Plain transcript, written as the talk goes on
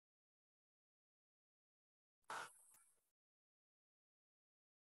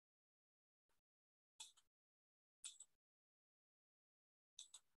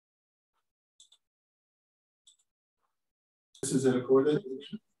This is a recorded.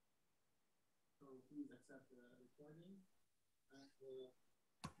 So please accept the recording. And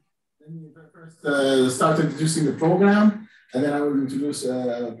let me first start introducing the program, and then I will introduce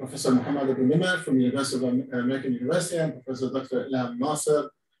Professor Mohammad Abu-Nimer from University of American University and Professor Dr. Ilham Nasser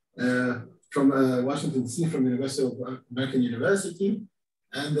from Washington, D.C. from the University of American University.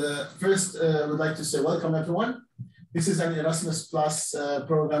 And first, I would like to say welcome, everyone. This is an Erasmus Plus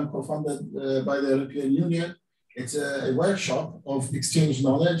program co-funded by the European Union. It's a workshop of exchange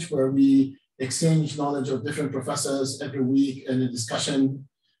knowledge where we exchange knowledge of different professors every week in a discussion,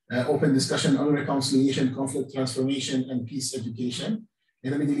 open discussion on reconciliation, conflict transformation, and peace education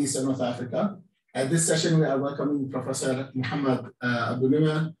in the Middle East and North Africa. At this session, we are welcoming Professor Mohammad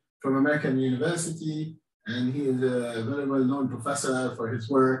Abu-Nimer from American University, and he is a very well-known professor for his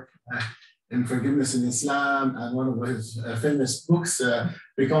work in forgiveness in Islam, and one of his famous books,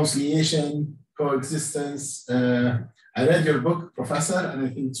 Reconciliation, Coexistence. I read your book, Professor, and I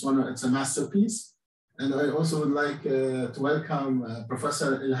think it's a masterpiece. And I also would like to welcome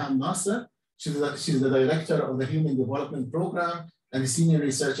Professor Ilham Nasser. She's the director of the Human Development Program and a senior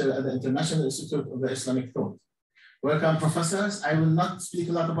researcher at the International Institute of the Islamic Thought. Welcome, professors. I will not speak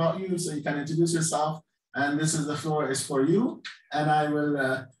a lot about you, so you can introduce yourself. And the floor is for you. And I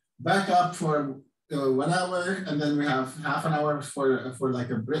will back up for 1 hour, and then we have half an hour for like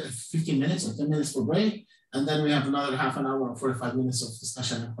a break, 15 minutes or 10 minutes for break. And then we have another half an hour or 45 minutes of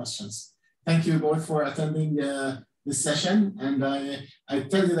discussion and questions. Thank you both for attending this session. And I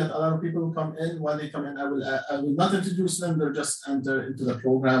tell you that a lot of people come in. When they come in, I will not introduce them. They'll just enter into the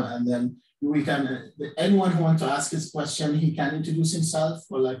program, and then we can, anyone who wants to ask his question, he can introduce himself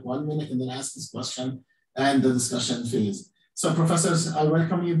for like 1 minute and then ask his question and the discussion phase. So professors, I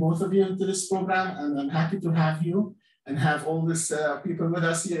welcome you, both of you, into this program, and I'm happy to have you and have all these people with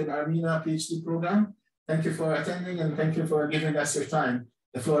us here in our MENA PhD program. Thank you for attending, and thank you for giving us your time.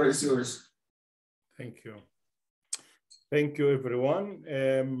 The floor is yours. Thank you. Thank you, everyone.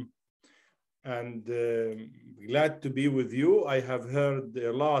 Glad to be with you. I have heard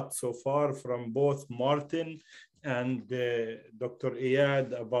a lot so far from both Martin and Dr.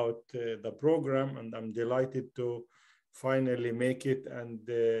 Iyad about the program, and I'm delighted to finally make it and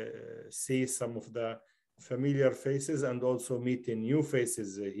see some of the familiar faces and also meeting new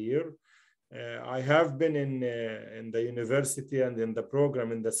faces here. I have been in the university and in the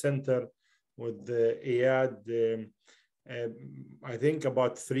program in the center with Iyad, I think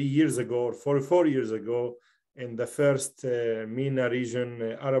about 3 years ago or 4 years ago, in the first MENA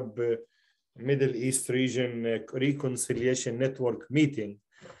region, Arab Middle East region reconciliation network meeting.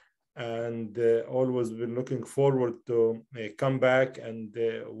 And always been looking forward to come back and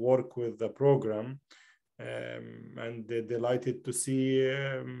work with the program, and delighted to see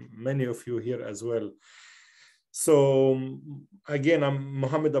many of you here as well. So again, I'm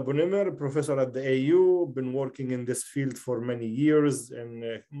Mohammad Abu-Nimer, professor at the AU, been working in this field for many years,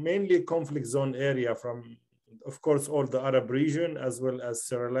 and mainly conflict zone area from, of course, all the Arab region, as well as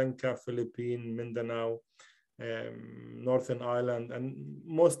Sri Lanka, Philippines, Mindanao, Northern Ireland, and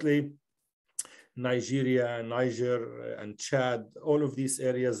mostly Nigeria, Niger, and Chad. All of these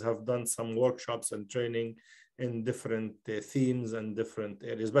areas have done some workshops and training in different themes and different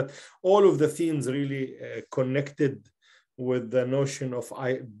areas. But all of the themes really connected with the notion of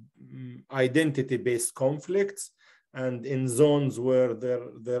identity-based conflicts, and in zones where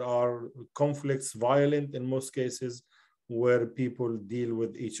there are conflicts, violent in most cases, where people deal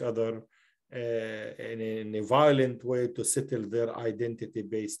with each other in a violent way to settle their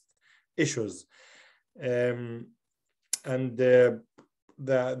identity-based issues.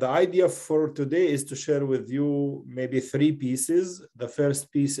 The idea for today is to share with you maybe 3 pieces. The first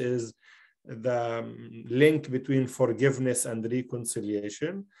piece is the link between forgiveness and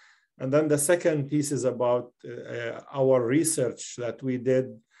reconciliation. And then the second piece is about our research that we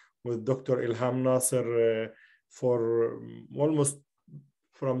did with Dr. Ilham Nasser for almost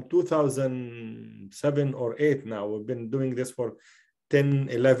from 2007 or 8 now. We've been doing this for 10,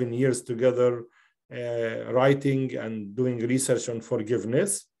 11 years together, writing and doing research on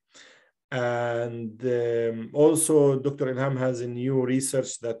forgiveness. And also Dr. Ilham has a new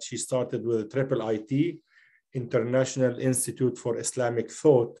research that she started with IIIT, International Institute for Islamic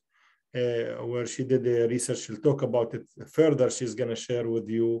Thought, where she did a research. She'll talk about it further. She's going to share with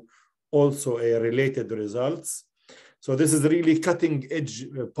you also related results. So this is really cutting edge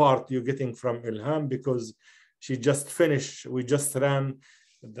part you're getting from Ilham, because she just finished, we just ran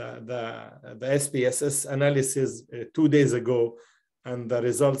the SPSS analysis 2 days ago, and the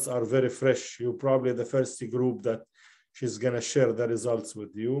results are very fresh. You're probably the first group that she's going to share the results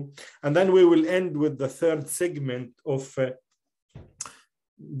with you. And then we will end with the third segment of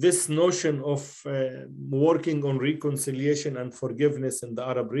this notion of working on reconciliation and forgiveness in the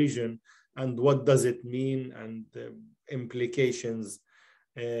Arab region, and what does it mean, and implications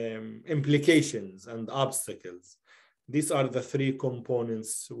and obstacles. These are the three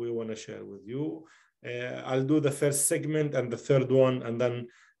components we want to share with you. I'll do the first segment and the third one, and then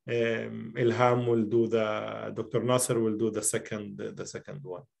Ilham will do Dr. Nasser will do the second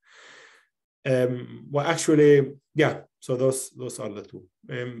one. Well, actually, yeah, so those are the two.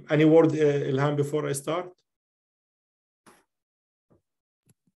 Any word, Ilham, before I start?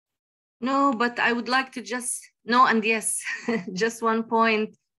 No, but I would like to just, no and yes, just one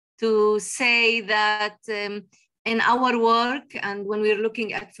point to say that in our work, and when we're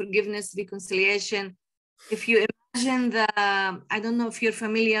looking at forgiveness, reconciliation, if you imagine I don't know if you're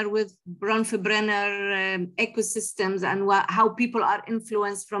familiar with Bronfenbrenner ecosystems and how people are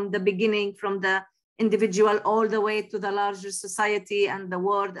influenced from the beginning, from the individual all the way to the larger society and the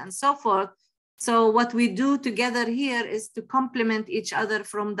world and so forth. So what we do together here is to complement each other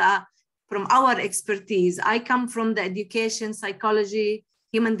from our expertise. I come from the education, psychology,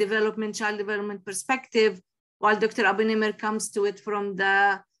 human development, child development perspective, while Dr. Abu-Nimer comes to it from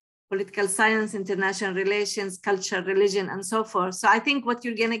the political science, international relations, culture, religion, and so forth. So I think what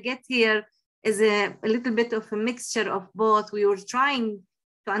you're gonna get here is a little bit of a mixture of both. We were trying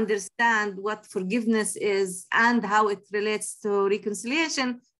to understand what forgiveness is and how it relates to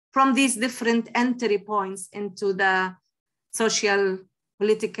reconciliation from these different entry points into the social,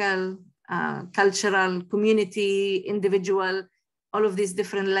 political, cultural, community, individual, all of these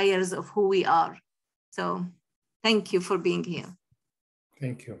different layers of who we are. So thank you for being here.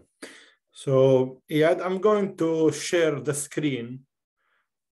 Thank you. So Iyad, I'm going to share the screen,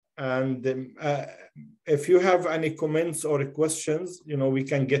 and if you have any comments or questions, you know, we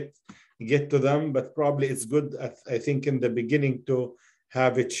can get to them, but probably it's good, I think, in the beginning to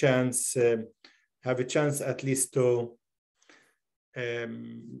have a chance at least to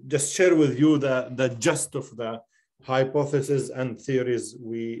just share with you the gist of the hypothesis and theories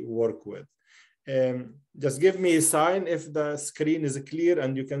we work with. Just give me a sign if the screen is clear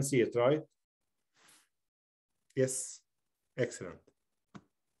and you can see it, right? Yes, excellent.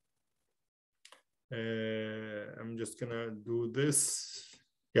 I'm just gonna do this.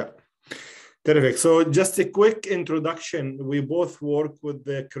 Yeah, terrific. So just a quick introduction. We both work with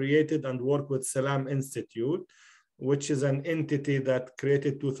the Created and work with Salam Institute, which is an entity that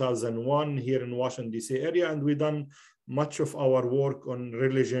created 2001 here in Washington, D.C. area. And we've done much of our work on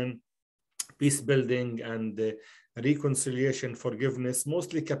religion, peace building, and reconciliation, forgiveness,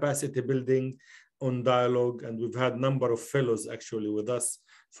 mostly capacity building on dialogue. And we've had a number of fellows actually with us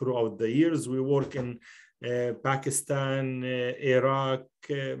throughout the years. We work in Pakistan, Iraq,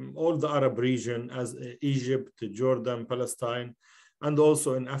 all the Arab region, as Egypt, Jordan, Palestine, and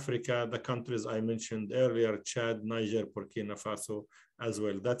also in Africa, the countries I mentioned earlier, Chad, Niger, Burkina Faso as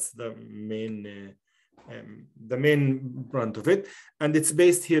well. That's the main brunt of it. And it's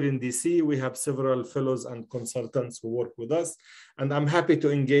based here in DC. We have several fellows and consultants who work with us. And I'm happy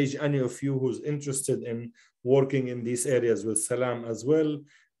to engage any of you who's interested in working in these areas with Salam as well.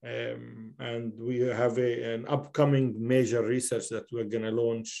 And we have an upcoming major research that we're going to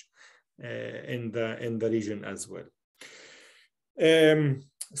launch in the region as well.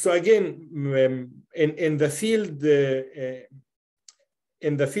 So again, in the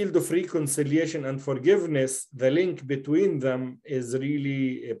field of reconciliation and forgiveness, the link between them is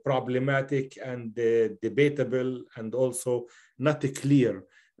really problematic and debatable, and also not clear.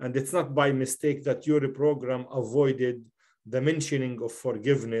 And it's not by mistake that your program avoided the mentioning of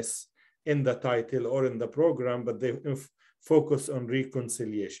forgiveness in the title or in the program, but they focus on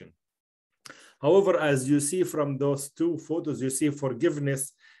reconciliation. However, as you see from those two photos, you see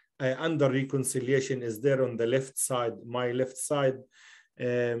forgiveness under reconciliation is there on the left side, my left side.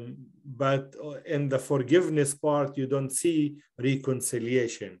 But in the forgiveness part, you don't see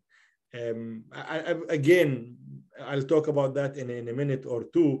reconciliation. Again, I'll talk about that in a minute or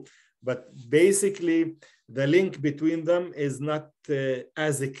two, but basically the link between them is not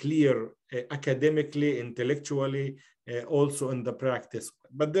as clear academically, intellectually, also in the practice.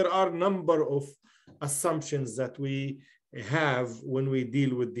 But there are a number of assumptions that we have when we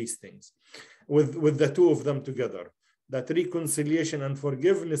deal with these things, with the two of them together. That reconciliation and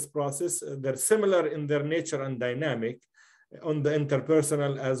forgiveness process, they're similar in their nature and dynamic on the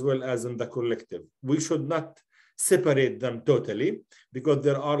interpersonal as well as in the collective. We should not separate them totally because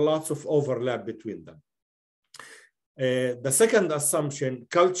there are lots of overlap between them. The second assumption,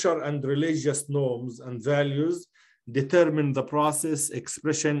 culture and religious norms and values, determine the process,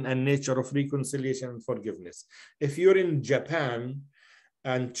 expression, and nature of reconciliation and forgiveness. If you're in Japan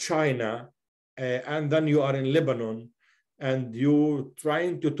and China, and then you are in Lebanon, and you're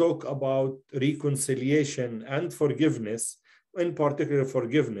trying to talk about reconciliation and forgiveness, in particular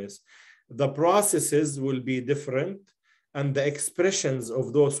forgiveness, the processes will be different, and the expressions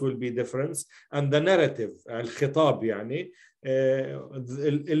of those will be different, and the narrative, al-khitab يعني,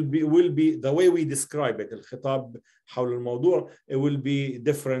 will be the way we describe it, al-khitab حول الموضوع, it will be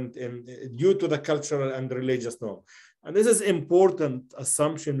different due to the cultural and religious norm. And this is important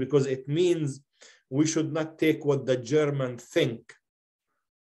assumption because it means we should not take what the Germans think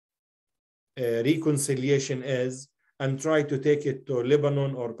reconciliation is and try to take it to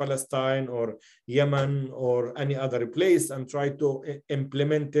Lebanon or Palestine or Yemen or any other place and try to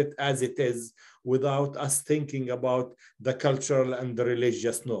implement it as it is without us thinking about the cultural and the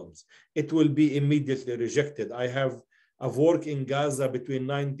religious norms. It will be immediately rejected. I've worked in Gaza between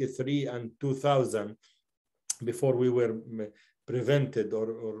 93 and 2000 before we were prevented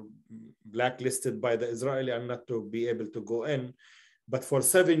or blacklisted by the Israeli and not to be able to go in. But for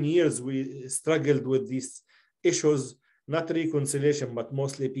 7 years, we struggled with these issues, not reconciliation, but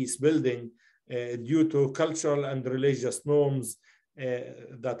mostly peace building due to cultural and religious norms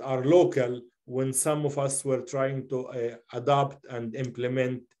that are local when some of us were trying to adopt and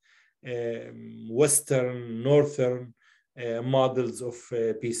implement Western, Northern models of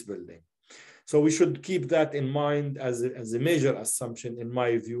peace building. So we should keep that in mind as a major assumption in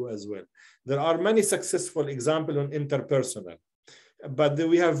my view as well. There are many successful examples on interpersonal, but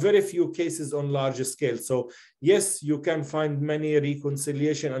we have very few cases on larger scale. So yes, you can find many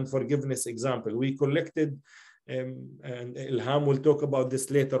reconciliation and forgiveness examples. We collected, and Ilham will talk about this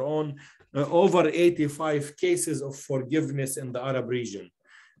later on, over 85 cases of forgiveness in the Arab region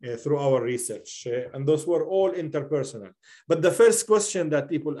through our research. And those were all interpersonal. But the first question that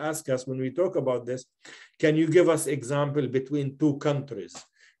people ask us when we talk about this, can you give us example between two countries?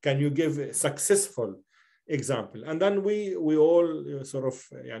 Can you give a successful example? And then we all sort of,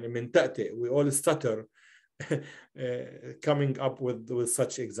 we all stutter coming up with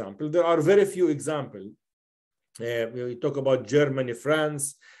such example. There are very few examples. We talk about Germany,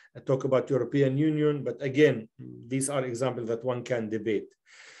 France, talk about European Union, but again, these are examples that one can debate.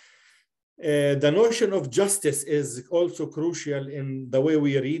 The notion of justice is also crucial in the way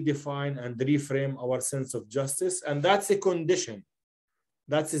we redefine and reframe our sense of justice, and that's a condition.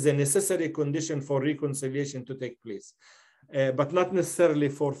 That is a necessary condition for reconciliation to take place, but not necessarily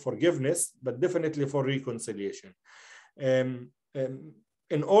for forgiveness, but definitely for reconciliation. In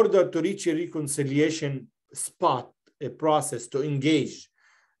order to reach a reconciliation spot, a process, to engage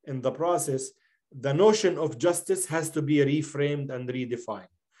in the process, the notion of justice has to be reframed and redefined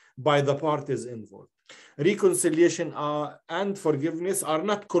by the parties involved. Reconciliation and forgiveness are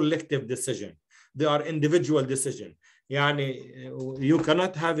not collective decision. They are individual decision. You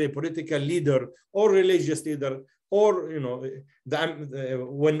cannot have a political leader or religious leader or, when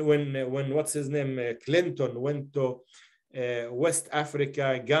what's his name, Clinton went to West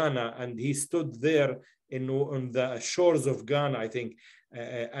Africa, Ghana, and he stood there on the shores of Ghana, I think,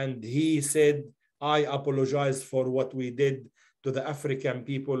 and he said, I apologize for what we did to the African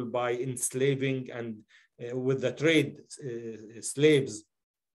people by enslaving and with the trade slaves.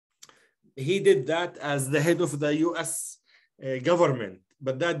 He did that as the head of the US government,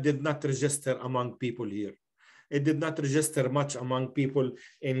 but that did not register among people here. It did not register much among people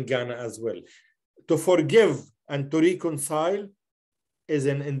in Ghana as well. To forgive and to reconcile is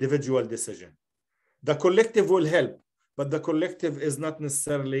an individual decision. The collective will help, but the collective is not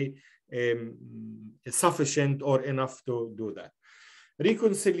necessarily sufficient or enough to do that.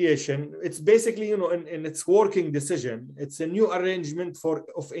 Reconciliation, it's basically, in its working decision, it's a new arrangement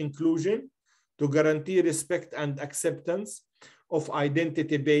of inclusion to guarantee respect and acceptance of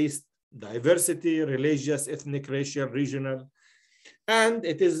identity-based diversity, religious, ethnic, racial, regional, and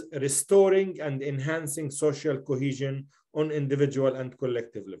it is restoring and enhancing social cohesion on individual and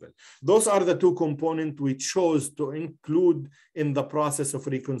collective level. Those are the two components we chose to include in the process of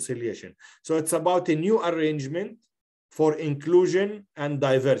reconciliation. So it's about a new arrangement for inclusion and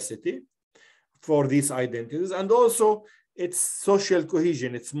diversity for these identities, and also it's social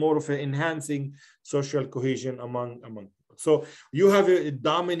cohesion. It's more of an enhancing social cohesion among people. So you have a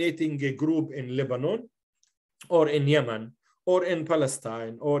dominating group in Lebanon or in Yemen or in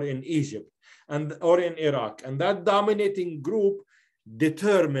Palestine or in Egypt or in Iraq, and that dominating group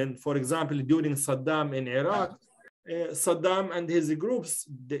determined, for example, during Saddam in Iraq, Saddam and his groups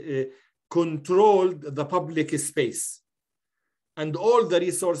controlled the public space, and all the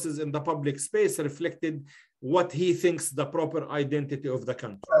resources in the public space reflected what he thinks the proper identity of the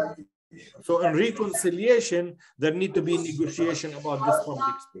country. So in reconciliation, there need to be negotiation about this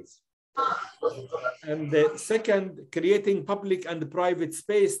public space. And the second, creating public and private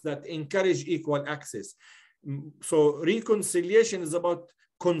space that encourage equal access. So reconciliation is about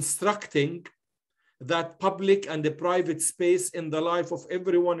constructing that public and the private space in the life of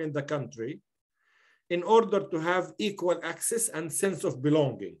everyone in the country in order to have equal access and sense of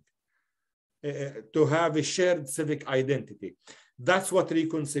belonging, to have a shared civic identity. That's what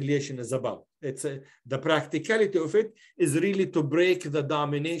reconciliation is about. It's the practicality of it is really to break the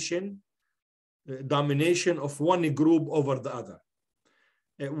domination of one group over the other.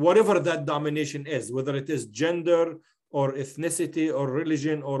 Whatever that domination is, whether it is gender or ethnicity or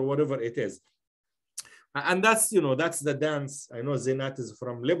religion or whatever it is. And that's, you know, that's the dance. I know Zinat is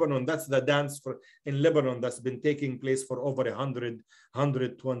from Lebanon. That's the dance in Lebanon that's been taking place for over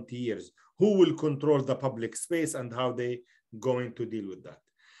 120 years. Who will control the public space and how they going to deal with that?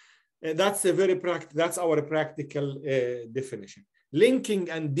 That's a very that's our practical definition. Linking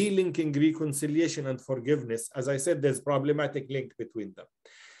and delinking reconciliation and forgiveness. As I said, there's problematic link between them.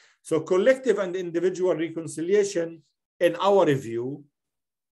 So collective and individual reconciliation, in our view,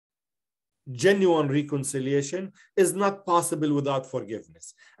 genuine reconciliation is not possible without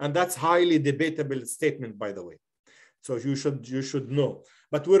forgiveness. And that's highly debatable statement, by the way. So you should know.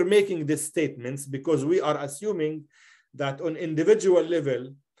 But we're making these statements because we are assuming that on individual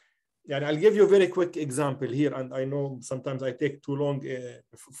level, and I'll give you a very quick example here, and I know sometimes I take too long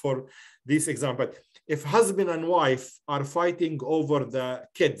for this example. If husband and wife are fighting over the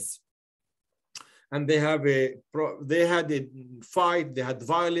kids, and they had a fight, they had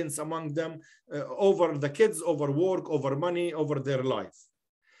violence among them over the kids, over work, over money, over their life.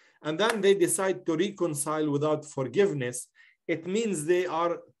 And then they decide to reconcile without forgiveness. It means they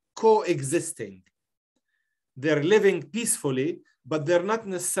are coexisting. They're living peacefully, but they're not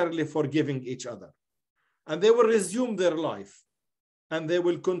necessarily forgiving each other. And they will resume their life. And they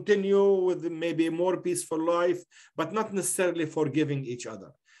will continue with maybe a more peaceful life, but not necessarily forgiving each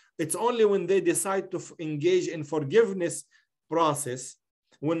other. It's only when they decide to engage in forgiveness process,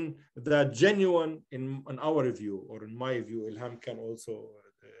 when the genuine, in our view, or in my view, Ilham can also,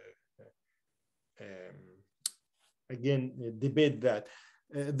 again, debate that.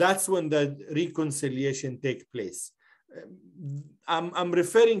 That's when the reconciliation takes place. I'm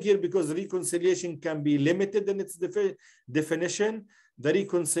referring here because reconciliation can be limited in its definition. The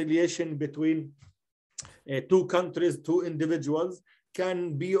reconciliation between two countries, two individuals,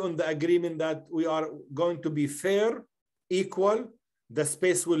 can be on the agreement that we are going to be fair, equal, the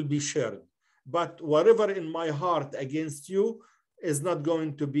space will be shared. But whatever in my heart against you is not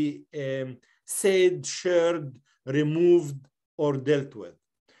going to be said, shared, removed, or dealt with.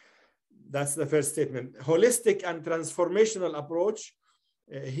 That's the first statement. Holistic and transformational approach.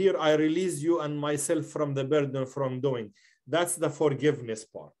 Here I release you and myself from the burden of wrongdoing. That's the forgiveness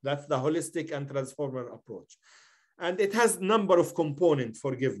part. That's the holistic and transformational approach. And it has a number of components,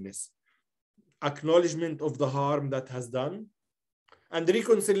 forgiveness. Acknowledgement of the harm that has done. And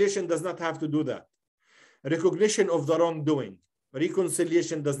reconciliation does not have to do that. Recognition of the wrongdoing.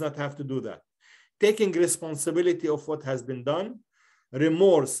 Reconciliation does not have to do that. Taking responsibility of what has been done.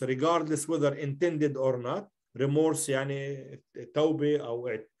 Remorse, regardless whether intended or not. Remorse يعني توبة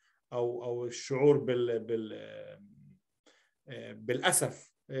أو الشعور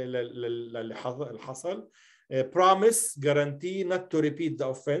بالأسف اللي حصل. Promise, guarantee not to repeat the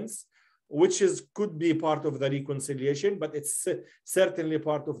offense, which could be part of the reconciliation, but it's certainly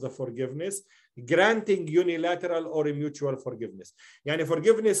part of the forgiveness. Granting unilateral or mutual forgiveness. Yani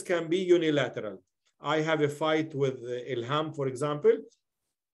forgiveness can be unilateral. I have a fight with Ilham, for example,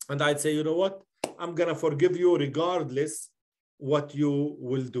 and I'd say, you know what? I'm going to forgive you regardless what you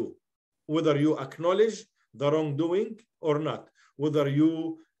will do. Whether you acknowledge the wrongdoing or not. Whether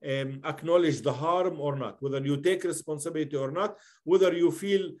you acknowledge the harm or not, whether you take responsibility or not, whether you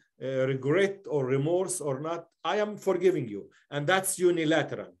feel regret or remorse or not, I am forgiving you. And that's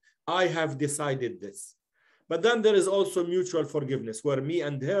unilateral. I have decided this. But then there is also mutual forgiveness where me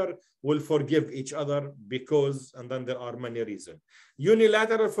and her will forgive each other because, and then there are many reasons.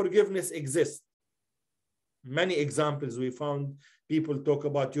 Unilateral forgiveness exists. Many examples we found, people talk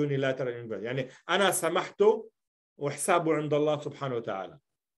about unilateral. يعني أنا سمحته وحسابه عند الله سبحانه وتعالى.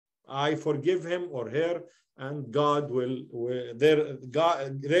 I forgive him or her, and God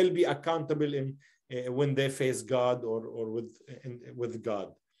they'll be accountable in when they face God or with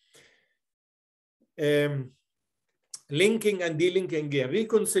God. Linking and delinking again.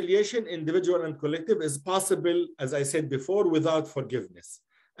 Reconciliation, individual and collective, is possible, as I said before, without forgiveness.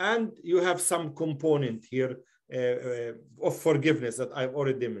 And you have some component here of forgiveness that I've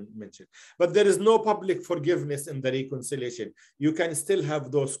already mentioned. But there is no public forgiveness in the reconciliation. You can still have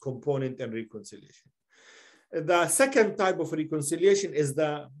those components in reconciliation. The second type of reconciliation is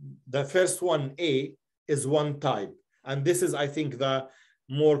the first one, A, is one type. And this is, I think, the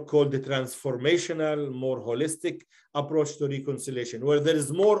more called the transformational, more holistic approach to reconciliation, where there is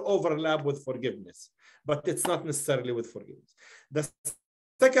more overlap with forgiveness, but it's not necessarily with forgiveness. The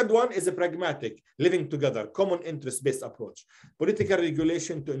second one is a pragmatic, living together, common interest-based approach, political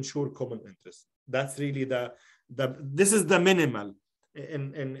regulation to ensure common interest. That's really this is the minimal.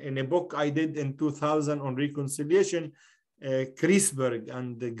 In a book I did in 2000 on reconciliation, Kreisberg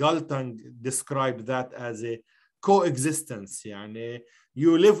and Galtung described that as a coexistence. Yani,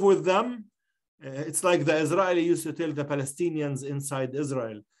 you live with them. It's like the Israeli used to tell the Palestinians inside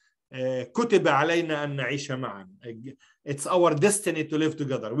Israel, كتب علينا أن نعيش معا. It's our destiny to live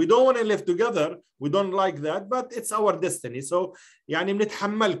together. We don't want to live together. We don't like that, but it's our destiny. So يعني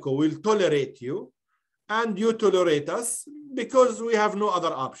بنتحملكم. We'll tolerate you and you tolerate us because we have no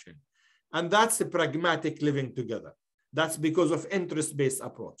other option. And that's a pragmatic living together. That's because of interest-based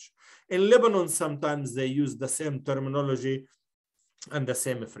approach. In Lebanon, sometimes they use the same terminology and the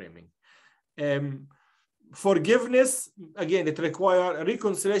same framing. Forgiveness, again,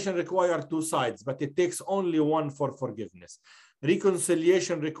 reconciliation requires two sides, but it takes only one for forgiveness.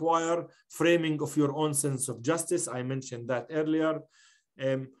 Reconciliation requires framing of your own sense of justice. I mentioned that earlier.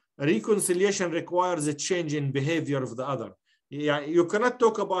 Reconciliation requires a change in behavior of the other. You cannot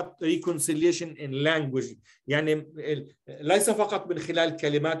talk about reconciliation in language. يعني ليس فقط من خلال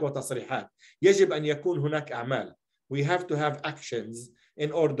كلمات وتصريحات. يجب أن يكون هناك أعمال. We have to have actions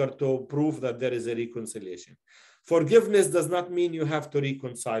in order to prove that there is a reconciliation. Forgiveness does not mean you have to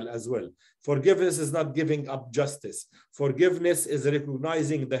reconcile as well. Forgiveness is not giving up justice. Forgiveness is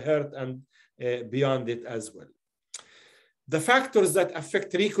recognizing the hurt and beyond it as well. The factors that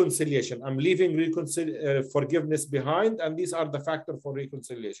affect reconciliation, I'm leaving forgiveness behind, and these are the factors for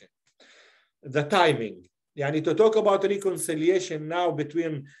reconciliation. The timing. Yani to talk about reconciliation now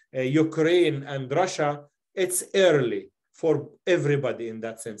between Ukraine and Russia, it's early for everybody in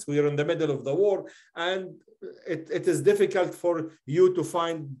that sense. We are in the middle of the war, and it is difficult for you to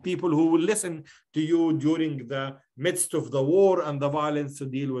find people who will listen to you during the midst of the war and the violence to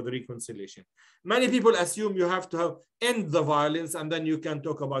deal with reconciliation. Many people assume you have to end the violence and then you can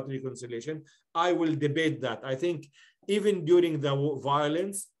talk about reconciliation. I will debate that. I think even during the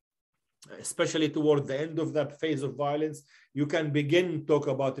violence, especially toward the end of that phase of violence, you can begin to talk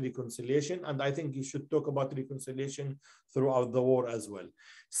about reconciliation. And I think you should talk about reconciliation throughout the war as well.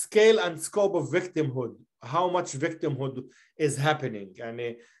 Scale and scope of victimhood, how much victimhood is happening.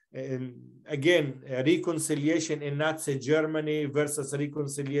 And again, reconciliation in Nazi Germany versus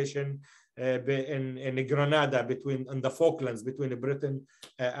reconciliation in Grenada in the Falklands between Britain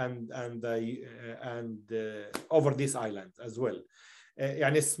and over these islands as well.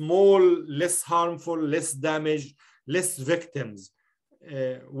 يعني small, less harmful, less damage, less victims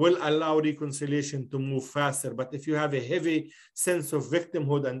will allow reconciliation to move faster. But if you have a heavy sense of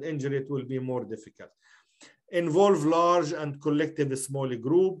victimhood and injury, it will be more difficult. Involve large and collective small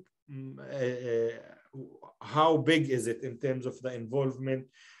group. How big is it in terms of the involvement?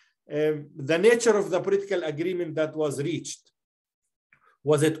 The nature of the political agreement that was reached.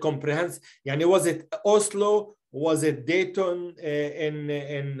 Was it comprehensive? Yani was it Oslo? Was it Dayton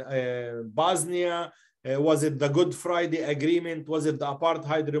in Bosnia? Was it the Good Friday Agreement? Was it the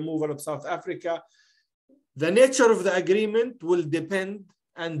apartheid removal of South Africa? The nature of the agreement will depend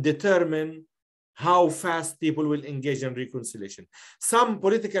and determine how fast people will engage in reconciliation. Some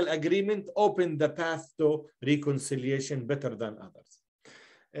political agreement open the path to reconciliation better than others.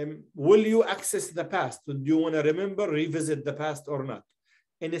 Will you access the past? Do you want to remember, revisit the past or not?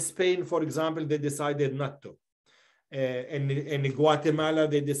 In Spain, for example, they decided not to. In Guatemala,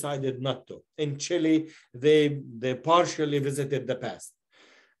 they decided not to. In Chile, they partially visited the past.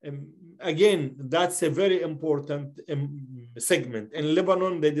 Again, that's a very important segment. In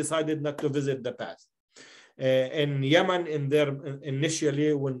Lebanon, they decided not to visit the past. In Yemen,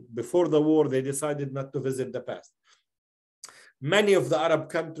 initially, before the war, they decided not to visit the past. Many of the Arab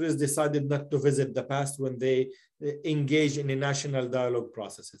countries decided not to visit the past when they engage in the national dialogue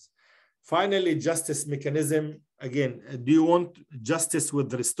processes. Finally, justice mechanism. Again, do you want justice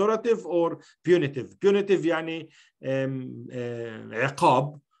with restorative or punitive? Punitive يعني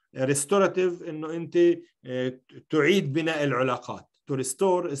عقاب. Restorative إنه أنت تعيد بناء العلاقات. To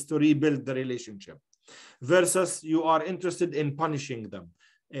restore is to rebuild the relationship. Versus you are interested in punishing them.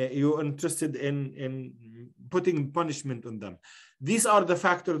 you're interested in putting punishment on them. These are the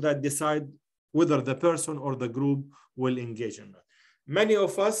factors that decide whether the person or the group will engage in that. Many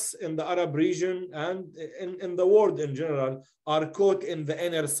of us in the Arab region and in the world in general are caught in the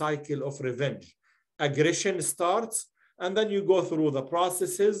inner cycle of revenge. Aggression starts, and then you go through the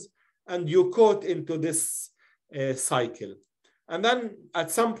processes and you're caught into this cycle. And then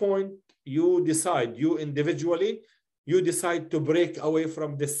at some point, you decide, you individually, you decide to break away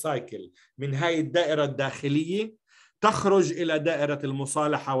from this cycle. من هاي الدائرة الداخلية تخرج إلى دائرة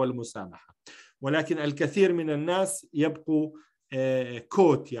المصالحة والمسامحة. ولكن الكثير من الناس يبقوا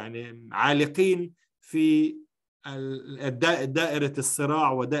كوت، يعني عالقين في دائرة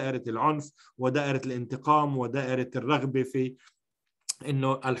الصراع ودائرة العنف ودائرة الانتقام ودائرة الرغبة في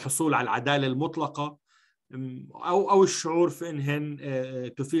إنه الحصول على العدالة المطلقة أو الشعور في إنهن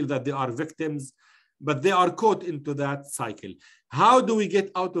to feel that they are victims, but they are caught into that cycle. How do we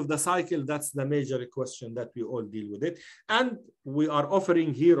get out of the cycle? That's the major question that we all deal with it. And we are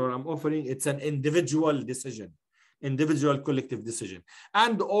offering here, or I'm offering, it's an individual decision, individual collective decision.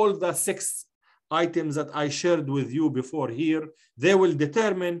 And all the 6 items that I shared with you before here, they will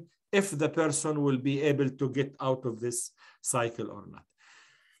determine if the person will be able to get out of this cycle or not.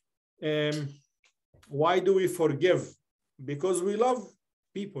 Why do we forgive? Because we love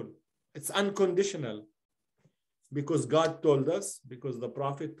people. It's unconditional. Because God told us, because the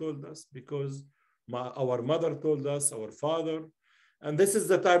Prophet told us, because our mother told us, our father. And this is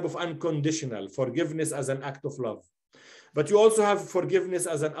the type of unconditional forgiveness as an act of love. But you also have forgiveness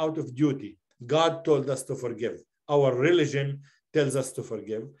as an out of duty. God told us to forgive. Our religion tells us to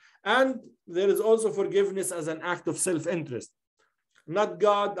forgive. And there is also forgiveness as an act of self-interest. Not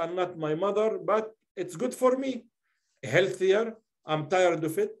God and not my mother, but it's good for me. Healthier, I'm tired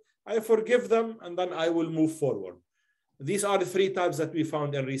of it. I forgive them and then I will move forward. These are the 3 types that we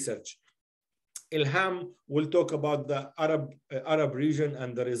found in research. Ilham will talk about the Arab region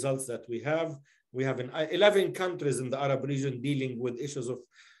and the results that we have. We have 11 countries in the Arab region dealing with issues of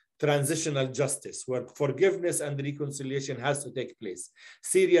transitional justice, where forgiveness and reconciliation has to take place.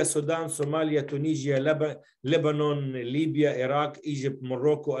 Syria, Sudan, Somalia, Tunisia, Lebanon, Libya, Iraq, Egypt,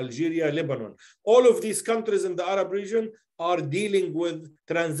 Morocco, Algeria, Lebanon. All of these countries in the Arab region are dealing with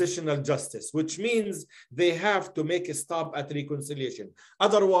transitional justice, which means they have to make a stop at reconciliation.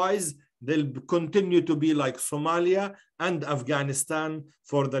 Otherwise, they'll continue to be like Somalia and Afghanistan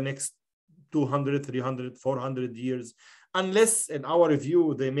for the next 200, 300, 400 years, unless, in our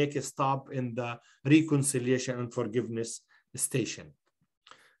view, they make a stop in the reconciliation and forgiveness station.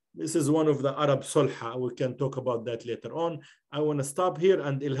 This is one of the Arab Sulha. We can talk about that later on. I want to stop here,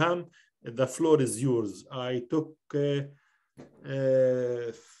 and Ilham, the floor is yours. I took 20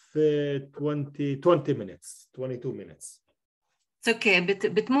 minutes, 22 minutes. It's okay.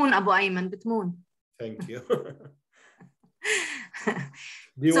 بتمون أبو أيمن بتمون. Thank you.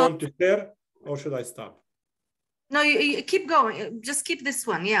 Do you want to share, or should I stop? No, you keep going. Just keep this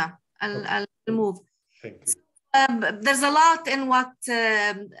one. Yeah, I'll move. Thank you. There's a lot in what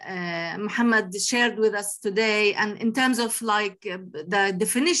Muhammad shared with us today, and in terms of like the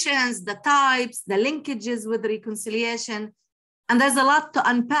definitions, the types, the linkages with reconciliation, and there's a lot to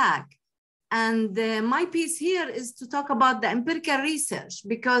unpack. And my piece here is to talk about the empirical research,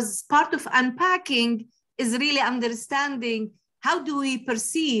 because part of unpacking is really understanding how do we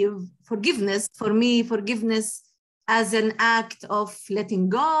perceive forgiveness. For me, forgiveness as an act of letting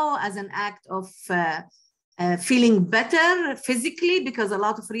go, as an act of feeling better physically, because a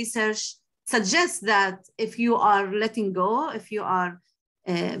lot of research suggests that if you are letting go, if you are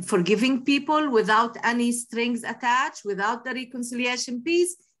forgiving people without any strings attached, without the reconciliation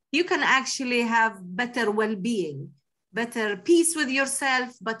piece, you can actually have better well-being, better peace with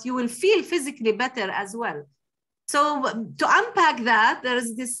yourself, but you will feel physically better as well. So to unpack that, there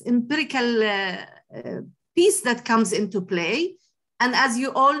is this empirical piece that comes into play. And as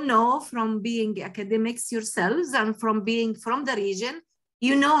you all know from being academics yourselves and from being from the region,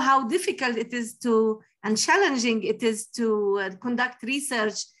 you know how difficult it is to, and challenging it is to conduct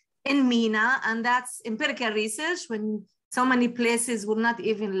research in MENA, and that's empirical research when so many places will not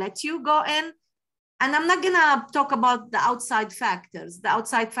even let you go in. And I'm not gonna talk about the outside factors. The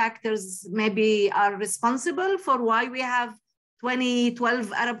outside factors maybe are responsible for why we have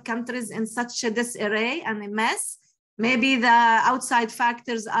 12 Arab countries in such a disarray and a mess. Maybe the outside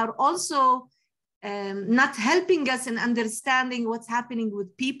factors are also not helping us in understanding what's happening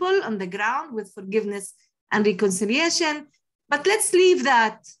with people on the ground with forgiveness and reconciliation. But let's leave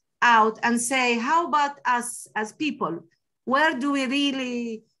that out and say, how about us as people? Where do we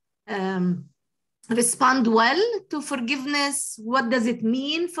really respond well to forgiveness? What does it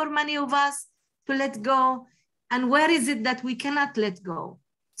mean for many of us to let go? And where is it that we cannot let go?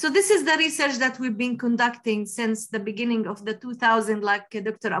 So this is the research that we've been conducting since the beginning of the 2000, like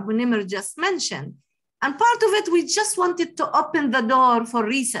Dr. Abu-Nimer just mentioned. And part of it, we just wanted to open the door for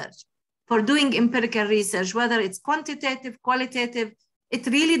research, for doing empirical research, whether it's quantitative, qualitative, it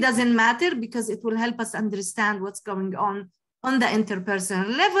really doesn't matter because it will help us understand what's going on the interpersonal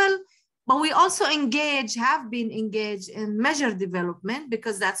level. But we also have been engaged in measure development,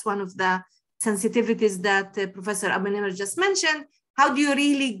 because that's one of the sensitivities that Professor Abu-Nimer just mentioned. How do you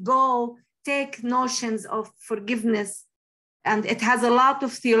really take notions of forgiveness? And it has a lot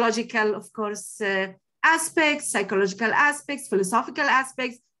of theological, of course, aspects, psychological aspects, philosophical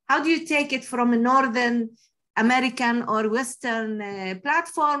aspects. How do you take it from a Northern American or Western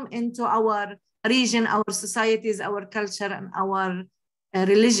platform into our region, our societies, our culture, and our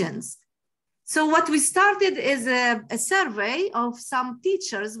religions? So what we started is a survey of some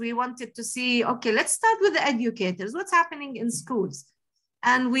teachers. We wanted to see, okay, let's start with the educators. What's happening in schools?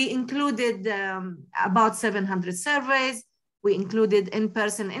 And we included about 700 surveys. We included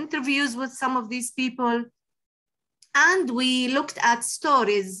in-person interviews with some of these people. And we looked at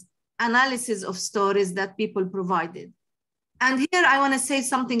stories, analysis of stories that people provided. And here I want to say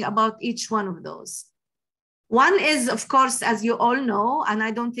something about each one of those. One is, of course, as you all know, and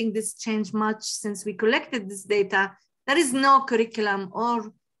I don't think this changed much since we collected this data, there is no curriculum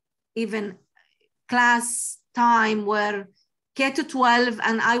or even class time where K-12,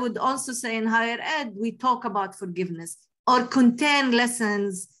 and I would also say in higher ed, we talk about forgiveness or contain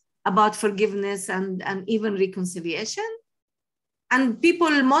lessons about forgiveness and even reconciliation. And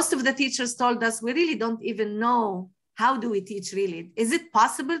most of the teachers told us, we really don't even know, how do we teach really? Is it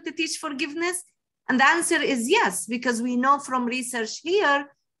possible to teach forgiveness? And the answer is yes, because we know from research here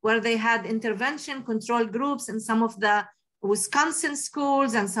where they had intervention control groups in some of the Wisconsin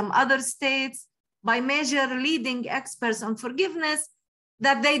schools and some other states by major leading experts on forgiveness,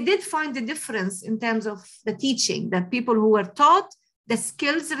 that they did find a difference in terms of the teaching, that people who were taught the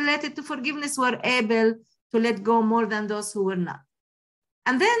skills related to forgiveness were able to let go more than those who were not.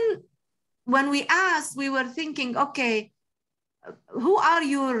 And then when we asked, we were thinking, okay, who are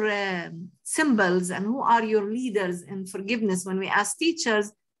your symbols and who are your leaders in forgiveness when we asked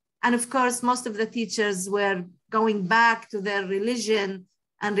teachers? And of course, most of the teachers were going back to their religion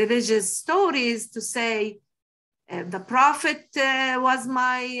and religious stories to say, the Prophet was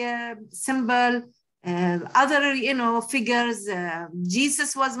my symbol, other figures,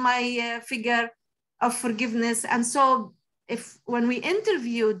 Jesus was my figure of forgiveness. And so when we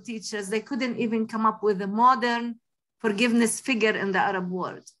interviewed teachers, they couldn't even come up with a modern forgiveness figure in the Arab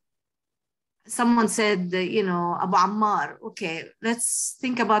world. Someone said, Abu-Ammar. Okay, let's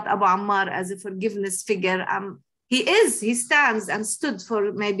think about Abu-Ammar as a forgiveness figure. He stands and stood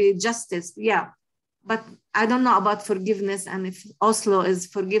for maybe justice, yeah. But I don't know about forgiveness, and if Oslo is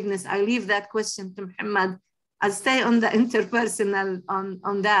forgiveness, I leave that question to Muhammad. I'll stay on the interpersonal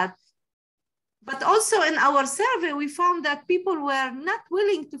on that. But also in our survey, we found that people were not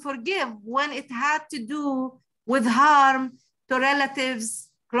willing to forgive when it had to do with harm to relatives,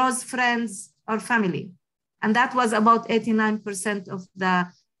 close friends, or family. And that was about 89% of the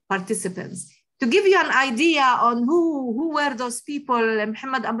participants. To give you an idea on who were those people,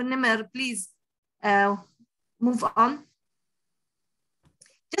 Mohammad Abu-Nimer, please move on.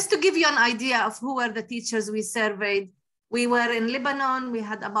 Just to give you an idea of who were the teachers we surveyed, we were in Lebanon, we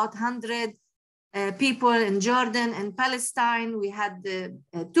had about 100 people in Jordan and Palestine. We had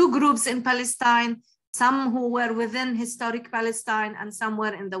 2 groups in Palestine, some who were within historic Palestine and some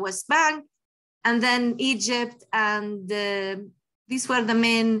were in the West Bank, and then Egypt, and these were the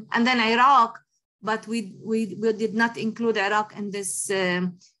main, and then Iraq, but we did not include Iraq in this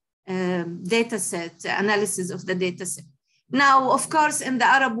data set, analysis of the data set. Now, of course, in the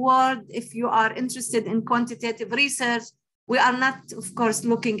Arab world, if you are interested in quantitative research, we are not, of course,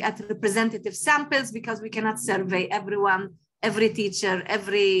 looking at representative samples because we cannot survey everyone, every teacher,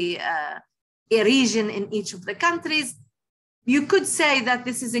 every region in each of the countries. You could say that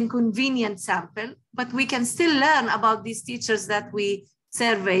this is a convenient sample, but we can still learn about these teachers that we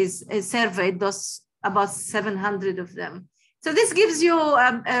surveyed, those about 700 of them. So this gives you,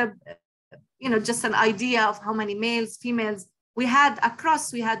 just an idea of how many males, females we had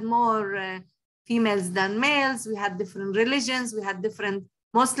across. We had more females than males. We had different religions. We had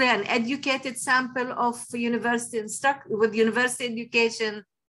mostly an educated sample of university with university education.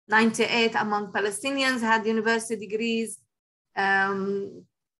 98 among Palestinians had university degrees.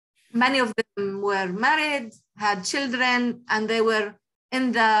 Many of them were married, had children, and they were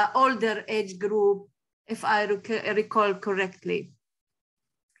in the older age group, if I recall correctly.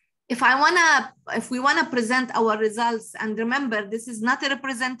 If we wanna present our results, and remember, this is not a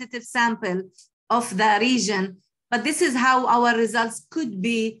representative sample of the region, but this is how our results could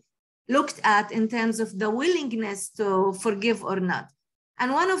be looked at in terms of the willingness to forgive or not.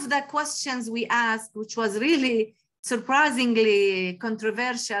 And one of the questions we asked, which was really surprisingly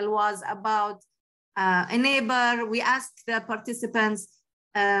controversial, was about a neighbor. We asked the participants,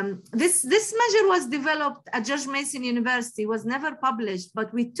 this measure was developed at George Mason University, was never published,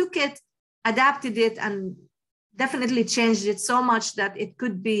 but we took it, adapted it, and definitely changed it so much that it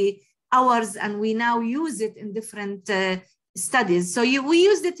could be ours, and we now use it in different studies. So we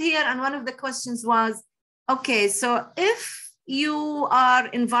used it here, and one of the questions was, okay, so if you are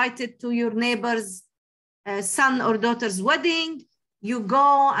invited to your neighbor's son or daughter's wedding, you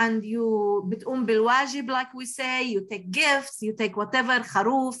go and you بتقوم بالواجب, like we say, you take gifts, you take whatever,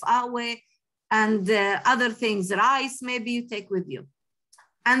 kharoof, awe, and other things, rice, maybe you take with you.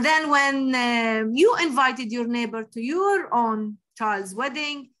 And then when you invited your neighbor to your own child's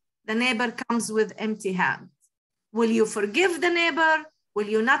wedding, the neighbor comes with empty hands. Will you forgive the neighbor? Will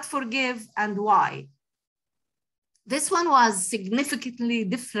you not forgive, and why? This one was significantly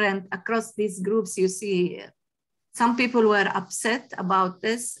different across these groups you see here. Some people were upset about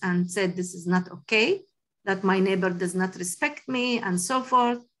this and said, this is not okay, that my neighbor does not respect me, and so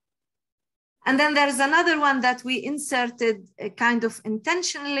forth. And then there's another one that we inserted kind of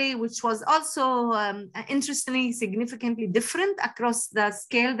intentionally, which was also interestingly, significantly different across the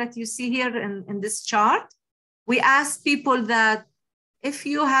scale that you see here in this chart. We asked people that if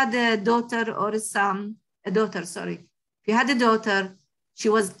you had a daughter or a son, if you had a daughter, she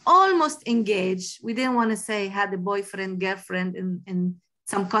was almost engaged. We didn't want to say had a boyfriend, girlfriend in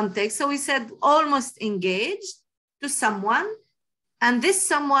some context. So we said almost engaged to someone, and this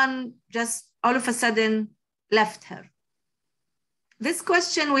someone just all of a sudden left her. This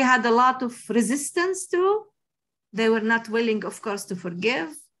question we had a lot of resistance to. They were not willing, of course, to forgive,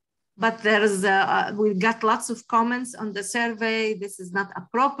 but we got lots of comments on the survey. This is not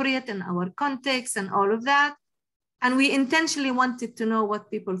appropriate in our context and all of that. And we intentionally wanted to know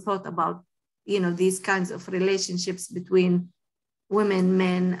what people thought about, these kinds of relationships between women,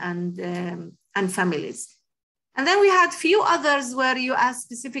 men, and families. And then we had few others where you asked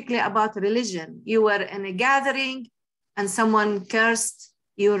specifically about religion. You were in a gathering and someone cursed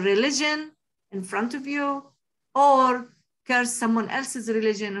your religion in front of you, or cursed someone else's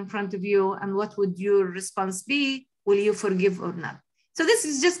religion in front of you, and what would your response be? Will you forgive or not? So this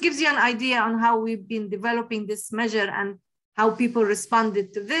just gives you an idea on how we've been developing this measure and how people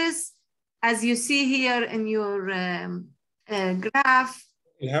responded to this. As you see here in your graph.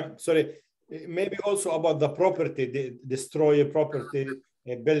 Sorry, maybe also about the property, destroy a property,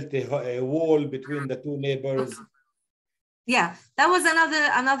 built a wall between the two neighbors. Yeah, that was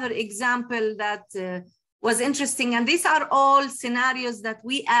another example that was interesting. And these are all scenarios that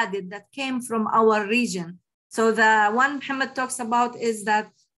we added that came from our region. So the one Mohammad talks about is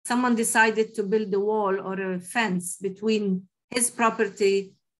that someone decided to build a wall or a fence between his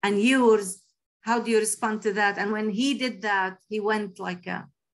property and yours. How do you respond to that? And when he did that, he went like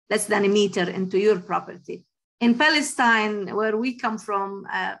less than a meter into your property. In Palestine, where we come from,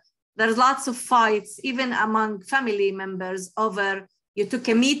 there's lots of fights, even among family members, over you took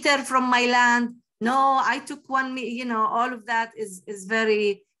a meter from my land. No, I took 1 meter. All of that is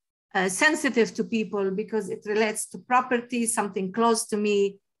very sensitive to people because it relates to property, something close to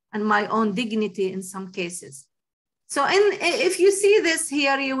me, and my own dignity in some cases. So if you see this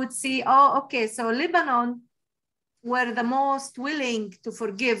here, you would see, oh, okay, so Lebanon were the most willing to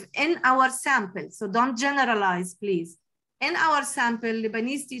forgive in our sample. So don't generalize, please. In our sample,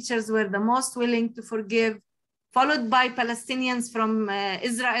 Lebanese teachers were the most willing to forgive, followed by Palestinians from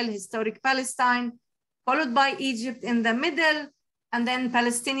Israel, historic Palestine, followed by Egypt in the middle, and then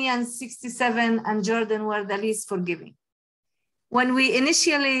Palestinians 67 and Jordan were the least forgiving. When we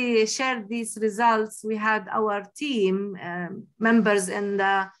initially shared these results, we had our team members in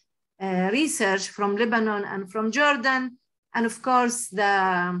the research from Lebanon and from Jordan. And of course,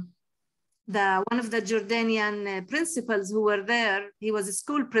 one of the Jordanian principals who were there, he was a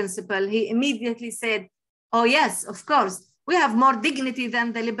school principal, he immediately said, oh yes, of course, we have more dignity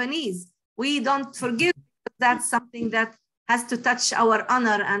than the Lebanese. We don't forgive, that's something that has to touch our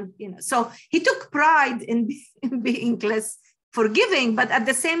honor. And so he took pride in being less forgiving, but at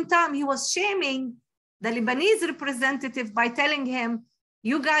the same time, he was shaming the Lebanese representative by telling him,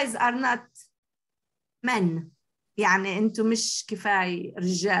 you guys are not men. يعني انتم مش كفاية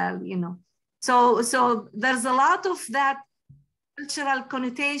رجال, So there's a lot of that cultural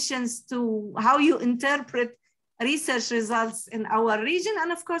connotations to how you interpret research results in our region.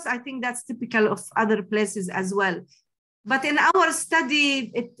 And of course, I think that's typical of other places as well. But in our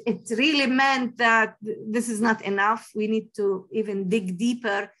study, it really meant that this is not enough. We need to even dig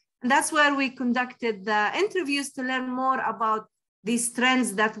deeper. And that's where we conducted the interviews to learn more about these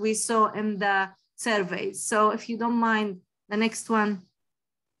trends that we saw in the surveys. So if you don't mind, the next one.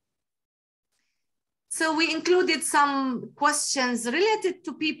 So we included some questions related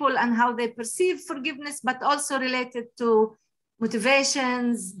to people and how they perceive forgiveness, but also related to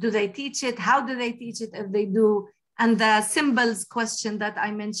motivations. Do they teach it? How do they teach it if they do? And the symbols question that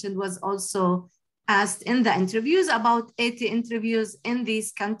I mentioned was also asked in the interviews, about 80 interviews in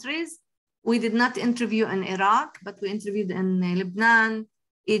these countries. We did not interview in Iraq, but we interviewed in Lebanon,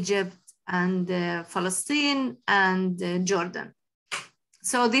 Egypt, and Palestine, and Jordan.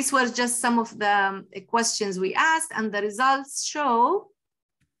 So these were just some of the questions we asked, and the results show,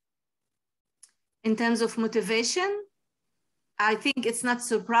 in terms of motivation, I think it's not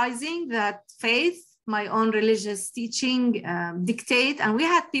surprising that faith, my own religious teaching, dictate, and we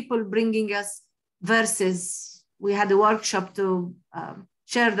had people bringing us verses. We had a workshop to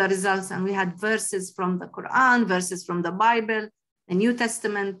share the results, and we had verses from the Quran, verses from the Bible, the New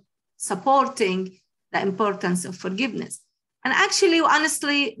Testament, supporting the importance of forgiveness. And actually,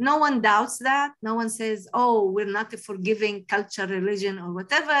 honestly, no one doubts that. No one says, oh, we're not a forgiving culture, religion, or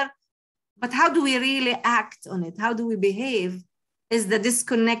whatever. But how do we really act on it? How do we behave is the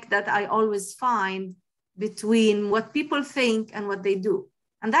disconnect that I always find between what people think and what they do.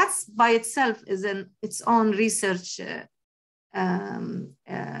 And that's by itself is its own research,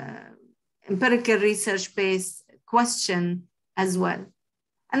 empirical research-based question as well.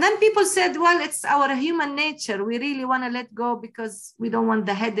 And then people said, well, it's our human nature. We really want to let go because we don't want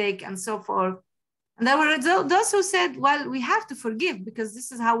the headache and so forth. And there were those who said, well, we have to forgive because this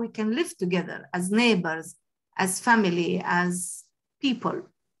is how we can live together as neighbors, as family, as people.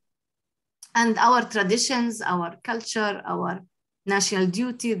 And our traditions, our culture, our national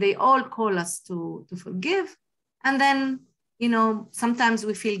duty, they all call us to forgive. And then, you know, sometimes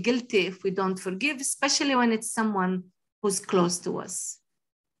we feel guilty if we don't forgive, especially when it's someone who's close to us.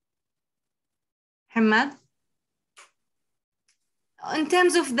 Mohammad? In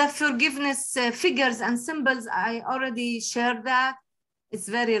terms of the forgiveness figures and symbols, I already shared that. It's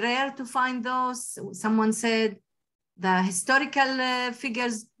very rare to find those. Someone said the historical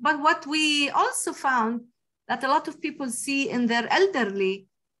figures, but what we also found that a lot of people see in their elderly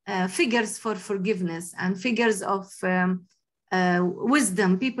figures for forgiveness and figures of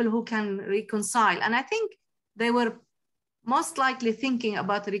wisdom, people who can reconcile. And I think they were most likely thinking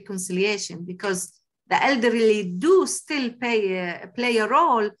about reconciliation because the elderly do still play a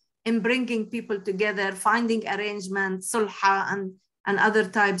role in bringing people together, finding arrangements, sulha, and other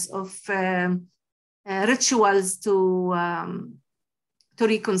types of rituals to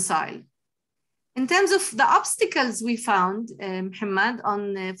reconcile. In terms of the obstacles we found, Mohammad,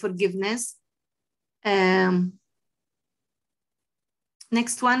 on forgiveness.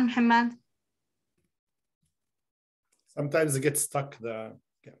 Next one, Mohammad. Sometimes it gets stuck.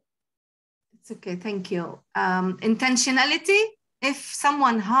 It's okay, thank you. Intentionality, if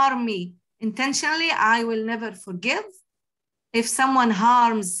someone harm me intentionally, I will never forgive. If someone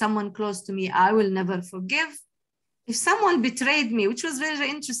harms someone close to me, I will never forgive. If someone betrayed me, which was very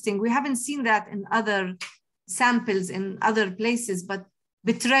interesting, we haven't seen that in other samples in other places, but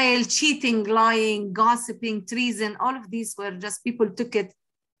betrayal, cheating, lying, gossiping, treason, all of these were just people took it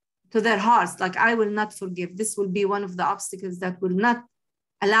to their hearts, like I will not forgive. This will be one of the obstacles that will not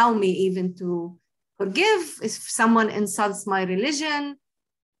allow me even to forgive. If someone insults my religion,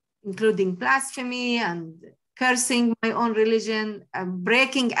 including blasphemy and cursing my own religion,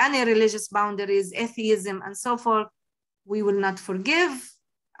 breaking any religious boundaries, atheism, and so forth, we will not forgive.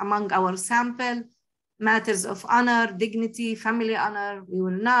 Among our sample, matters of honor, dignity, family honor, we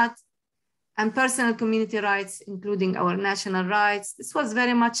will not. And personal community rights, including our national rights. This was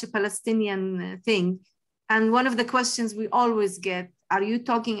very much a Palestinian thing. And one of the questions we always get, are you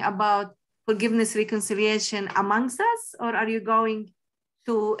talking about forgiveness, reconciliation amongst us, or are you going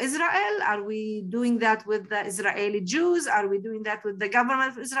to Israel? Are we doing that with the Israeli Jews? Are we doing that with the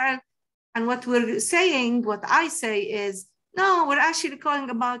government of Israel? And what we're saying, what I say is, no, we're actually talking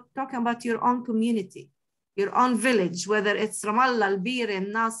about your own community, your own village, whether it's Ramallah, Al-Bir,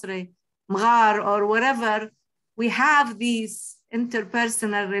 Nasri, Mghar, or wherever. We have these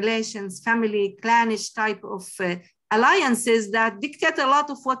interpersonal relations, family, clannish type of alliances that dictate a lot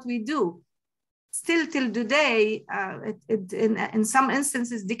of what we do. Still till today, in some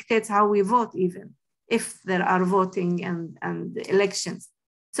instances dictates how we vote even. if there are voting and elections.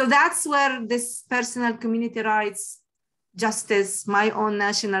 So that's where this personal community rights, justice, my own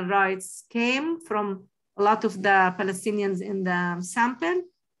national rights came from a lot of the Palestinians in the sample.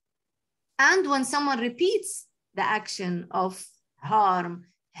 And when someone repeats the action of harm,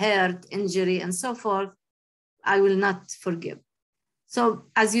 hurt, injury, and so forth, I will not forgive. So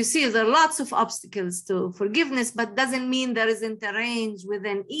as you see, there are lots of obstacles to forgiveness, but doesn't mean there isn't a range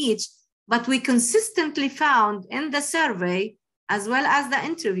within each. But we consistently found in the survey, as well as the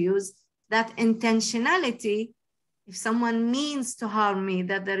interviews, that intentionality, if someone means to harm me,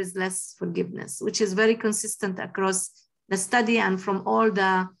 that there is less forgiveness, which is very consistent across the study and from all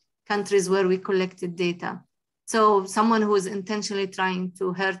the countries where we collected data. So someone who is intentionally trying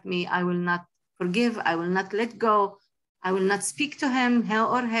to hurt me, I will not forgive, I will not let go, I will not speak to him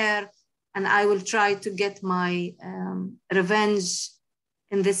or her, and I will try to get my revenge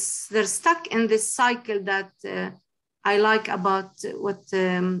in this. They're stuck in this cycle that I like about what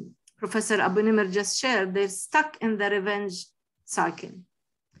Professor Abu-Nimer just shared. They're stuck in the revenge cycle.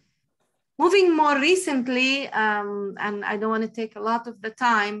 Moving more recently, and I don't want to take a lot of the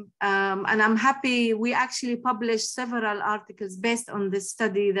time, and I'm happy we actually published several articles based on this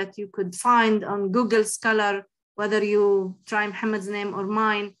study that you could find on Google Scholar, whether you try Mohammed's name or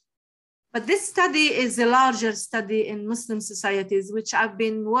mine. But this study is a larger study in Muslim societies, which I've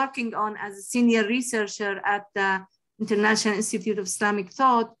been working on as a senior researcher at the International Institute of Islamic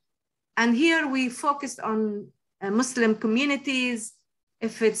Thought. And here we focused on Muslim communities,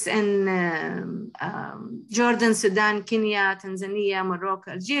 if it's in Jordan, Sudan, Kenya, Tanzania,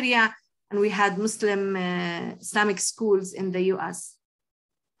 Morocco, Algeria, and we had Muslim Islamic schools in the US.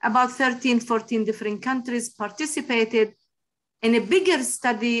 About 13, 14 different countries participated in a bigger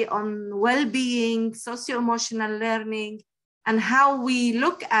study on well-being, socio-emotional learning, and how we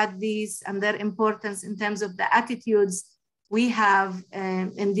look at these and their importance in terms of the attitudes we have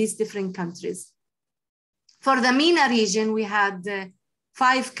in these different countries. For the MENA region, we had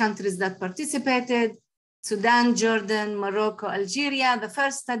 5 countries that participated: Sudan, Jordan, Morocco, Algeria. The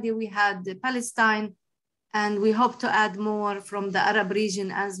first study we had Palestine, and we hope to add more from the Arab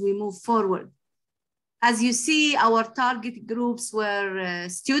region as we move forward. As you see, our target groups were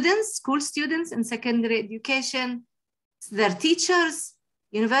students, school students in secondary education, their teachers,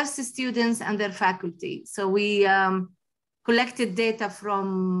 university students, and their faculty. So we collected data from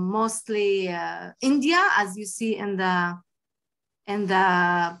mostly India, as you see in the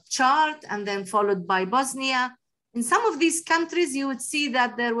chart, and then followed by Bosnia. In some of these countries, you would see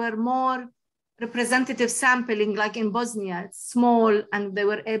that there were more representative sampling, like in Bosnia. It's small, and they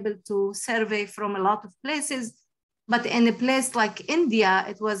were able to survey from a lot of places. But in a place like India,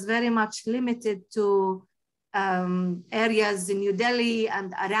 it was very much limited to areas in New Delhi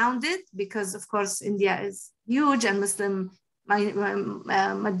and around it, because of course, India is huge and Muslim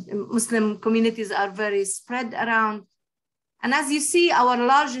communities are very spread around. And as you see, our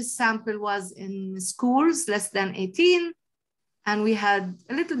largest sample was in schools, less than 18. And we had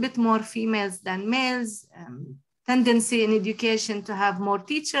a little bit more females than males, tendency in education to have more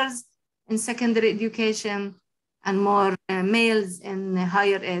teachers in secondary education and more males in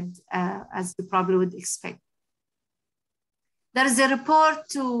higher ed, as you probably would expect. There is a report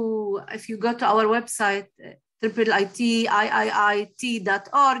to, if you go to our website,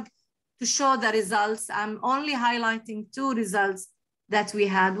 IIIT.org, to show the results. I'm only highlighting 2 results that we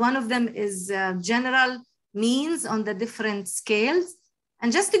had. One of them is general means on the different scales.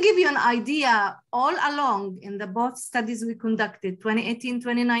 And just to give you an idea, all along in the both studies we conducted, 2018,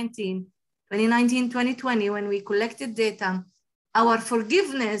 2019, 2019, 2020, when we collected data, our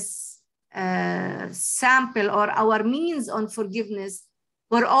forgiveness sample or our means on forgiveness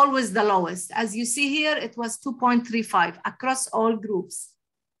were always the lowest. As you see here, it was 2.35 across all groups.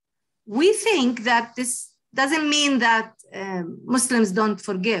 We think that this doesn't mean that Muslims don't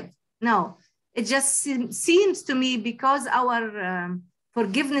forgive. No, it just seems to me because our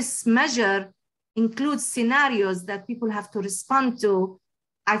forgiveness measure includes scenarios that people have to respond to.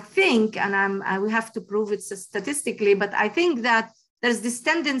 I think, and we have to prove it statistically, but I think that there's this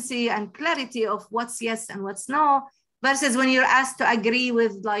tendency and clarity of what's yes and what's no, versus when you're asked to agree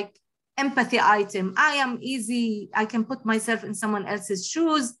with like empathy item. I am easy, I can put myself in someone else's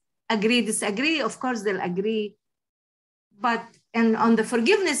shoes, agree, disagree, of course they'll agree. But on the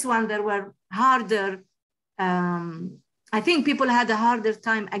forgiveness one, there were harder, I think people had a harder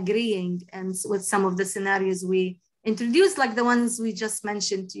time agreeing and with some of the scenarios we introduced, like the ones we just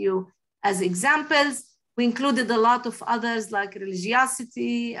mentioned to you as examples. We included a lot of others like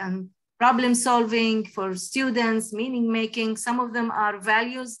religiosity and problem solving for students, meaning making. Some of them are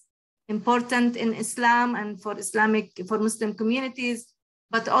values important in Islam and for Muslim communities,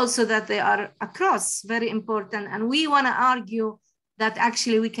 but also that they are across very important. And we want to argue that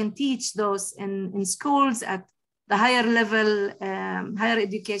actually we can teach those in schools at the higher level, higher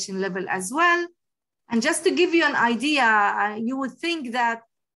education level as well. And just to give you an idea, you would think that,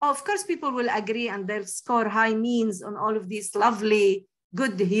 oh, of course, people will agree and they'll score high means on all of these lovely,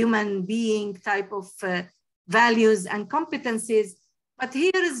 good human being type of values and competencies. But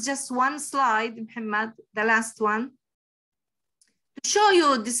here is just one slide, Muhammad, the last one, to show you,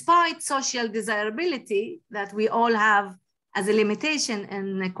 despite social desirability that we all have as a limitation in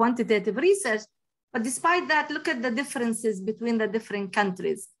quantitative research, but despite that, look at the differences between the different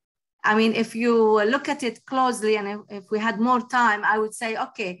countries. I mean, if you look at it closely, and if we had more time, I would say,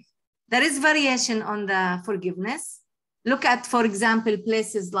 okay, there is variation on the forgiveness. Look at, for example,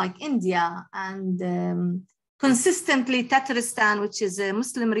 places like India and consistently Tatarstan, which is a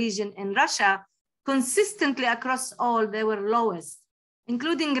Muslim region in Russia, consistently across all, they were lowest,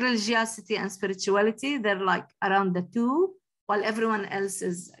 including religiosity and spirituality. They're like around the 2, while everyone else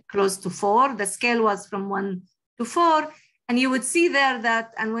is close to 4. The scale was from 1 to 4. And you would see there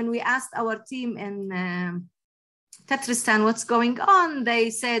that, and when we asked our team in Tatarstan what's going on, they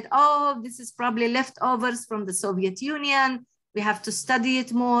said, oh, this is probably leftovers from the Soviet Union. We have to study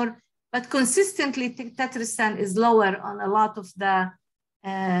it more. But consistently, Tatarstan is lower on a lot of the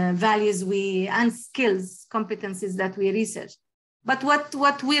values and skills, competencies that we research. But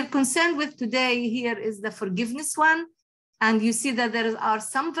what we're concerned with today here is the forgiveness one. And you see that there are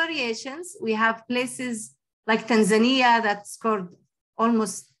some variations. We have places like Tanzania that scored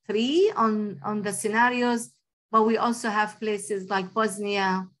almost 3 on the scenarios, but we also have places like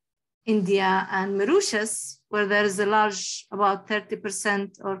Bosnia, India, and Mauritius, where there is a large, about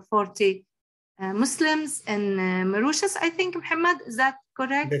 30% or 40 Muslims in Mauritius, I think, Muhammad, is that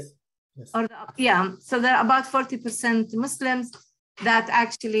correct? Yes. Yes. Yeah, so there are about 40% Muslims that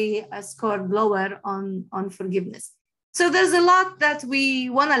actually scored lower on forgiveness. So there's a lot that we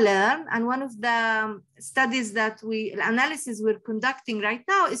want to learn. And one of the studies analysis we're conducting right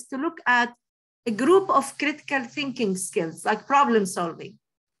now is to look at a group of critical thinking skills, like problem solving.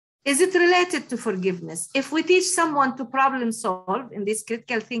 Is it related to forgiveness? If we teach someone to problem solve in this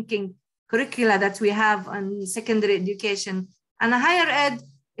critical thinking curricula that we have on secondary education and higher ed,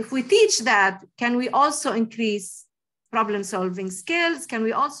 if we teach that, can we also increase problem solving skills? Can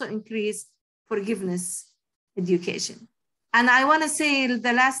we also increase forgiveness education? And I want to say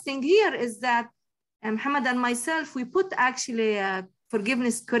the last thing here is that Mohammad and myself, we put actually a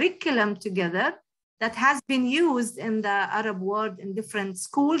forgiveness curriculum together that has been used in the Arab world in different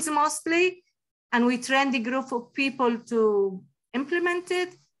schools mostly. And we trained a group of people to implement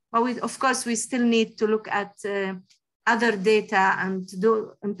it. But of course, we still need to look at other data and to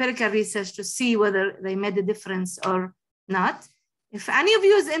do empirical research to see whether they made a difference or not. If any of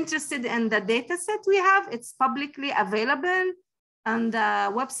you is interested in the data set we have, it's publicly available on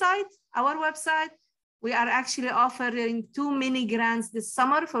the website, our website. We are actually offering 2 mini grants this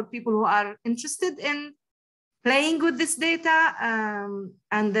summer for people who are interested in playing with this data.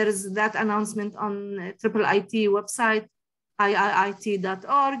 And there is that announcement on IIIT website,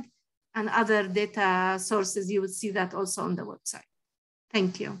 iiit.org, and other data sources. You would see that also on the website.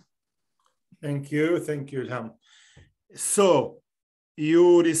 Thank you. Thank you. Thank you, Ilham. So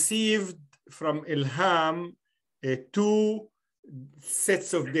you received from Ilham 2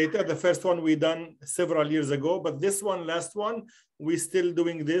 sets of data. The first one we done several years ago, but this one, last one, we're still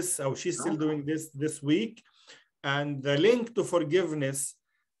doing this, or she's still doing this week. And the link to forgiveness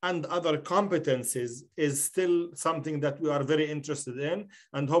and other competencies is still something that we are very interested in,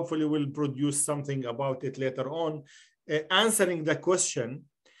 and hopefully we'll produce something about it later on, answering the question,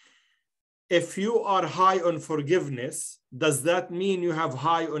 if you are high on forgiveness, does that mean you have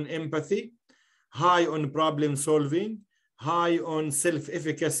high on empathy, high on problem solving, high on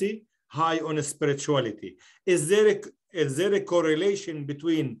self-efficacy, high on spirituality? Is there a correlation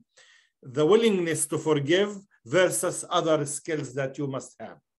between the willingness to forgive versus other skills that you must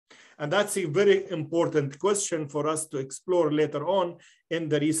have? And that's a very important question for us to explore later on in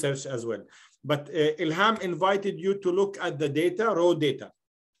the research as well. But Ilham invited you to look at the data, raw data.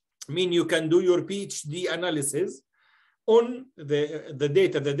 I mean, you can do your PhD analysis on the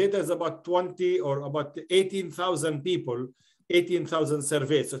data. The data is about 20 or about 18,000 people, 18,000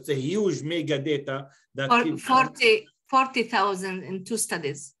 surveys. So it's a huge mega data. That 40,000 in 2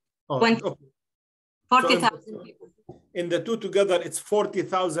 studies. Oh, 40,000 people. In the 2 together, it's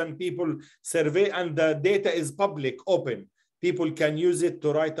 40,000 people survey, and the data is public, open. People can use it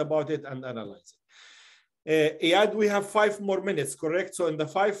to write about it and analyze it. Iyad, we have 5 more minutes, correct? So in the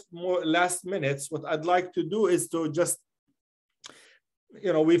 5 more last minutes, what I'd like to do is to just,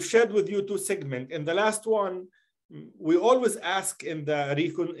 we've shared with you 2 segments. In the last one, we always ask in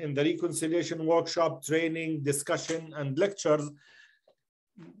the reconciliation workshop, training, discussion, and lectures,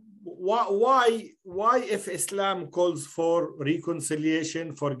 why if Islam calls for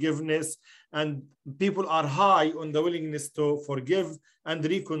reconciliation, forgiveness, and people are high on the willingness to forgive and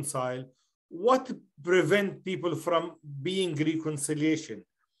reconcile, what prevents people from being reconciliation?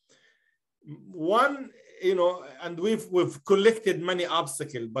 One, and we've collected many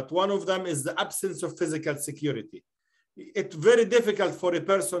obstacles, but one of them is the absence of physical security. It's very difficult for a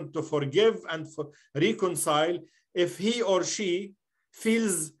person to forgive and reconcile if he or she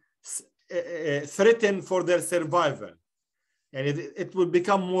feels threatened for their survival, and it will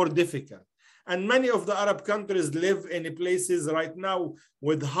become more difficult. And many of the Arab countries live in places right now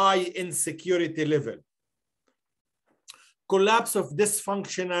with high insecurity level. Collapse of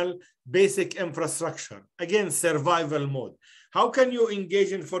dysfunctional basic infrastructure. Again, survival mode. How can you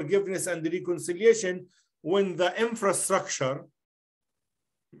engage in forgiveness and reconciliation when the infrastructure,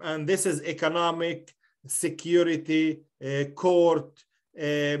 and this is economic, security, court,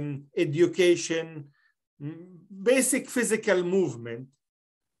 education, basic physical movement,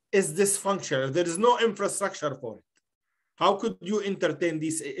 is dysfunctional? There is no infrastructure for it. How could you entertain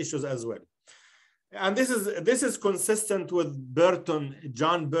these issues as well? And this is consistent with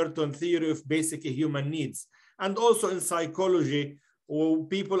John Burton theory of basic human needs. And also in psychology,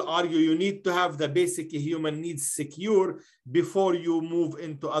 people argue you need to have the basic human needs secure before you move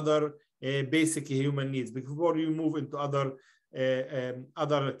into other basic human needs, before you move into other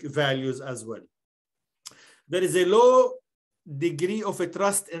values as well. There is a low degree of a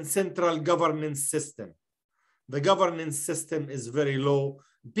trust in central governance system. The governance system is very low.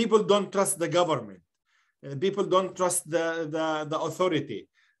 People don't trust the government. People don't trust the authority.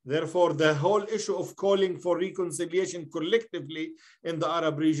 Therefore, the whole issue of calling for reconciliation collectively in the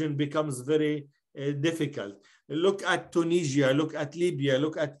Arab region becomes very difficult. Look at Tunisia, look at Libya,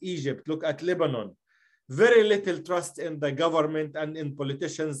 look at Egypt, look at Lebanon. Very little trust in the government and in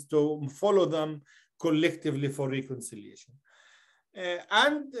politicians to follow them collectively for reconciliation.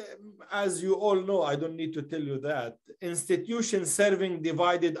 And as you all know, I don't need to tell you that, institutions serving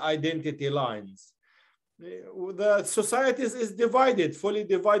divided identity lines. The society is divided, fully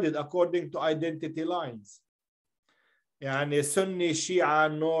divided according to identity lines. Yani Sunni,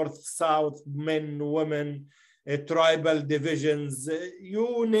 Shia, North, South, men, women, tribal divisions,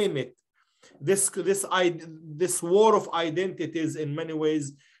 you name it. This war of identities in many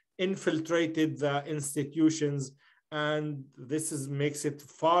ways infiltrated the institutions, and this makes it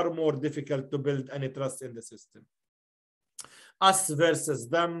far more difficult to build any trust in the system. Us versus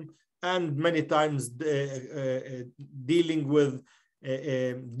them, and many times dealing with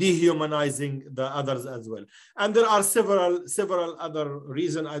dehumanizing the others as well. And there are several other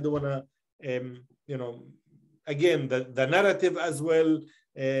reasons. I don't want to, again, the narrative as well,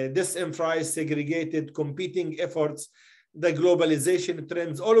 disenfranchised, segregated, competing efforts, the globalization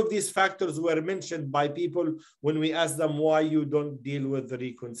trends, all of these factors were mentioned by people when we asked them why you don't deal with the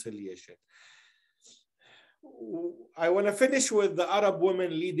reconciliation. I want to finish with the Arab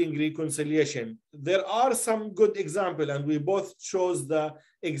women leading reconciliation. There are some good examples, and we both chose the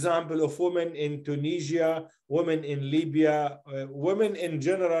example of women in Tunisia, women in Libya, women in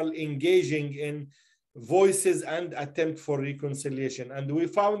general engaging in voices and attempt for reconciliation. And we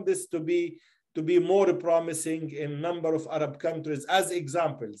found this to be more promising in a number of Arab countries as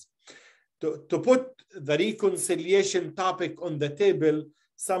examples. To put the reconciliation topic on the table,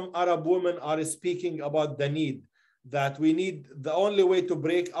 some Arab women are speaking about the need that the only way to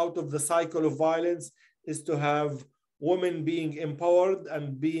break out of the cycle of violence is to have women being empowered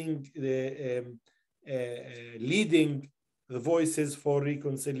and being leading the voices for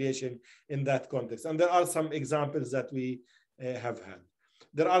reconciliation in that context. And there are some examples that we have had.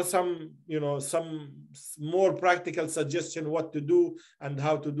 There are some more practical suggestions what to do and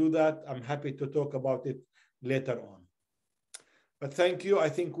how to do that. I'm happy to talk about it later on. But thank you. I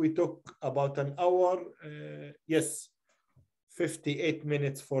think we took about an hour. Yes, 58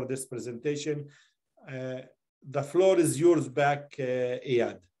 minutes for this presentation. The floor is yours back,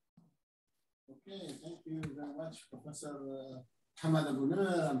 Iyad. Okay, thank you very much, Professor Mohammad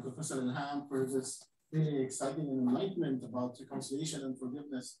Abu-Nimer and Professor Ilham, for this really exciting enlightenment about reconciliation and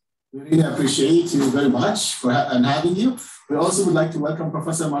forgiveness. We really appreciate you very much for having you. We also would like to welcome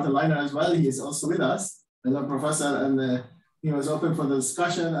Professor Martin Leiner as well. He is also with us. Hello, Professor, and he was open for the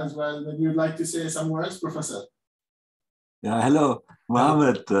discussion as well. Maybe you'd like to say some words, Professor? Yeah, hello,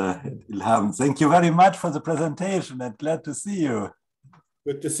 Mohammad, Ilham. Thank you very much for the presentation and glad to see you.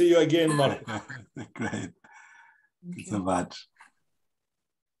 Good to see you again, Mark. Great. Thank you so much.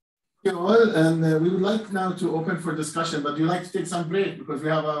 Thank you all, and we would like now to open for discussion, but we'd like to take some break because we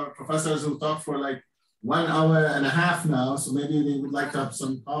have our professors who talk for like 1.5 hours now, so maybe they would like to have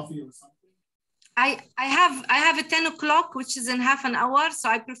some coffee or something. I have a 10 o'clock, which is in half an hour, so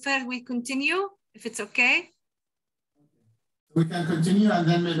I prefer we continue, if it's okay. We can continue, and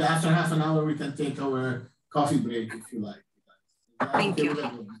then maybe after half an hour, we can take our coffee break, if you like. Thank you.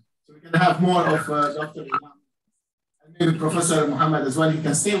 So we can have more of Dr. Ilham. And maybe Professor Muhammad as well. He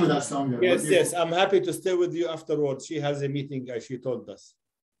can stay with us longer. Yes, I'm happy to stay with you afterwards. She has a meeting, as she told us.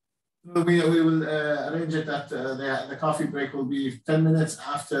 We will arrange it that the coffee break will be 10 minutes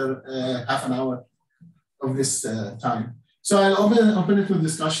after half an hour of this time. So I'll open it to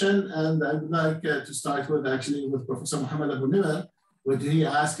discussion, and I would like to start with Professor Mohammad Abu-Nimer, where he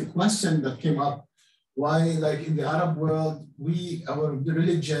asked a question that came up. Why, like in the Arab world, our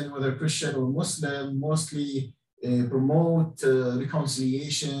religion, whether Christian or Muslim, mostly promote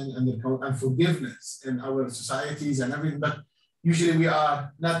reconciliation and forgiveness in our societies and everything, but usually we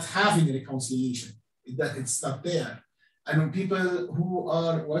are not having a reconciliation. It's not there. And when people who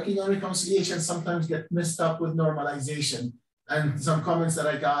are working on reconciliation sometimes get messed up with normalization. And some comments that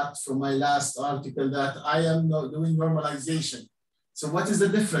I got from my last article that I am doing normalization. So what is the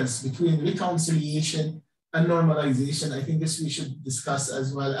difference between reconciliation and normalization? I think this we should discuss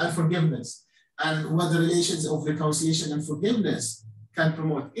as well, and forgiveness. And what the relations of reconciliation and forgiveness can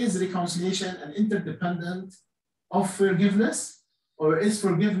promote. Is reconciliation an interdependent of forgiveness? Or is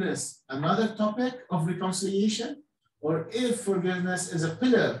forgiveness another topic of reconciliation? Or if forgiveness is a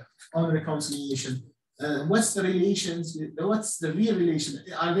pillar on reconciliation, what's the relations? What's the real relation?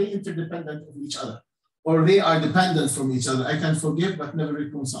 Are they interdependent of each other? Or they are dependent from each other? I can forgive but never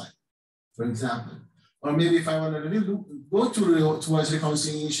reconcile, for example. Or maybe if I want to really go towards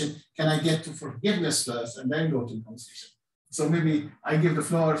reconciliation, can I get to forgiveness first and then go to reconciliation? So maybe I give the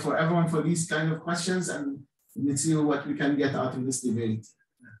floor for everyone for these kind of questions, and let's see what we can get out of this debate.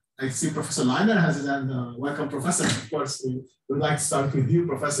 I see Professor Liner has his hand. Welcome, Professor. Of course, we would like to start with you,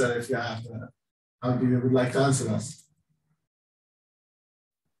 Professor, if you have, how do you would like to answer us?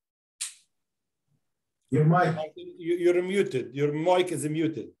 Your mic. You're muted. Your mic is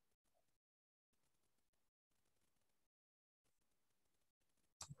muted.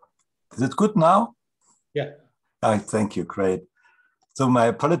 Is it good now? Yeah. Thank you. Great. So my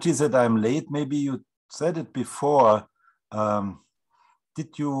apologies that I'm late. Maybe you said it before.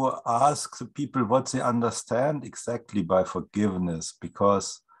 Did you ask the people what they understand exactly by forgiveness?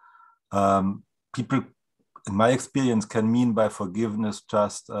 Because people, in my experience, can mean by forgiveness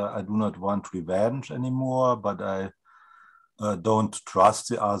just I do not want revenge anymore, but I don't trust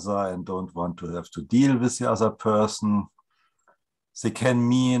the other and don't want to have to deal with the other person. They can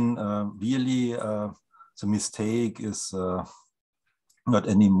mean really the mistake is not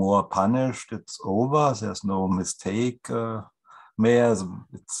anymore punished, it's over, there's no mistake more,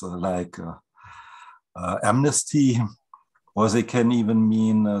 it's like amnesty. Or they can even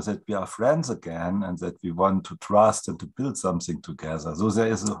mean that we are friends again and that we want to trust and to build something together. So there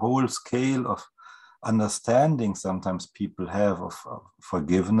is a whole scale of understanding sometimes people have of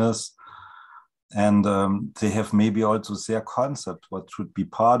forgiveness. And they have maybe also their concept, what should be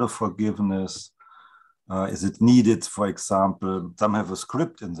part of forgiveness. Is it needed, for example, some have a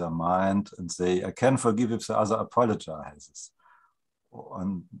script in their mind and say, I can forgive if the other apologizes.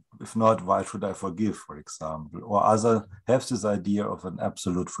 And if not, why should I forgive, for example? Or other have this idea of an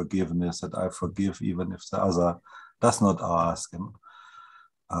absolute forgiveness, that I forgive even if the other does not ask.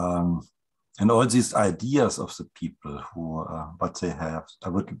 And all these ideas of the people who, what they have. I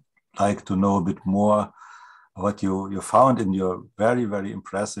would like to know a bit more what you found in your very, very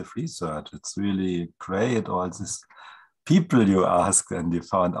impressive research. It's really great, all these people you asked and you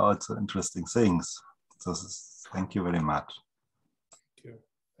found out so interesting things. So thank you very much.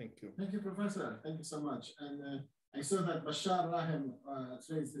 Thank you. Thank you, Professor. Thank you so much. And I saw that Bashar Rahim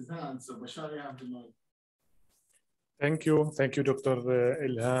raised his hand. So Bashar, you have the mic. Thank you. Thank you, Dr.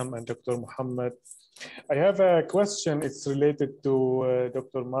 Ilham and Dr. Muhammad. I have a question. It's related to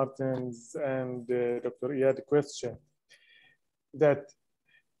Dr. Martin's and Dr. Iyad question. That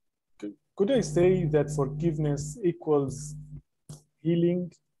could I say that forgiveness equals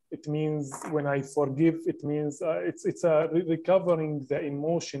healing? It means when I forgive, it means it's recovering the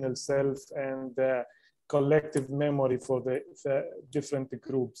emotional self and the collective memory for the different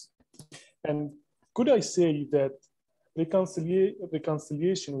groups. And could I say that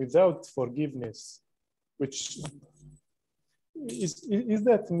reconciliation without forgiveness, which is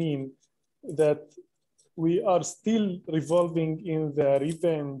that mean that we are still revolving in the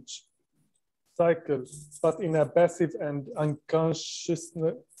revenge cycle, but in a passive and unconscious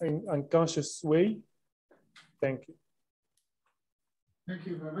way? Thank you. Thank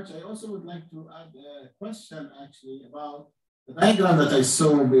you very much. I also would like to add a question actually about the diagram that I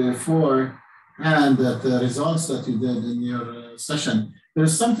saw before and the results that you did in your session.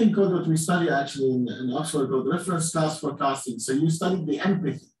 There's something called what we study actually in Oxford called reference class forecasting. So you studied the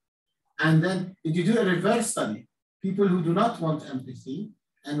empathy. And then did you do a reverse study? People who do not want empathy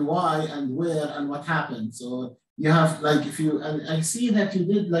and why and where and what happened. So you have like if you, and I see that you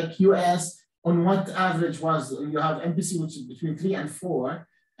did like US on what average was, you have empathy which is between 3 and 4,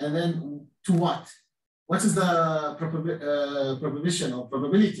 and then to what? What is the proposition or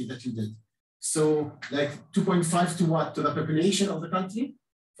probability that you did? So like 2.5 to what? To the population of the country?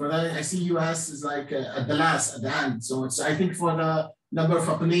 For that, I see US is like at the end. So it's, I think for the number of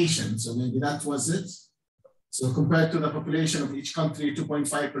population. So maybe that was it. So compared to the population of each country,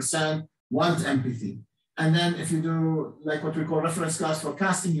 2.5% want empathy. And then if you do like what we call reference class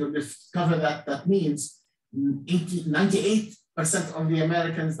forecasting, you'll discover that that means 98% of the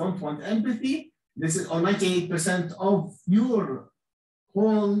Americans don't want empathy. This is, or 98% of your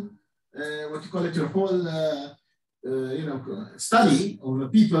whole, what you call it, your whole, study of the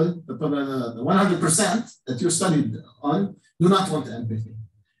people, the 100% that you studied on do not want empathy.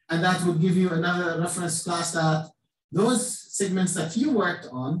 And that would give you another reference class that those segments that you worked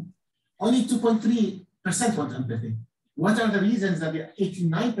on, only 2.3% want empathy. What are the reasons that the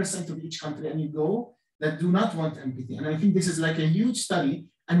 89% of each country and you go that do not want empathy? And I think this is like a huge study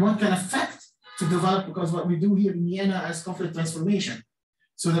and what can affect to develop, because what we do here in Vienna as conflict transformation.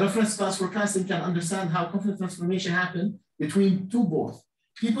 So the reference class forecasting can understand how conflict transformation happened between both.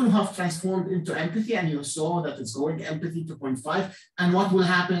 People who have transformed into empathy, and you saw that it's going empathy 2.5, and what will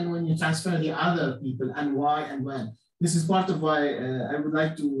happen when you transfer the other people and why and when. This is part of why I would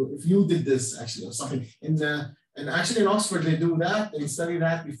like to, if you did this actually or something, and actually in Oxford they do that, they study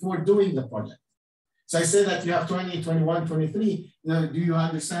that before doing the project. So I say that you have 20, 21, 23, do you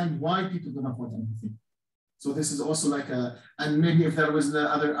understand why people do not want empathy? So this is also like a, and maybe if there was the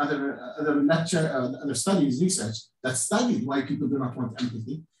other lecture, other studies, research that studied why people do not want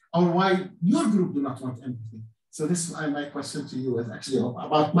empathy or why your group do not want empathy. So this is my question to you is actually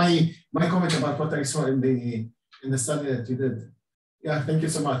about my comment about what I saw in the study that you did. Yeah, thank you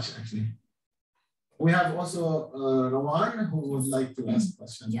so much, actually. We have also Rawan who would like to ask a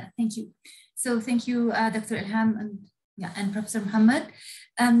question. Yeah, thank you. So thank you, Dr. Ilham and Professor Mohammad.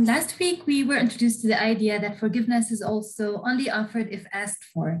 Last week, we were introduced to the idea that forgiveness is also only offered if asked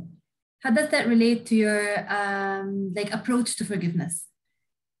for. How does that relate to your approach to forgiveness?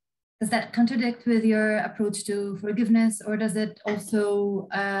 Does that contradict with your approach to forgiveness, or does it also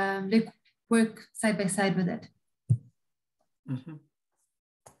work side by side with it? Mm-hmm.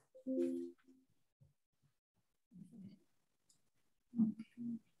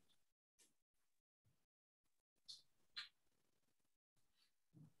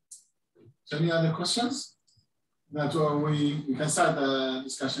 Any other questions? That we can start the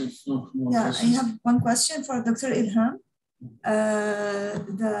discussion. If no more questions. I have one question for Dr. Ilham.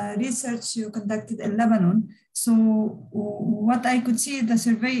 The research you conducted in Lebanon. So what I could see in the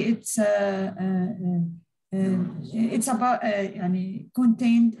survey, it's about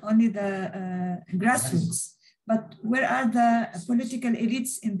contained only the grassroots. But where are the political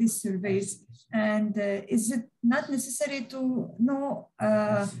elites in these surveys? And is it not necessary to know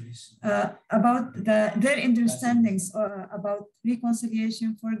about their understandings about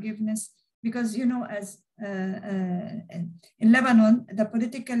reconciliation, forgiveness? Because, as in Lebanon, the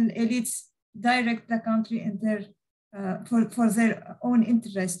political elites direct the country in their, for their own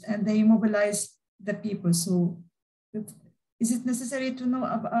interest, and they mobilize the people. So is it necessary to know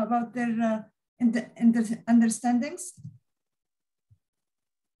about their understandings?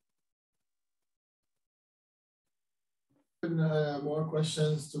 More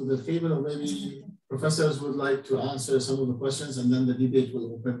questions to the table, or maybe professors would like to answer some of the questions, and then the debate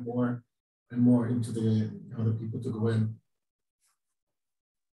will open more and more into the other people to go in.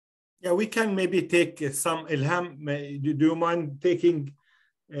 Yeah, we can maybe take some. Ilham, do you mind taking,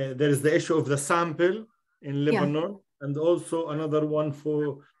 there is the issue of the sample in Lebanon, and also another one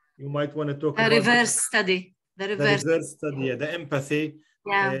for, you might want to talk about reverse study. The reverse study, yeah, the empathy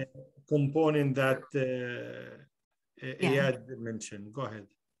component that Iyad mentioned. Go ahead.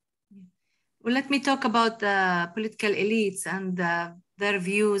 Well, let me talk about the political elites and their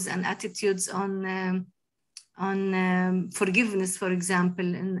views and attitudes on forgiveness. For example,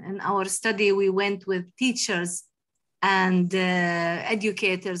 in our study, we went with teachers and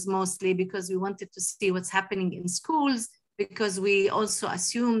educators mostly, because we wanted to see what's happening in schools, because we also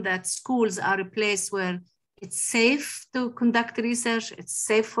assume that schools are a place where it's safe to conduct research, it's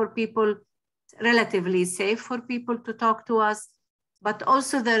safe for people, relatively safe for people to talk to us, but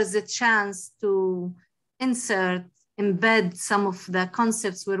also there is a chance to embed some of the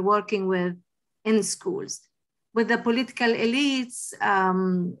concepts we're working with in schools. With the political elites,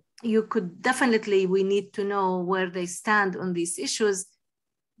 you could definitely, we need to know where they stand on these issues,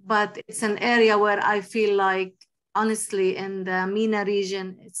 but it's an area where I feel like, honestly, in the MENA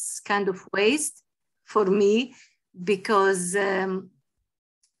region, it's kind of waste for me, because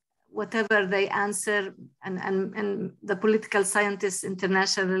whatever they answer, and the political scientists,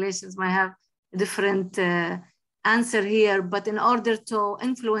 international relations might have a different answer here, but in order to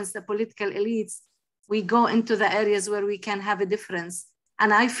influence the political elites, we go into the areas where we can have a difference.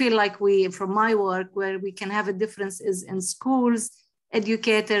 And I feel like from my work, where we can have a difference is in schools,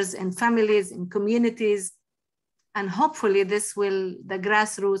 educators, and families, in communities. And hopefully the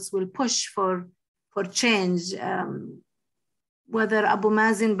grassroots will push for change. Whether Abu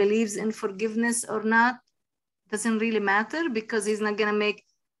Mazen believes in forgiveness or not doesn't really matter, because he's not gonna make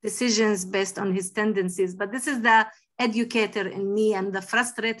decisions based on his tendencies. But this is the educator in me and the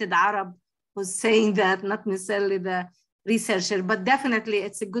frustrated Arab who's saying that, not necessarily the researcher, but definitely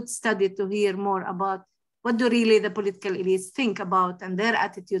it's a good study to hear more about what do really the political elites think about and their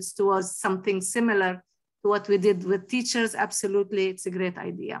attitudes towards something similar to what we did with teachers. Absolutely, it's a great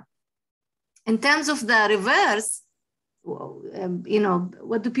idea. In terms of the reverse,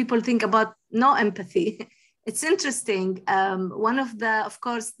 what do people think about no empathy? It's interesting. One of of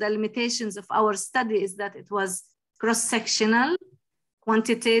course, the limitations of our study is that it was cross-sectional,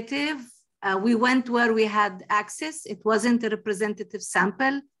 quantitative. We went where we had access. It wasn't a representative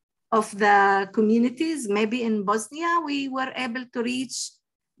sample of the communities. Maybe in Bosnia, we were able to reach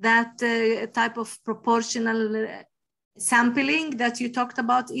that type of proportional sampling that you talked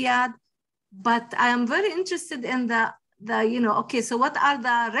about, Iyad. But I am very interested in okay, so what are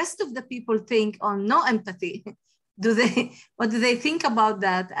the rest of the people think on no empathy? What do they think about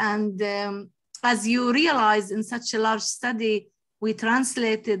that? And as you realize, in such a large study, we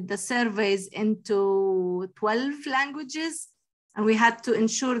translated the surveys into 12 languages, and we had to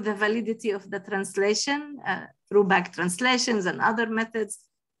ensure the validity of the translation through back translations and other methods.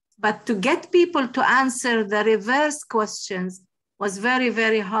 But to get people to answer the reverse questions was very,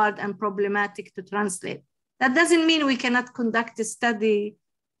 very hard and problematic to translate. That doesn't mean we cannot conduct a study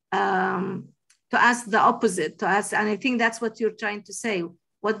to ask the opposite, and I think that's what you're trying to say.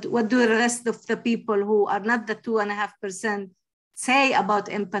 What do the rest of the people who are not the 2.5% say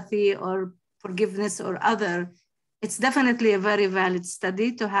about empathy or forgiveness or other? It's definitely a very valid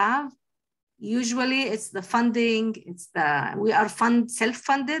study to have. Usually it's the funding, we are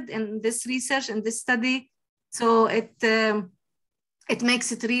self-funded in this research, in this study. So it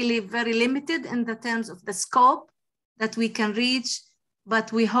makes it really very limited in the terms of the scope that we can reach,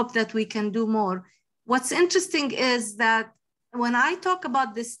 but we hope that we can do more. What's interesting is that when I talk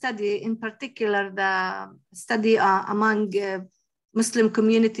about this study, in particular, the study among Muslim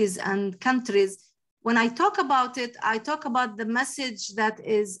communities and countries, when I talk about it, I talk about the message that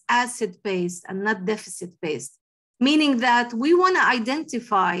is asset-based and not deficit-based, meaning that we want to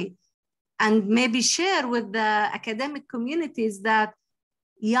identify and maybe share with the academic communities that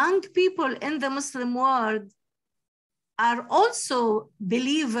young people in the Muslim world are also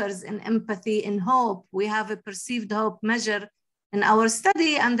believers in empathy and hope. We have a perceived hope measure in our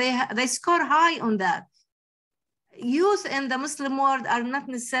study, and they score high on that. Youth in the Muslim world are not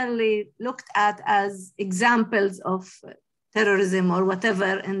necessarily looked at as examples of terrorism or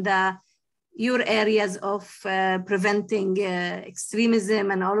whatever in your areas of preventing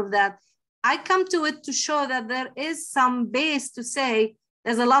extremism and all of that. I come to it to show that there is some base to say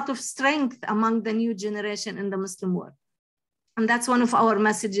there's a lot of strength among the new generation in the Muslim world. And that's one of our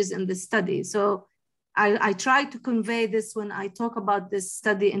messages in this study. So I try to convey this when I talk about this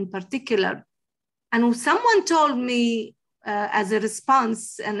study in particular. And someone told me as a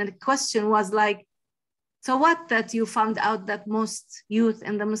response, and the question was like, so what that you found out that most youth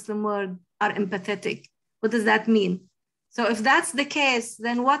in the Muslim world are empathetic? What does that mean? So if that's the case,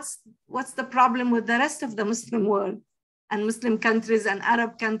 then what's the problem with the rest of the Muslim world and Muslim countries and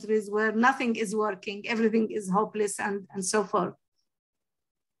Arab countries where nothing is working, everything is hopeless and so forth?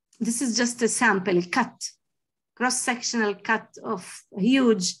 This is just a sample cut, cross-sectional cut of a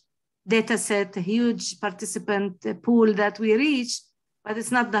huge data set, a huge participant pool that we reach, but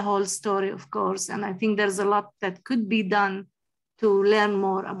it's not the whole story, of course. And I think there's a lot that could be done to learn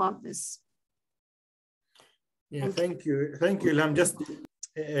more about this. Yeah, thank you, Ilham. Just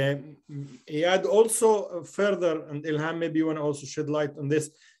Iyad also further, and Ilham, maybe you want to also shed light on this,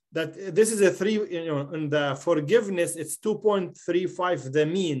 that this is a 3, in the forgiveness, it's 2.35 the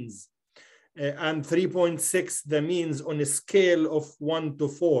means, and 3.6 the means on a scale of 1 to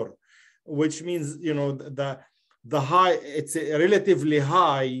 4, which means, the high, it's a relatively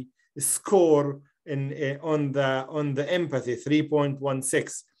high score on the empathy,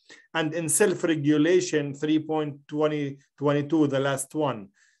 3.16. And in self-regulation, 3.22, the last one.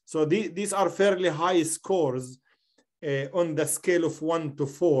 So these are fairly high scores on the scale of 1 to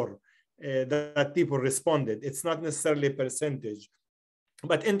 4 that people responded. It's not necessarily a percentage.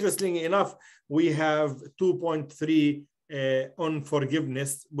 But interestingly enough, we have 2.3 on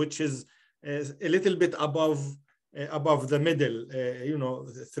forgiveness, which is a little bit above the middle,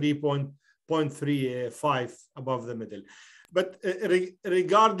 3.35 above the middle. But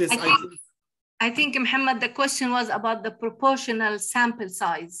regardless, I think, Mohammad, the question was about the proportional sample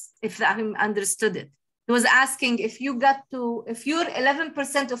size, if I understood it. He was asking if your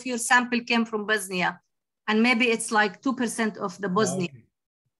 11% of your sample came from Bosnia, and maybe it's like 2% of the Bosnia. Okay.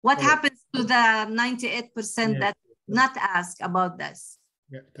 What happens to the 98% that not ask about this?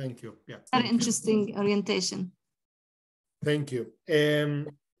 Yeah, thank you. Yeah, very interesting orientation. Thank you.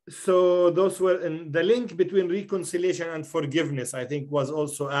 So those were, and the link between reconciliation and forgiveness, I think, was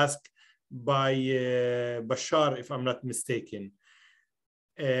also asked by Bashar, if I'm not mistaken.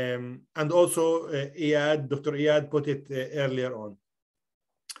 And also Iyad, Dr. Iyad put it earlier on.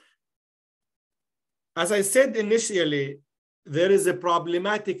 As I said initially, there is a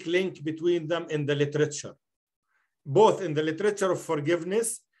problematic link between them in the literature, both in the literature of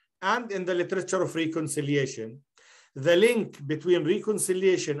forgiveness and in the literature of reconciliation. The link between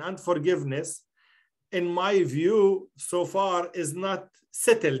reconciliation and forgiveness, in my view, so far is not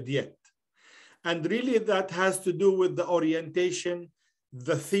settled yet. And really that has to do with the orientation,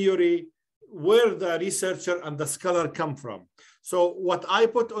 the theory, where the researcher and the scholar come from. So what I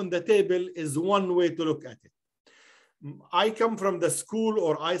put on the table is one way to look at it. I come from the school,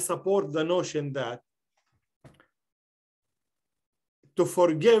 or I support the notion that to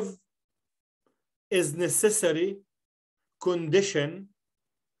forgive is necessary condition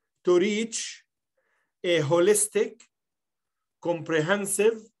to reach a holistic,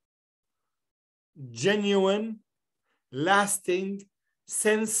 comprehensive, genuine, lasting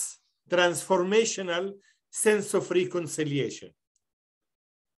sense, transformational sense of reconciliation.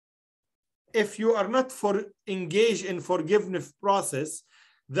 If you are not engaged in forgiveness process,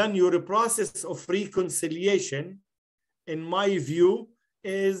 then your process of reconciliation, in my view,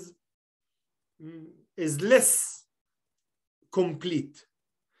 is less complete.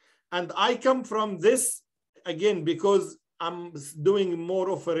 And I come from this, again, because I'm doing more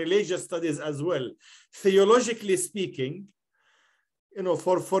of a religious studies as well. Theologically speaking,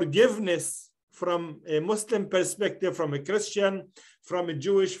 for forgiveness from a Muslim perspective, from a Christian, from a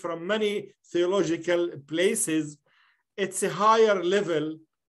Jewish, from many theological places, it's a higher level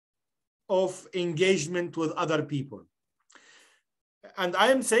of engagement with other people. And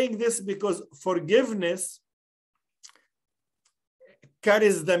I am saying this because forgiveness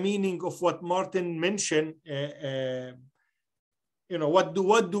carries the meaning of what Martin mentioned.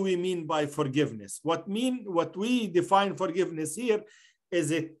 What do we mean by forgiveness? What we define forgiveness here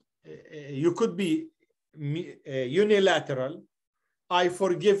is you could be unilateral. I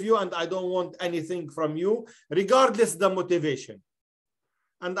forgive you and I don't want anything from you, regardless the motivation.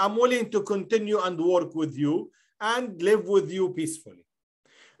 And I'm willing to continue and work with you and live with you peacefully.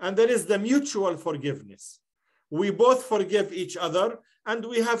 And there is the mutual forgiveness. We both forgive each other, and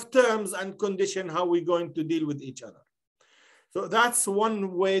we have terms and conditions how we're going to deal with each other. So that's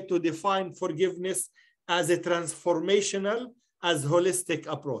one way to define forgiveness as a transformational, as holistic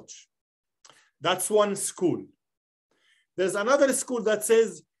approach. That's one school. There's another school that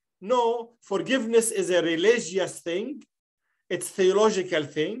says, no, forgiveness is a religious thing. It's a theological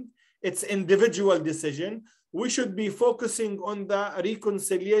thing. It's individual decision. We should be focusing on the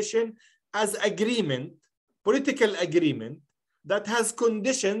reconciliation as agreement, political agreement that has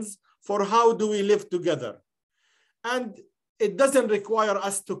conditions for how do we live together. And it doesn't require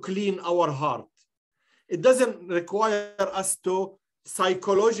us to clean our heart. It doesn't require us to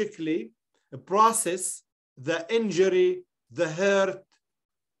psychologically process the injury, the hurt,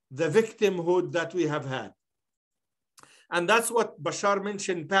 the victimhood that we have had. And that's what Bashar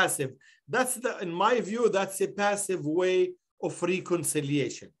mentioned, passive. In my view, that's a passive way of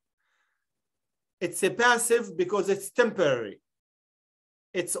reconciliation. It's a passive because it's temporary.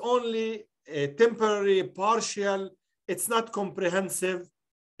 It's only a temporary, partial. It's not comprehensive.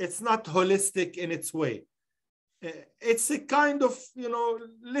 It's not holistic in its way. it's a kind of, you know,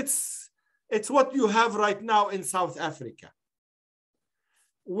 it's what you have right now in South Africa.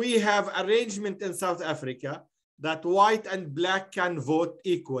 We have arrangement in South Africa that white and black can vote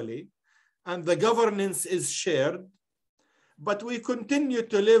equally, and the governance is shared, but we continue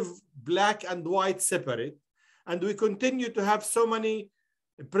to live black and white separate, and we continue to have so many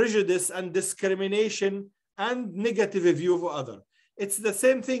prejudice and discrimination and negative view of other. It's the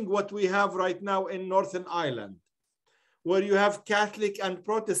same thing what we have right now in Northern Ireland, where you have Catholic and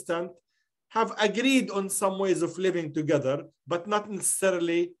Protestant have agreed on some ways of living together, but not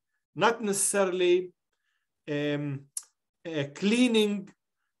necessarily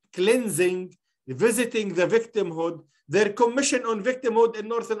cleansing, visiting the victimhood. Their commission on victimhood in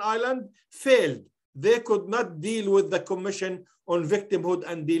Northern Ireland failed. They could not deal with the commission on victimhood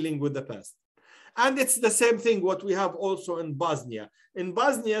and dealing with the past. And it's the same thing what we have also in Bosnia. In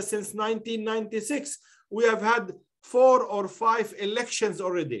Bosnia, since 1996, we have had 4 or 5 elections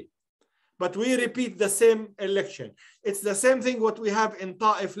already, but we repeat the same election. It's the same thing what we have in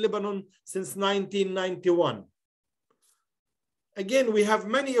Ta'if, Lebanon, since 1991. Again, we have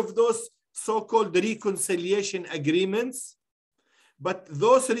many of those so-called reconciliation agreements, but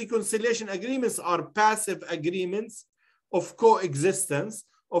those reconciliation agreements are passive agreements of coexistence,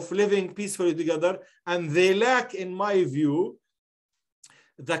 of living peacefully together, and they lack, in my view,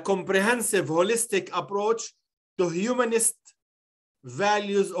 the comprehensive, holistic approach to humanist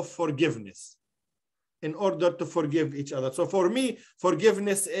values of forgiveness in order to forgive each other. So for me,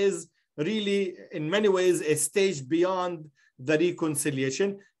 forgiveness is really, in many ways, a stage beyond the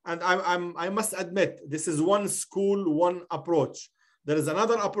reconciliation. And I must admit, this is one school, one approach. There is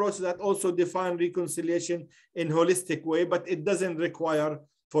another approach that also defines reconciliation in a holistic way, but it doesn't require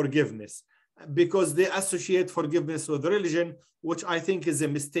forgiveness because they associate forgiveness with religion, which I think is a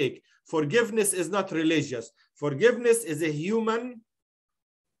mistake. Forgiveness is not religious. Forgiveness is a human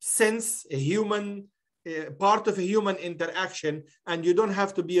sense, a human part of a human interaction, and you don't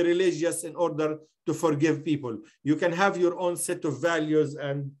have to be religious in order to forgive people. You can have your own set of values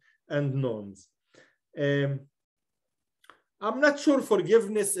and norms. I'm not sure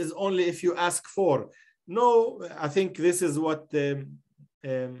forgiveness is only if you ask for. No, I think this is what,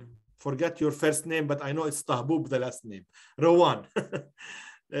 forget your first name, but I know it's Tahbub, the last name, Rowan.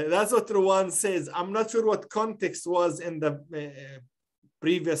 That's what Rowan says. I'm not sure what context was in the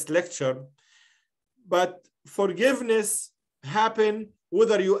previous lecture, but forgiveness happens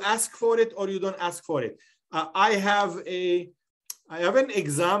whether you ask for it or you don't ask for it. I have an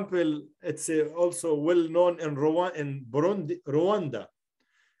example. It's also well known in Rwanda,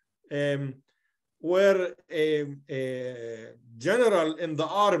 where a general in the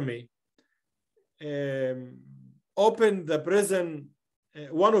army opened the prison,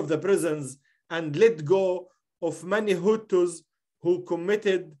 one of the prisons, and let go of many Hutus who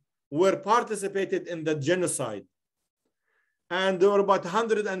were participated in the genocide. And there were about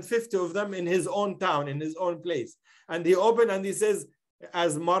 150 of them in his own town, in his own place. And he opened and he says,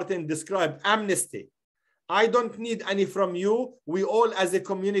 as Martin described, amnesty. I don't need any from you. We all as a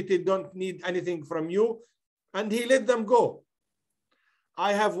community don't need anything from you. And he let them go.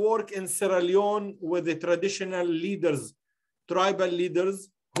 I have worked in Sierra Leone with the traditional leaders, tribal leaders,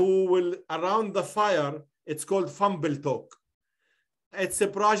 who will, around the fire, it's called Fumble Talk. It's a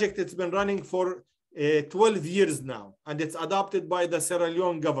project that's been running for 12 years now, and it's adopted by the Sierra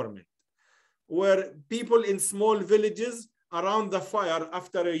Leone government, where people in small villages around the fire,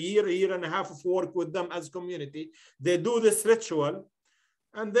 after a year and a half of work with them as community, they do this ritual,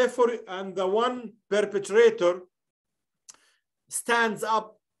 and therefore, and the one perpetrator stands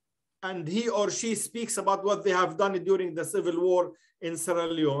up and he or she speaks about what they have done during the civil war in Sierra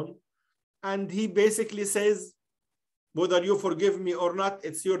Leone. And he basically says, whether you forgive me or not,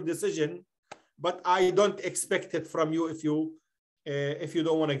 it's your decision, but I don't expect it from you if you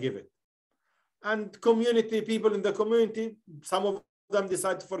don't want to give it. And community, people in the community, some of them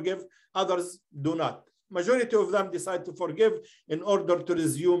decide to forgive, others do not. Majority of them decide to forgive in order to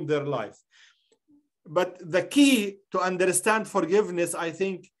resume their life. But the key to understand forgiveness, I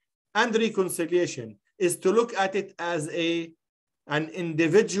think, and reconciliation is to look at it as an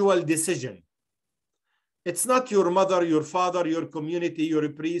individual decision. It's not your mother, your father, your community, your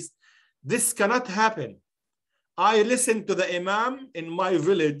priest. This cannot happen. I listen to the imam in my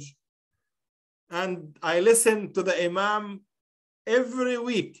village, and I listen to the imam every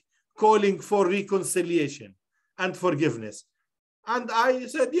week calling for reconciliation and forgiveness. And I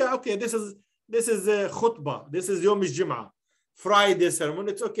said, yeah, okay, this is a khutbah. This is Yom al-Jum'ah, Friday sermon.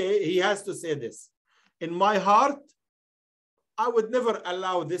 It's okay. He has to say this. In my heart, I would never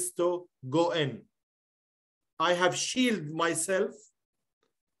allow this to go in. I have shielded myself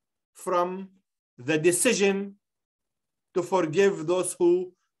from the decision to forgive those who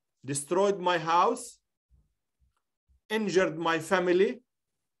destroyed my house, injured my family,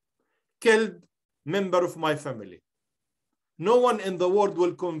 killed member of my family. No one in the world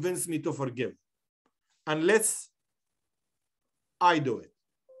will convince me to forgive unless I do it.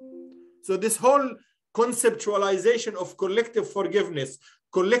 So this whole conceptualization of collective forgiveness,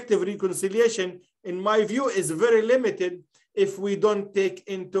 collective reconciliation, in my view, is very limited if we don't take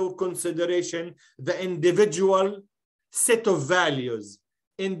into consideration the individual set of values,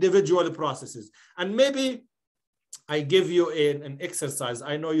 individual processes. And maybe I give you an exercise.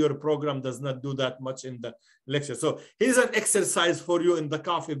 I know your program does not do that much in the lecture. So here's an exercise for you in the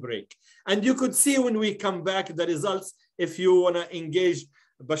coffee break. And you could see when we come back the results if you want to engage.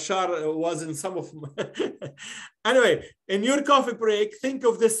 Bashar was in some of anyway, in your coffee break, think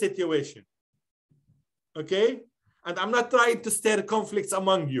of this situation. Okay? And I'm not trying to stir conflicts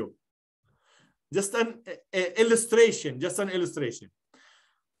among you. Just an illustration,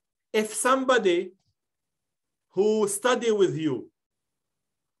 If somebody who study with you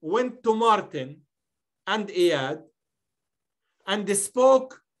went to Martin and Iyad and they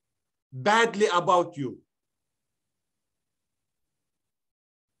spoke badly about you,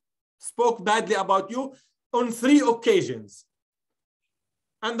 on 3 occasions.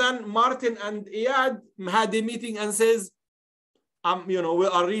 And then Martin and Iyad had a meeting and says, we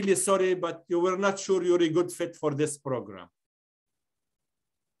are really sorry, but you were not sure you're a good fit for this program.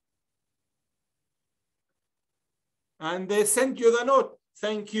 And they sent you the note,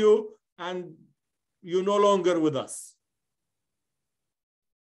 thank you, and you're no longer with us.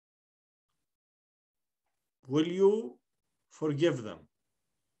 Will you forgive them?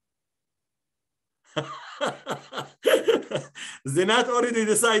 Zinat already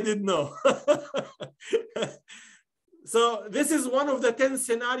decided no. So this is one of the 10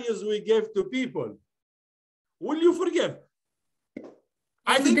 scenarios we gave to people. Will you forgive?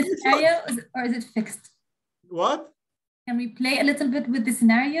 I think the scenario, or is it fixed? What? Can we play a little bit with the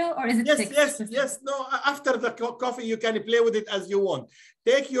scenario, or is it fixed? Yes. No, after the coffee, you can play with it as you want.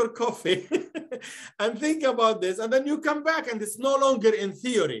 Take your coffee and think about this, and then you come back and it's no longer in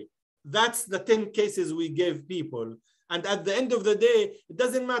theory. That's the 10 cases we gave people. And at the end of the day, it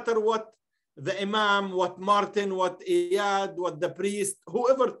doesn't matter what the imam, what Martin, what Iyad, what the priest,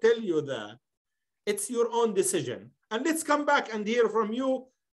 whoever tell you that, it's your own decision. And let's come back and hear from you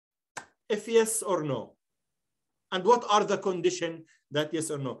if yes or no. And what are the conditions that yes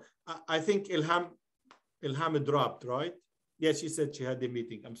or no? I think Ilham dropped, right? Yes, she said she had a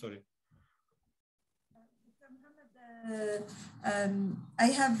meeting. I'm sorry. I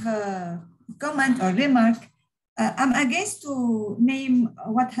have a comment or remark. I'm against to name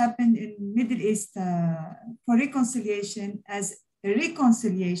what happened in Middle East for reconciliation as a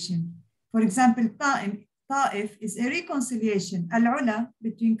reconciliation. For example, Ta'if is a reconciliation. Al-Ula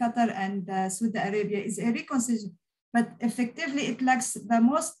between Qatar and Saudi Arabia is a reconciliation, but effectively it lacks the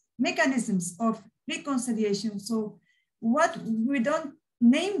most mechanisms of reconciliation. So what we don't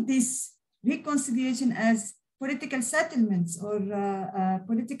name this reconciliation as political settlements or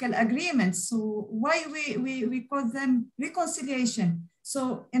political agreements. So why we call them reconciliation?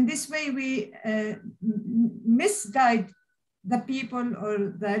 So in this way, we misguide the people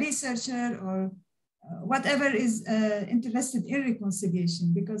or the researcher or whatever is interested in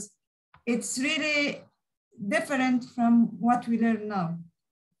reconciliation, because it's really different from what we learn now.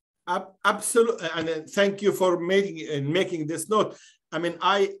 Absolutely, and thank you for making this note. I mean,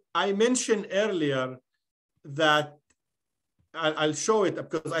 I mentioned earlier that I'll show it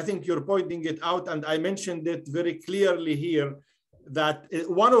because I think you're pointing it out, and I mentioned it very clearly here that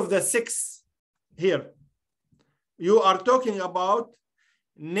one of the 6 here, you are talking about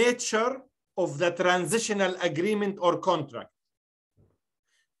nature of the transitional agreement or contract.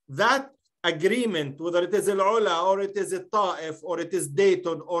 That agreement, whether it is Al-Ula or it is a Ta'if or it is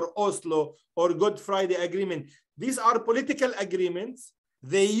Dayton or Oslo or Good Friday Agreement, these are political agreements.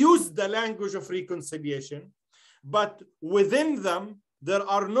 They use the language of reconciliation, but within them, there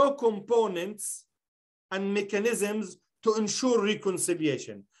are no components and mechanisms to ensure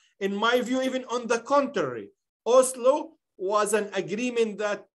reconciliation. In my view, even on the contrary, Oslo was an agreement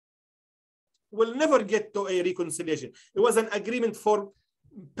that will never get to a reconciliation. It was an agreement for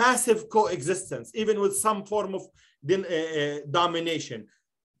passive coexistence, even with some form of domination.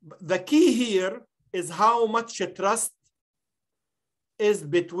 The key here is how much trust is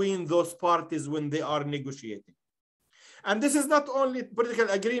between those parties when they are negotiating. And this is not only political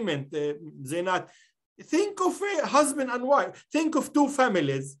agreement, Zainat. Think of a husband and wife. Think of 2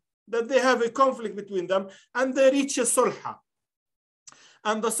 families that they have a conflict between them, and they reach a sulha.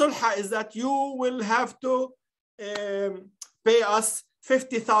 And the sulha is that you will have to pay us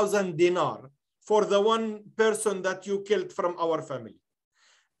 50,000 dinar for the one person that you killed from our family.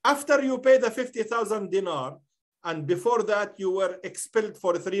 After you pay the 50,000 dinar, and before that you were expelled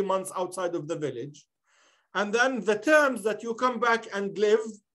for 3 months outside of the village, and then the terms that you come back and live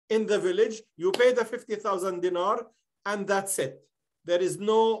in the village, you pay the 50,000 dinar, and that's it. There is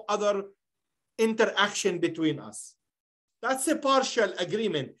no other interaction between us. That's a partial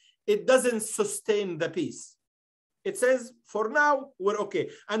agreement. It doesn't sustain the peace. It says, for now, we're okay.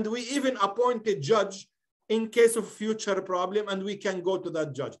 And we even appoint a judge in case of future problem, and we can go to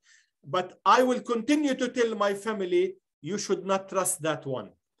that judge. But I will continue to tell my family, you should not trust that one.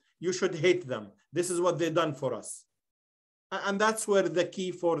 You should hate them. This is what they've done for us. And that's where the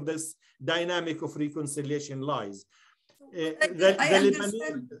key for this dynamic of reconciliation lies. The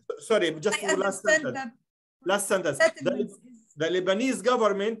Lebanese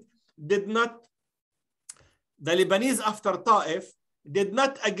government did not, the Lebanese after Ta'if did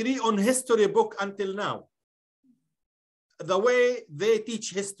not agree on history book until now. The way they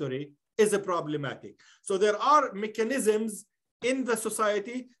teach history is problematic. So there are mechanisms in the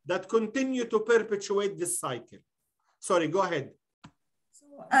society that continue to perpetuate this cycle. Sorry, go ahead.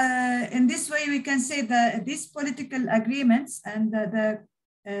 So in this way, we can say that these political agreements and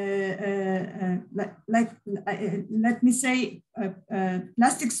let me say,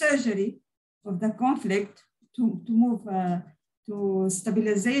 plastic surgery of the conflict to move to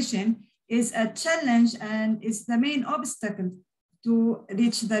stabilization is a challenge and is the main obstacle to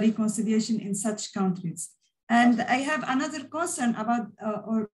reach the reconciliation in such countries. And I have another concern about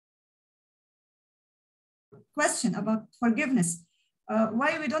or question about forgiveness.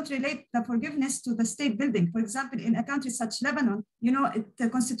 Why we don't relate the forgiveness to the state building? For example, in a country such Lebanon, you know,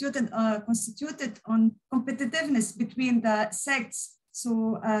 it constituted on competitiveness between the sects.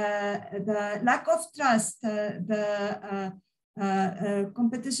 So the lack of trust, the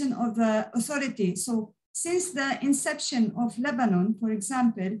competition of the authority. So since the inception of Lebanon, for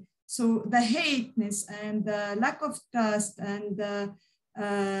example, so the hateness and the lack of trust and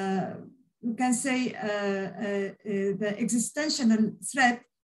you can say the existential threat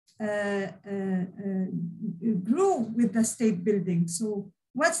grew with the state building. So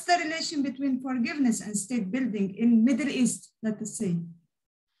what's the relation between forgiveness and state building in Middle East, let us say?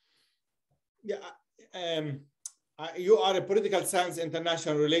 Yeah, you are a political science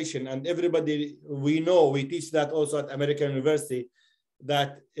international relation, and everybody, we know, we teach that also at American University,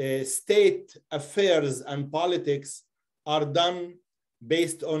 that state affairs and politics are done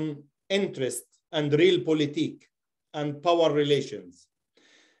based on interest and realpolitik and power relations.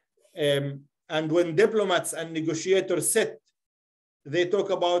 And when diplomats and negotiators sit, they talk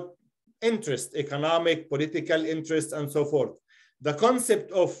about interest, economic, political interest, and so forth. The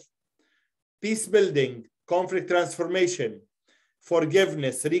concept of peace building, conflict transformation,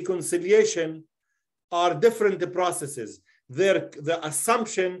 forgiveness, reconciliation are different processes. The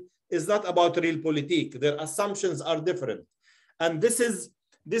assumption is not about realpolitik. Their assumptions are different. And this is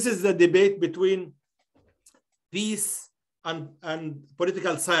the debate between peace and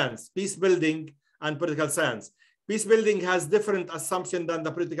political science, peace building and political science. Peace building has different assumption than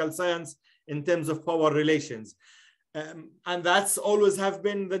the political science in terms of power relations. And that's always have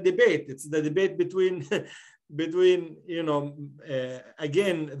been the debate. It's the debate between, you know,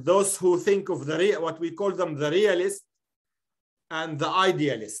 again, those who think of what we call them the realist and the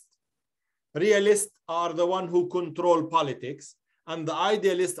idealist. Realists are the one who control politics, and the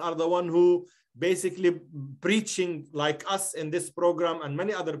idealists are the one who basically preaching, like us in this program and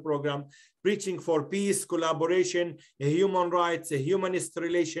many other programs, preaching for peace, collaboration, human rights, a humanist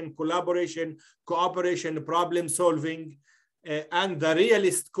relation, collaboration, cooperation, problem solving. And the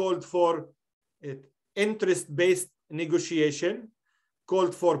realist called for interest-based negotiation,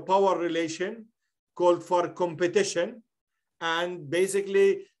 called for power relation, called for competition, and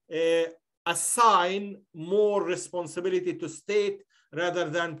basically assign more responsibility to state rather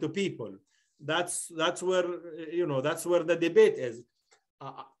than to people. That's where, you know, that's where the debate is.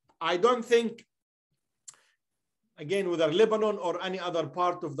 I don't think, again, whether Lebanon or any other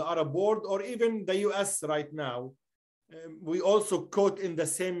part of the Arab world or even the US right now, we also caught in the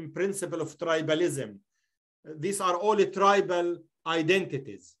same principle of tribalism. These are all tribal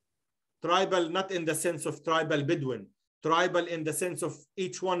identities. Tribal, not in the sense of tribal Bedouin, tribal in the sense of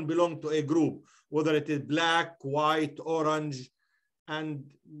each one belong to a group, whether it is black, white, orange, and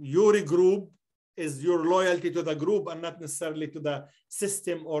your group is your loyalty to the group and not necessarily to the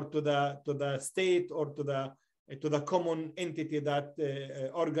system or to the state or to the to the common entity that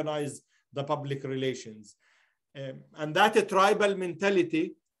organize the public relations. And that tribal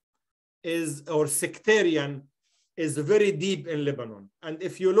mentality is, or sectarian, is very deep in Lebanon. And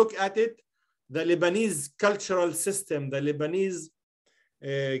if you look at it, the Lebanese cultural system, the Lebanese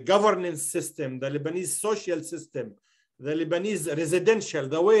governance system, the Lebanese social system, the Lebanese residential,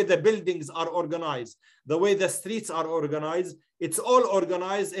 the way the buildings are organized, the way the streets are organized, it's all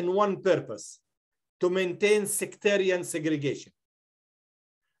organized in one purpose: to maintain sectarian segregation.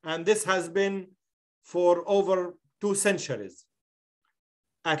 And this has been for over 2 centuries,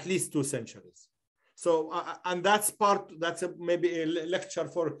 at least 2 centuries. So, and that's maybe a lecture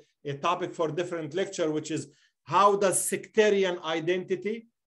for a topic for different lecture, which is how does sectarian identity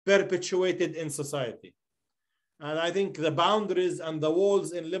perpetuated in society? And I think the boundaries and the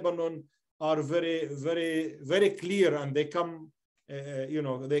walls in Lebanon are very, very, very clear, and they come,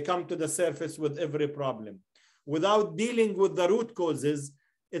 they come to the surface with every problem. Without dealing with the root causes,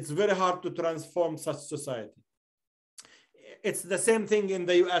 it's very hard to transform such society. It's the same thing in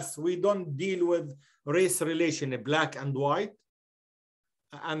the US. We don't deal with race relation, black and white.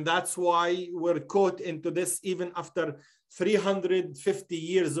 And that's why we're caught into this even after 350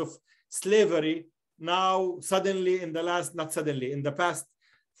 years of slavery. Now, suddenly in the past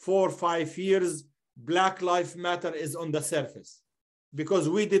 4 or 5 years, Black Lives Matter is on the surface because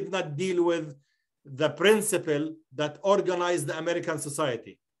we did not deal with the principle that organized the American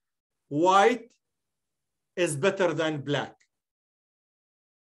society. White is better than black.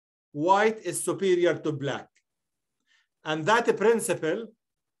 White is superior to black. And that principle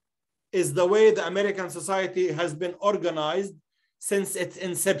is the way the American society has been organized since its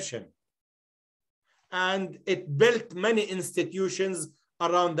inception. And it built many institutions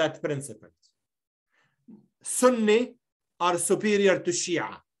around that principle. Sunni are superior to Shia.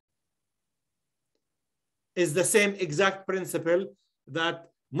 Is the same exact principle that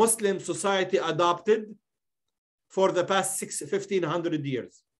Muslim society adopted for the past 1,500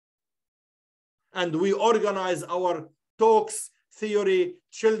 years. And we organize our talks, theory,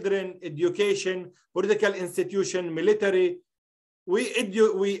 children, education, political institution, military.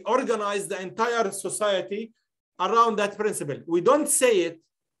 We organize the entire society around that principle. We don't say it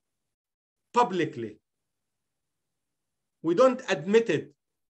publicly. We don't admit it.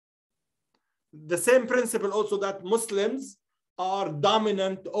 The same principle also that Muslims are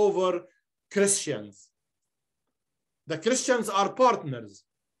dominant over Christians. The Christians are partners,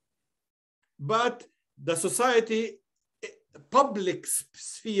 but the society, public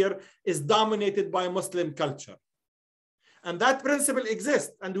sphere is dominated by Muslim culture. And that principle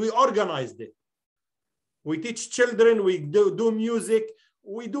exists, and we organized it. We teach children, we do music,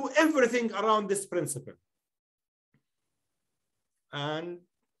 we do everything around this principle. And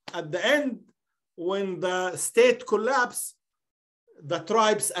at the end, when the state collapses, the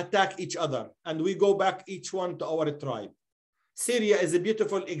tribes attack each other, and we go back each one to our tribe. Syria is a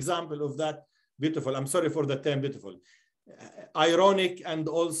beautiful example of that. Beautiful, I'm sorry for the term beautiful. Ironic and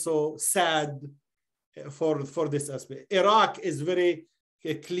also sad for this aspect. Iraq is very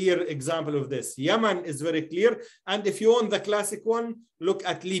a clear example of this. Yemen is very clear. And if you want the classic one, look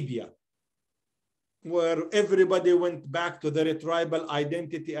at Libya, where everybody went back to their tribal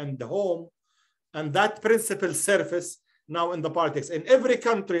identity and the home. And that principle surface now in the politics. In every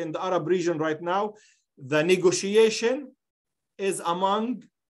country in the Arab region right now, the negotiation is among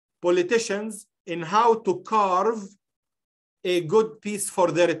politicians in how to carve a good peace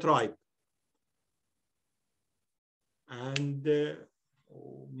for their tribe. And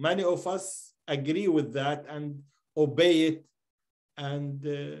many of us agree with that and obey it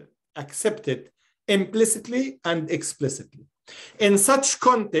and accept it implicitly and explicitly. In such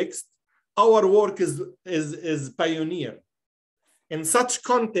context, our work is pioneer. In such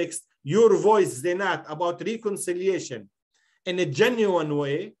context, your voice, Zinat, about reconciliation in a genuine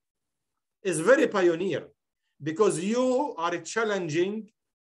way is very pioneer, because you are challenging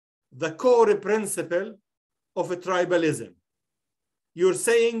the core principle of a tribalism. You're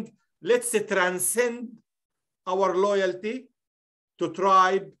saying, let's transcend our loyalty to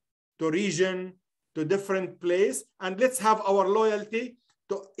tribe, to region, to different place, and let's have our loyalty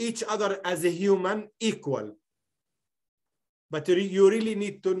to each other as a human equal. But you really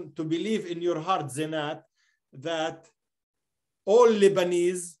need to believe in your heart, Zinat, that all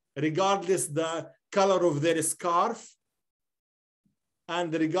Lebanese, regardless the color of their scarf,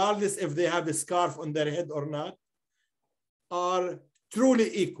 and regardless if they have a scarf on their head or not, are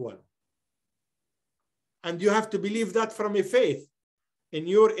truly equal. And you have to believe that from a faith. In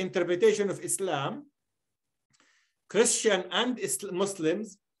your interpretation of Islam, Christian and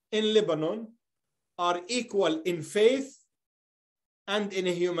Muslims in Lebanon are equal in faith and in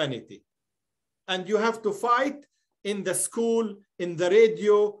humanity. And you have to fight in the school, in the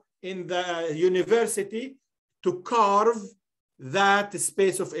radio, in the university to carve that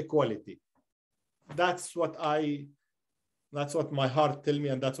space of equality. That's what my heart tells me,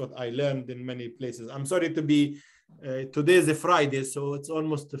 and that's what I learned in many places. I'm sorry to be, today is a Friday, so it's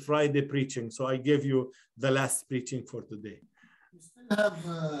almost a Friday preaching. So I gave you the last preaching for today. We still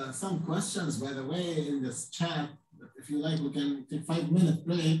have some questions, by the way, in this chat. If you like, we can take 5-minute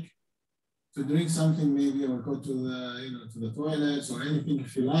break to drink something maybe, or go to the, to the toilets or anything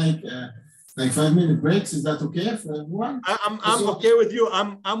if you like. Like 5-minute breaks, is that okay for everyone? I'm okay with you.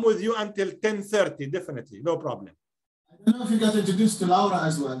 I'm with you until 10:30, definitely, no problem. I don't know if you got introduced to Laura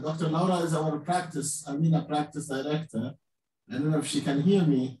as well. Dr. Laura is our practice director. I don't know if she can hear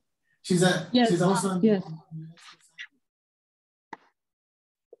me. She's also yes.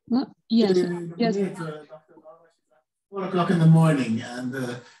 Well, yes. Yes. 4 o'clock in the morning,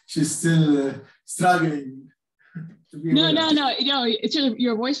 and she's still struggling. No, it's just,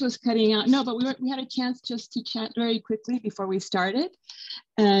 your voice was cutting out. No, but we had a chance just to chat very quickly before we started,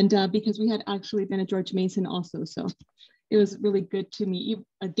 and because we had actually been at George Mason also, so it was really good to meet you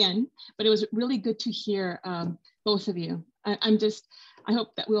again. But it was really good to hear both of you. I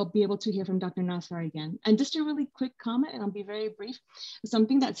hope that we'll be able to hear from Dr. Nasser again. And just a really quick comment, and I'll be very brief.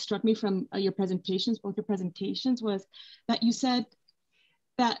 Something that struck me from your presentations, both your presentations, was that you said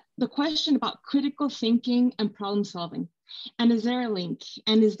that the question about critical thinking and problem solving, and is there a link?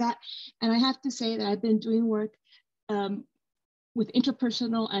 And I have to say that I've been doing work with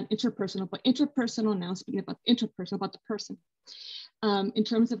interpersonal and interpersonal, but interpersonal now, speaking about interpersonal, about the person, in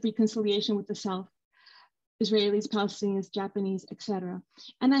terms of reconciliation with the self, Israelis, Palestinians, Japanese, etc.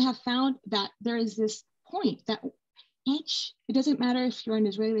 And I have found that there is this point that it doesn't matter if you're an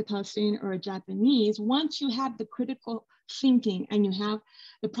Israeli, Palestinian, or a Japanese, once you have the critical thinking and you have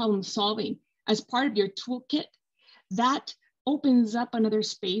the problem solving as part of your toolkit, that opens up another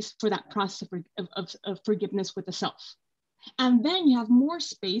space for that process of forgiveness with the self. And then you have more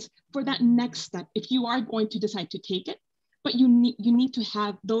space for that next step if you are going to decide to take it. But you need to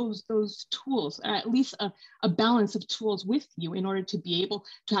have those tools, or at least a balance of tools with you in order to be able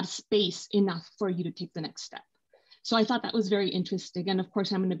to have space enough for you to take the next step. So I thought that was very interesting. And of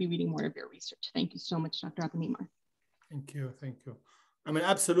course, I'm going to be reading more of your research. Thank you so much, Dr. Abu-Nimer. Thank you. I mean,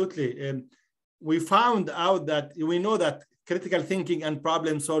 absolutely. We found out that we know that critical thinking and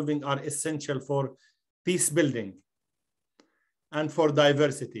problem solving are essential for peace building and for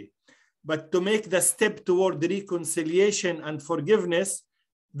diversity. But to make the step toward reconciliation and forgiveness,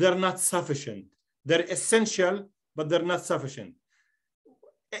 they're not sufficient. They're essential, but they're not sufficient.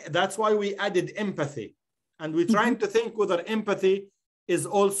 That's why we added empathy. And we're trying to think whether empathy is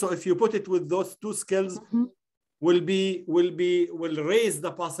also, if you put it with those two skills, will raise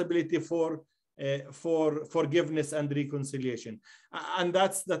the possibility for forgiveness and reconciliation. And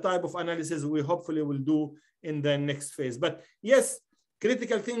that's the type of analysis we hopefully will do in the next phase. But yes,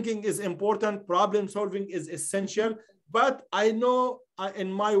 critical thinking is important, problem solving is essential, but I know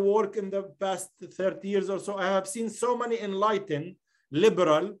in my work in the past 30 years or so, I have seen so many enlightened,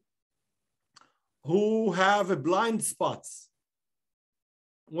 liberal, who have blind spots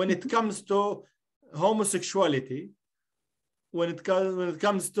when it comes to homosexuality, when it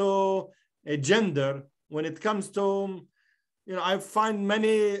comes to gender, when it comes to, I find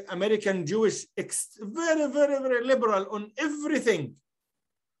many American Jewish very, very, very liberal on everything.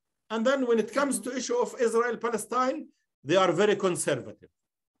 And then when it comes to issue of Israel-Palestine, they are very conservative.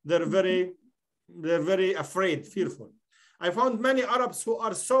 They're very afraid, fearful. I found many Arabs who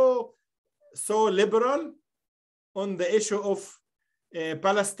are so liberal on the issue of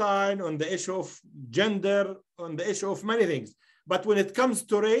Palestine, on the issue of gender, on the issue of many things. But when it comes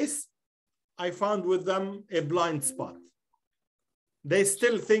to race, I found with them a blind spot. They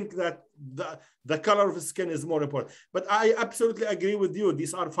still think that the color of skin is more important. But I absolutely agree with you.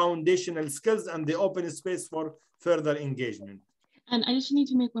 These are foundational skills and they open a space for further engagement. And I just need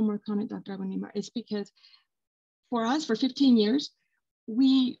to make one more comment, Dr. Abu-Nimer. It's because for us, for 15 years,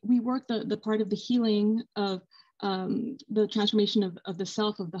 we work the part of the healing of the transformation of the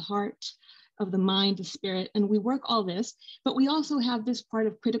self, of the heart, of the mind, the spirit, and we work all this, but we also have this part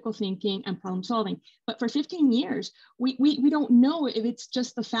of critical thinking and problem solving. But for 15 years, we don't know if it's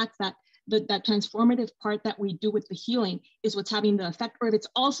just the fact that that transformative part that we do with the healing is what's having the effect, or if it's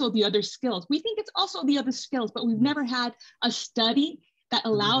also the other skills. We think it's also the other skills, but we've never had a study that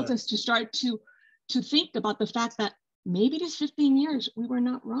allows us to start to think about the fact that maybe this 15 years, we were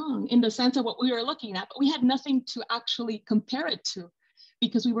not wrong in the sense of what we were looking at, but we had nothing to actually compare it to.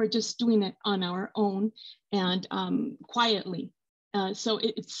 because we were just doing it on our own and quietly. So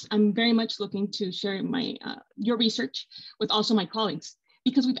I'm very much looking to share your research with also my colleagues,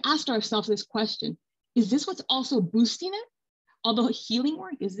 because we've asked ourselves this question: is this what's also boosting it? All the healing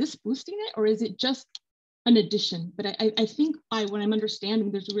work, is this boosting it, or is it just an addition? But I think by what I'm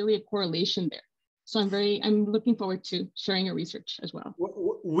understanding, there's really a correlation there. So I'm looking forward to sharing your research as well.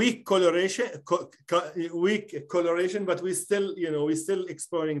 Weak correlation, but we're still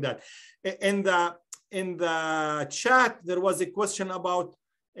exploring that. In the chat, there was a question about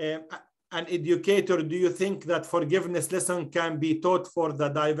an educator. Do you think that forgiveness lesson can be taught for the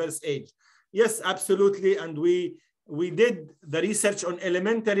diverse age? Yes, absolutely. And we did the research on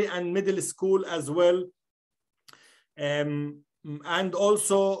elementary and middle school as well. And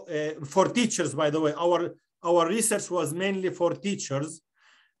also for teachers, by the way, our research was mainly for teachers.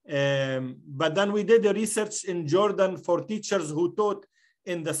 But then we did a research in Jordan for teachers who taught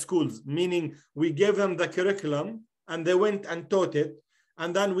in the schools, meaning we gave them the curriculum and they went and taught it.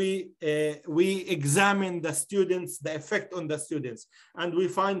 And then we examined the students, the effect on the students. And we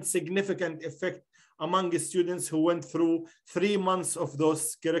find significant effect among the students who went through 3 months of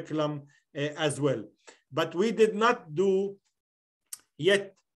those curriculum as well. But we did not do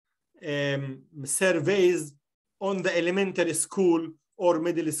yet surveys on the elementary school or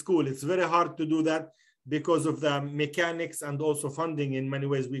middle school. It's very hard to do that because of the mechanics and also funding. In many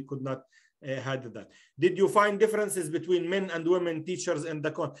ways, we could not had that. Did you find differences between men and women teachers in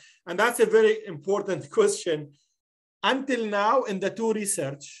the course? And that's a very important question. Until now, in the two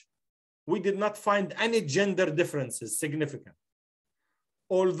research, we did not find any gender differences significant.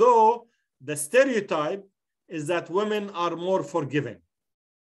 Although the stereotype is that women are more forgiving.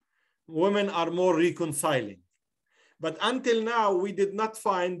 Women are more reconciling. But until now, we did not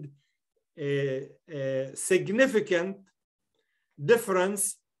find a significant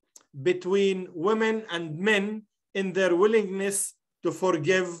difference between women and men in their willingness to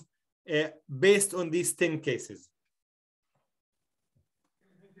forgive based on these 10 cases.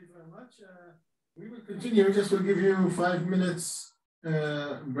 Thank you very much. We will continue. Just will give you 5 minutes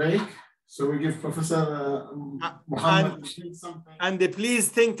break. So we give Professor Mohammad something. And please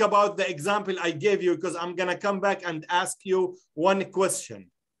think about the example I gave you, because I'm going to come back and ask you one question.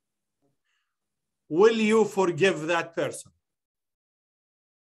 Will you forgive that person?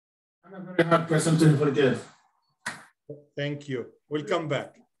 I'm a very hard person to forgive. Thank you. We'll come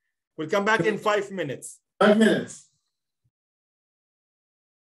back. We'll come back in 5 minutes. 5 minutes.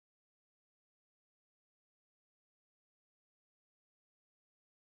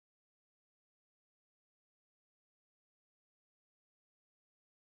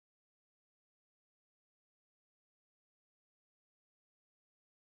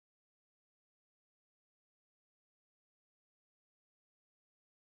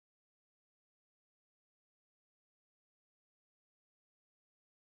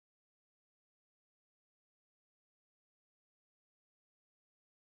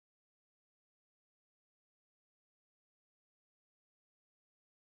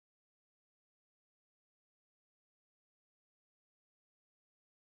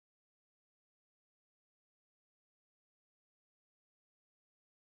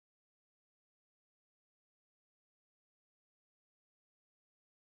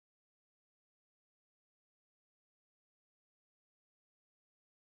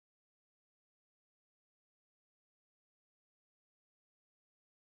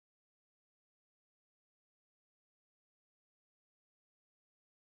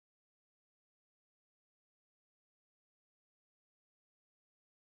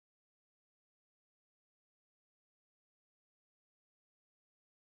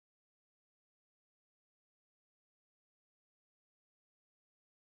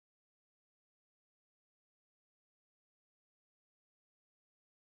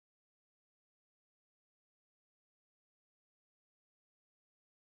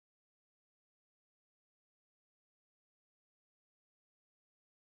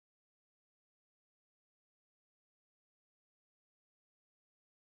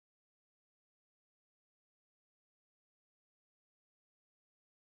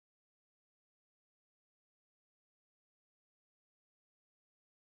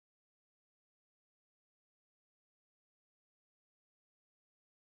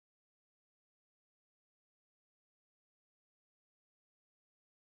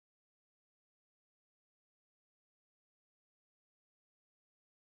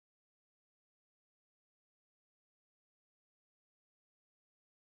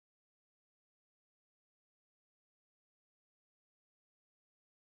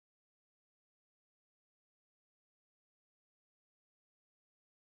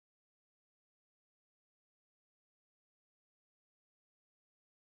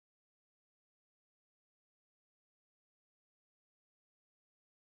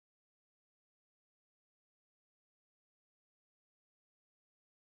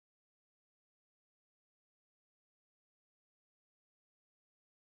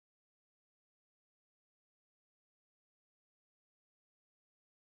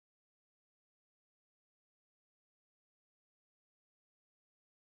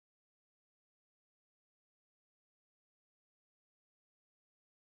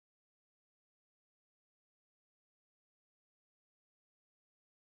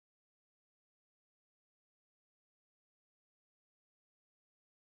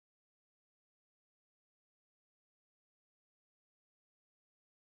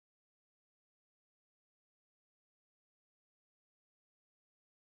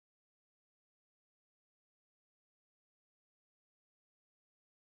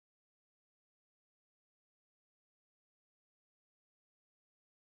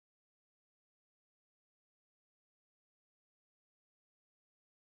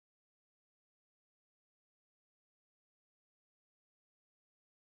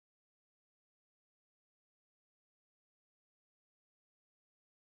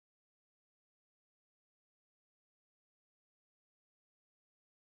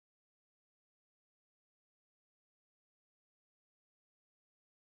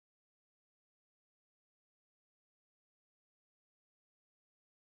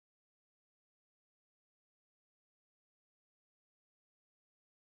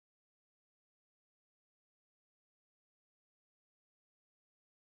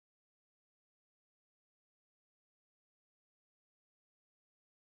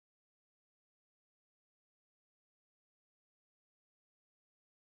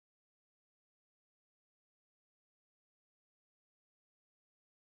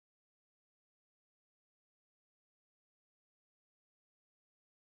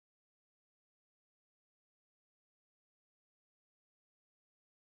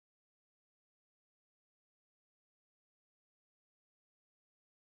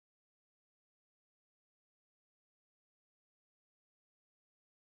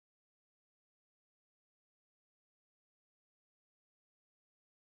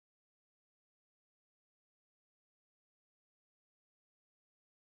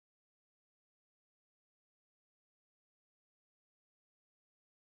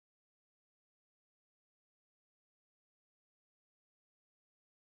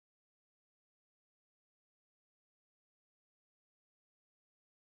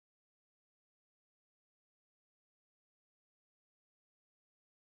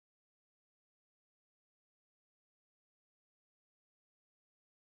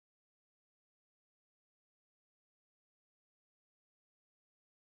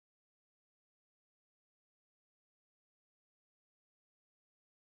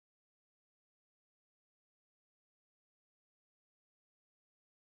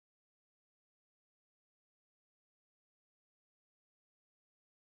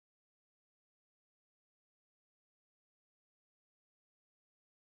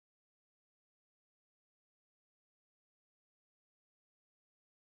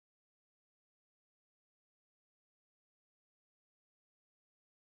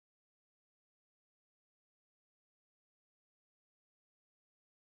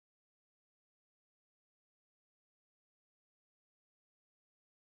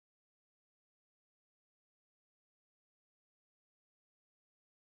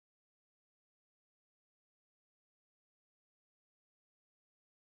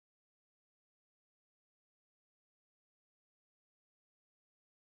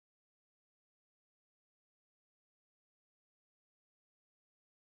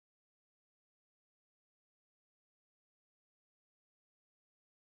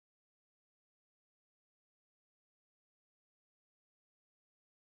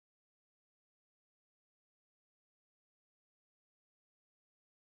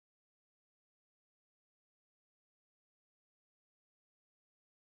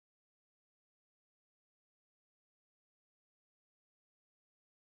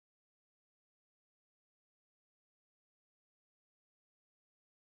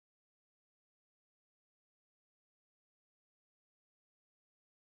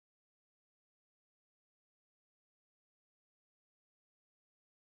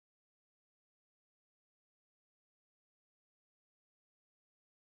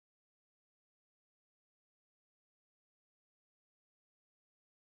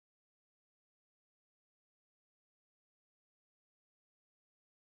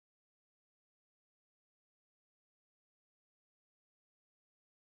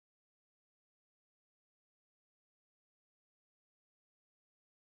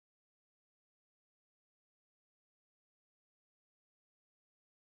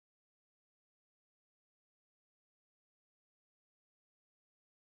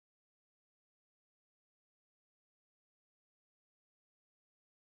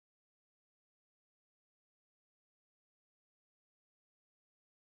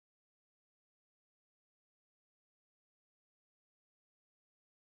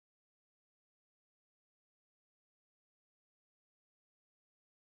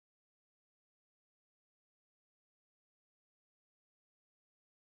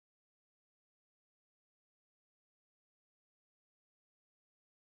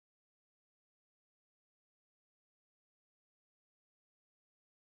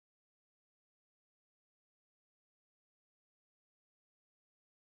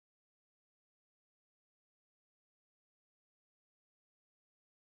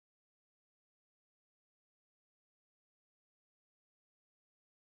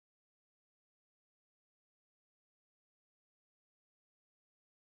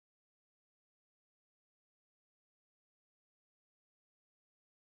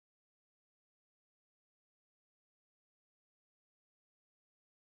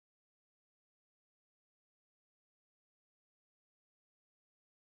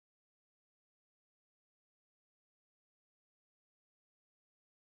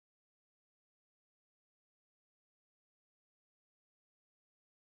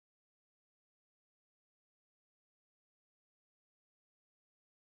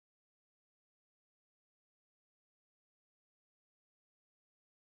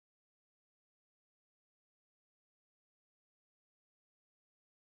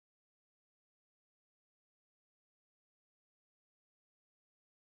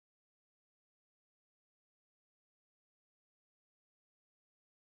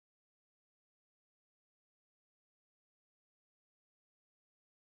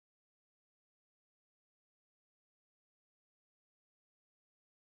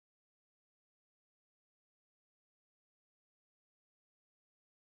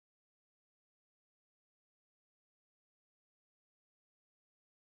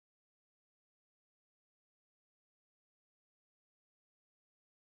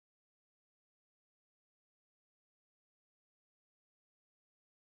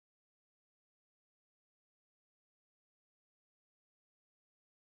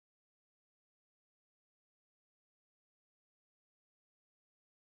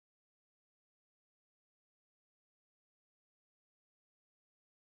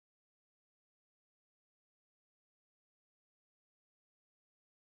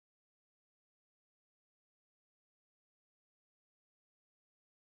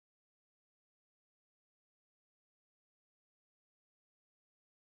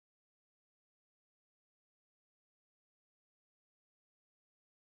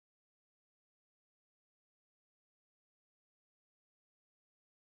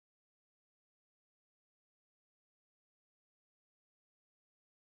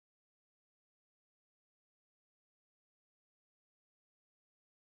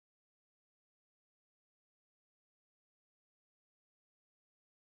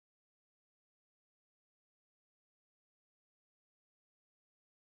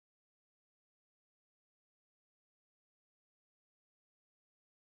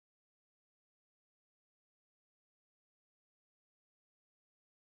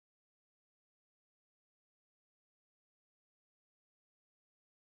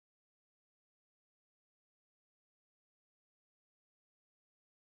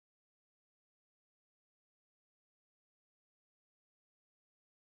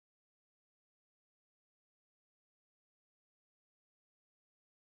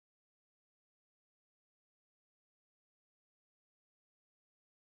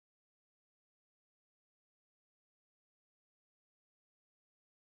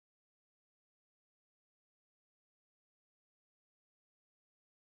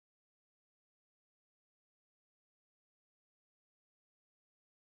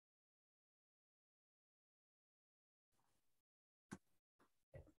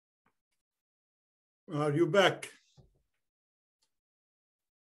 Are you back?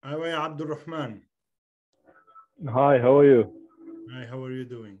 Hi, Abdurrahman. Hi, how are you? Hi, how are you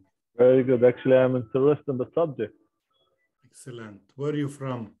doing? Very good. Actually, I'm interested in the subject. Excellent. Where are you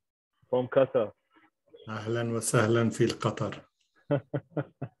from? From Qatar. أهلا وسهلا في قطر.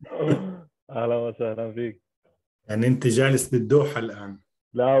 أهلا وسهلا فيك. يعني أنت جالس بالدوحة الآن؟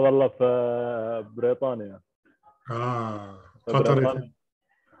 لا والله في بريطانيا. قطر.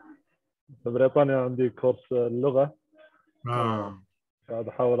 في بريطانيا عندي كورس اللغة. قاعد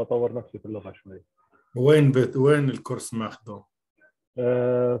أحاول أطور نفسي في اللغة شوي. وين الكورس ماخذه؟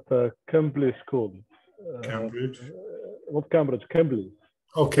 في كامبلي سكول. كامبريدج؟ مو كامبريدج، كامبلي.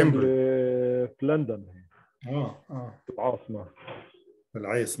 كامبريدج في لندن. في العاصمة. في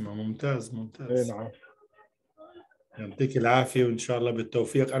العاصمة. ممتاز. إيه نعم. يعطيك العافية وإن شاء الله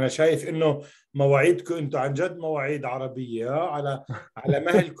بالتوفيق. أنا شايف إنه مواعيدكم أنتم عن جد مواعيد عربية على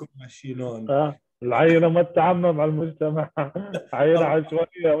مهلكم ماشيين. العينة ما تتعمم على المجتمع. عينة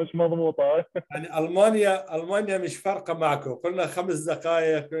عشوائية مش مضبوطة. يعني ألمانيا مش فارقة معكم. قلنا 5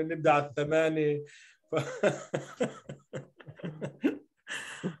 دقائق نبدأ على 8.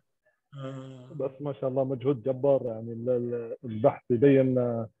 بس ما شاء الله مجهود جبار. يعني البحث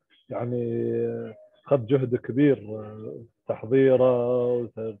يبين يعني خد جهد كبير تحضيره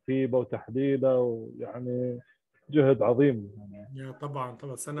وترتيبه وتحديده، ويعني جهد عظيم يعني. يا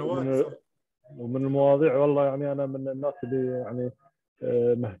طبعا سنوات. ومن المواضيع والله يعني انا من الناس اللي يعني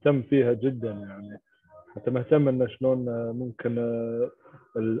مهتم فيها جدا، يعني حتى مهتم انه شلون ممكن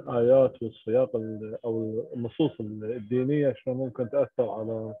الايات والسياق او النصوص الدينيه شلون ممكن تاثر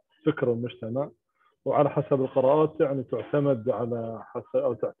على فكر المجتمع، وعلى حسب القراءات يعني تعتمد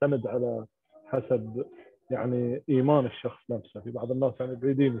على حسب يعني ايمان الشخص نفسه. في بعض الناس يعني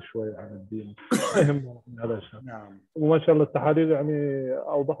بعيدين شوي عن الدين ما يهمهم هذا الشيء. نعم. وما شاء الله التحاليل يعني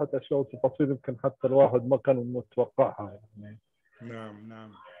اوضحت اشياء وتفاصيل يمكن حتى الواحد ما كان متوقعها يعني.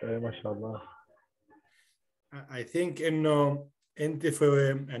 نعم. ما شاء الله. I think إنه أنت في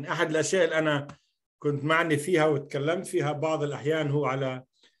يعني أحد الأشياء اللي أنا كنت معني فيها وتكلمت فيها بعض الأحيان هو على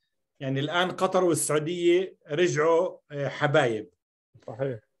يعني الآن قطر والسعودية رجعوا حبايب.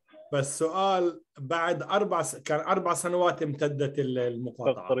 صحيح. بس سؤال بعد كان 4 سنوات امتدت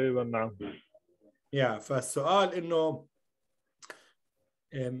المقاطعة تقريبا. نعم. فالسؤال إنه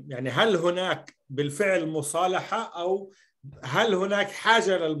يعني هل هناك بالفعل مصالحة، أو هل هناك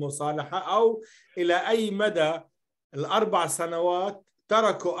حاجة للمصالحة، أو إلى أي مدى ال4 سنوات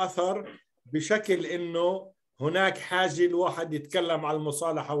تركوا أثر بشكل إنه هناك حاجة الواحد يتكلم عن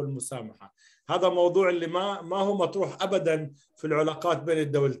المصالحة والمسامحة؟ هذا موضوع اللي ما هو مطروح أبدا في العلاقات بين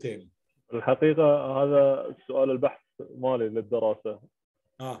الدولتين. الحقيقة هذا السؤال البحث مالي للدراسة.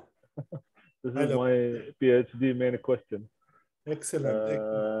 This is my PhD main question. Excellent.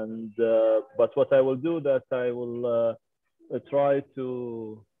 And but what I will do that I will try to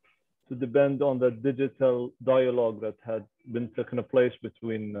depend on the digital dialogue that had been taking place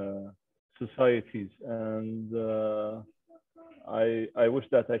between societies, and I wish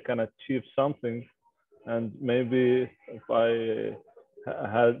that I can achieve something, and maybe if I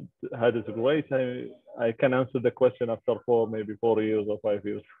had it great, I can answer the question after 4 years or 5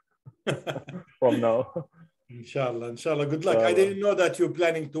 years from now. Inshallah. Good luck. I didn't know that you're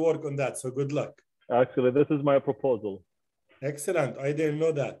planning to work on that, so good luck. Actually, this is my proposal. Excellent. I didn't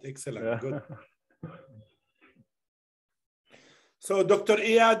know that. Excellent. Yeah. Good. So, Dr.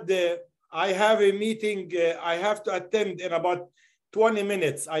 Iyad, I have a meeting I have to attend in about 20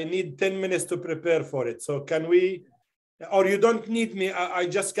 minutes. I need 10 minutes to prepare for it. So can we, or you don't need me, I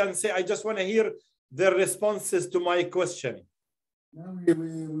just can say, I just want to hear their responses to my question. No, we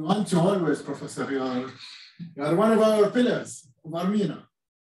want to always, Professor. You are one of our pillars of Armenia.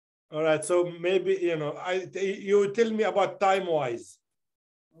 All right, so maybe, you tell me about time-wise.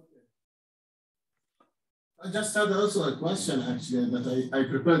 Okay. I just had also a question, actually, that I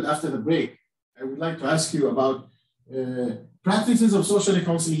prepared after the break. I would like to ask you about practices of social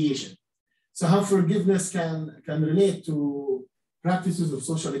reconciliation. So how forgiveness can relate to practices of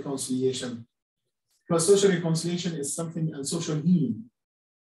social reconciliation. Because social reconciliation is something, and social healing.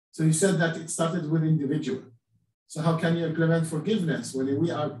 So you said that it started with individual. So how can you implement forgiveness when we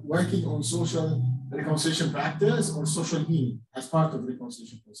are working on social reconciliation practice or social healing as part of the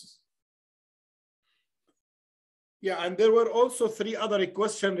reconciliation process? Yeah, and there were also 3 other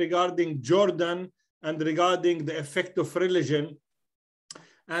questions regarding Jordan and regarding the effect of religion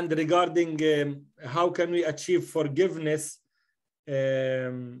and regarding how can we achieve forgiveness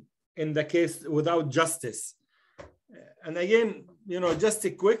in the case without justice. And again, just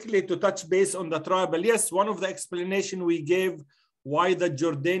quickly to touch base on the tribal, yes, one of the explanation we gave why the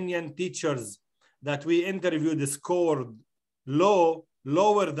Jordanian teachers that we interviewed scored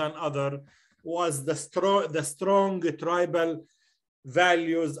lower than other was the strong tribal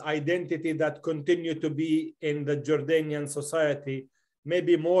values, identity that continue to be in the Jordanian society,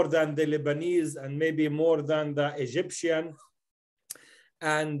 maybe more than the Lebanese and maybe more than the Egyptian.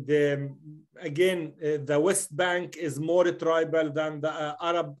 And again, the West Bank is more tribal than the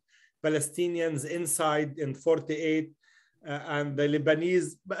Arab Palestinians inside in 48 and the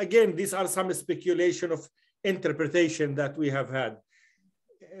Lebanese. But again, these are some speculation of interpretation that we have had.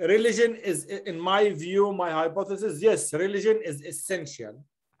 Religion is, in my view, my hypothesis, yes, religion is essential.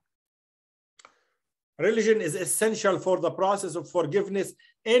 Religion is essential for the process of forgiveness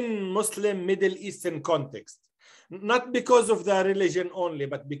in Muslim Middle Eastern context. Not because of the religion only,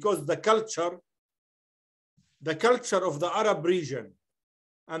 but because the culture of the Arab region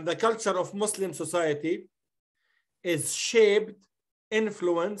and the culture of Muslim society is shaped,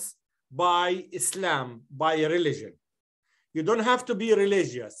 influenced by Islam, by religion. You don't have to be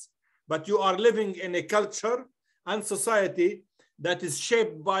religious, but you are living in a culture and society that is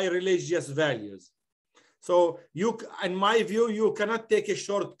shaped by religious values. So you, in my view, you cannot take a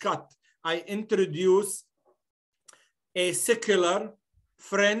shortcut. I introduce a secular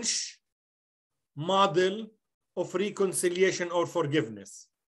French model of reconciliation or forgiveness.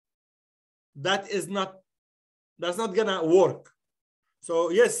 That's not gonna work.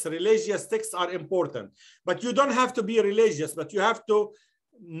 So yes, religious texts are important, but you don't have to be religious, but you have to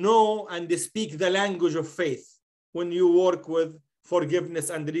know and speak the language of faith when you work with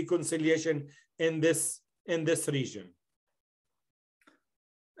forgiveness and reconciliation in this region.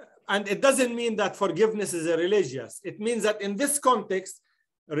 And it doesn't mean that forgiveness is religious. It means that in this context,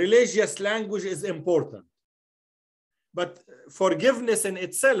 religious language is important. But forgiveness in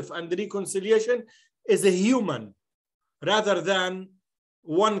itself and reconciliation is a human rather than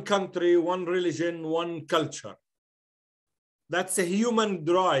one country, one religion, one culture. That's a human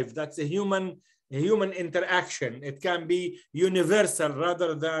drive. That's a human interaction. It can be universal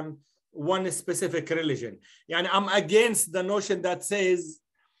rather than one specific religion. And I'm against the notion that says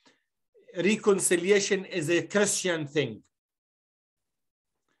reconciliation is a Christian thing,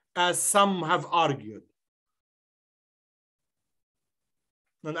 as some have argued.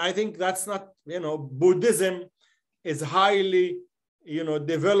 And I think that's not, Buddhism is highly,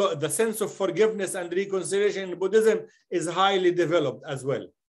 developed. The sense of forgiveness and reconciliation in Buddhism is highly developed as well.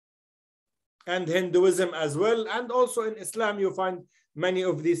 And Hinduism as well. And also in Islam, you find many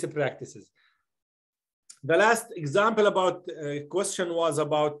of these practices. The last example about question was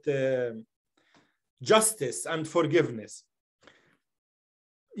about justice and forgiveness.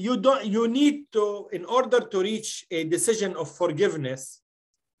 You need to, in order to reach a decision of forgiveness,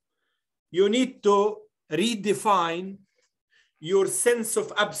 you need to redefine your sense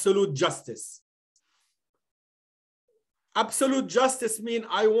of absolute justice. Absolute justice means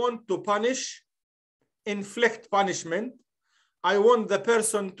I want to punish, inflict punishment. I want the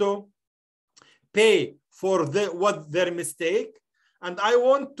person to pay for their mistake, and I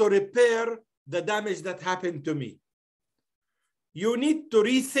want to repair the damage that happened to me. You need to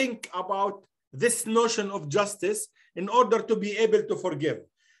rethink about this notion of justice in order to be able to forgive.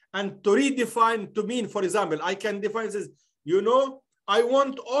 And to redefine, to mean, for example, I can define this, I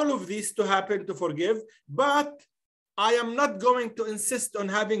want all of these to happen to forgive, but I am not going to insist on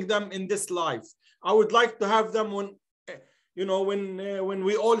having them in this life. I would like to have them when, when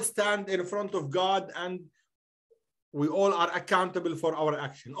we all stand in front of God and we all are accountable for our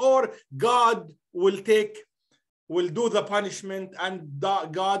action. Or God will do the punishment and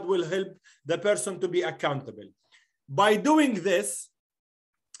God will help the person to be accountable. By doing this,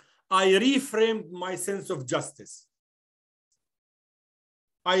 I reframed my sense of justice.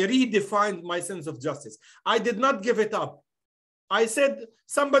 I redefined my sense of justice. I did not give it up. I said,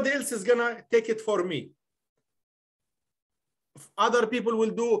 somebody else is gonna take it for me. Other people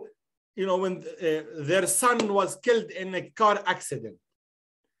will do, when their son was killed in a car accident.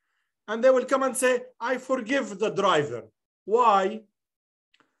 And they will come and say, I forgive the driver. Why?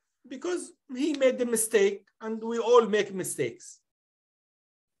 Because he made a mistake and we all make mistakes.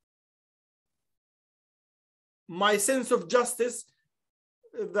 My sense of justice,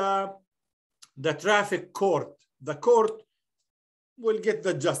 the traffic court, the court will get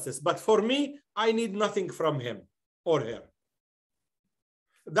the justice. But for me, I need nothing from him or her.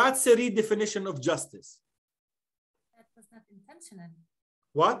 That's a redefinition of justice. That was not intentional.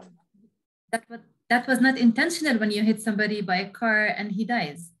 What? That was not intentional when you hit somebody by a car and he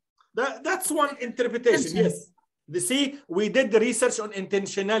dies. That's one interpretation, yes. You see, we did the research on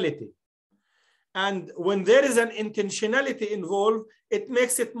intentionality. And when there is an intentionality involved, it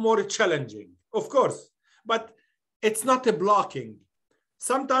makes it more challenging. of course, but it's not a blocking.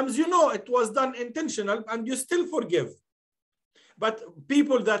 Sometimes you know it was done intentional and you still forgive. But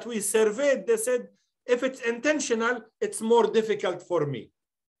people that we surveyed, they said, if it's intentional, it's more difficult for me,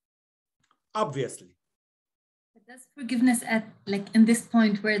 obviously. But does forgiveness at like in this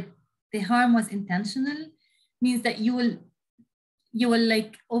point where the harm was intentional means that you will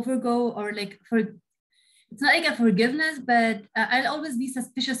like overgo or like it's not like a forgiveness, but I'll always be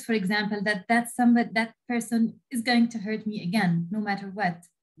suspicious, for example, that person is going to hurt me again, no matter what.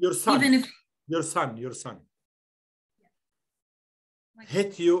 Your son, even if your son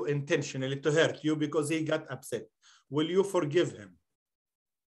hit you intentionally to hurt you because he got upset. Will you forgive him?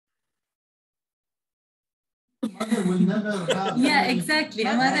 Mother will never have. Yeah, exactly.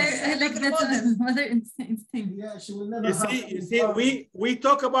 A mother, like that's a mother instinct. Yeah, she will never you see, we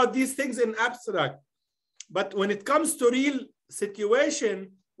talk about these things in abstract, but when it comes to real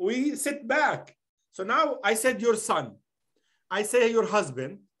situation, we sit back. So now I said your son, I say your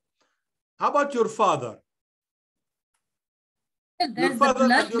husband. How about your father? Your father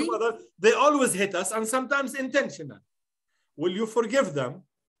and your mother, they always hit us, and sometimes intentional. Will you forgive them?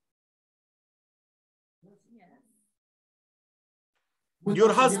 Yes.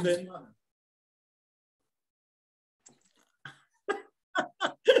 Your husband.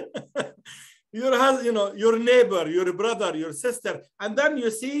 Your neighbor, your brother, your sister, and then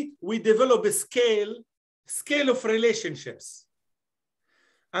you see we develop a scale of relationships.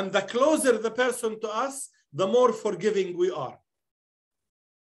 And the closer the person to us, the more forgiving we are.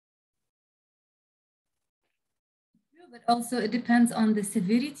 But also it depends on the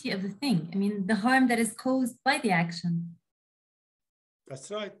severity of the thing. I mean, the harm that is caused by the action. That's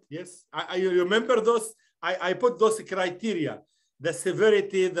right, yes. I remember those, I put those criteria, the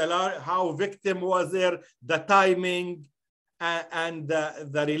severity, how victim was there, the timing, and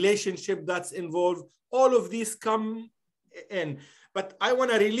the relationship that's involved. All of these come in. But I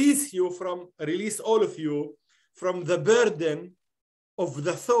want to release all of you from the burden of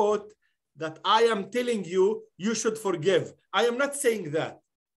the thought that I am telling you, you should forgive. I am not saying that.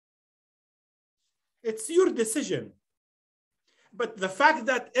 It's your decision. But the fact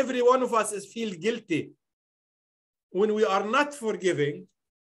that every one of us feels guilty when we are not forgiving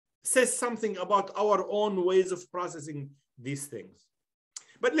says something about our own ways of processing these things.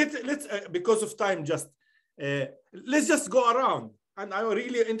 But let's because of time, let's just go around. And I'm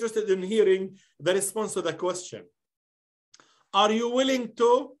really interested in hearing the response to the question. Are you willing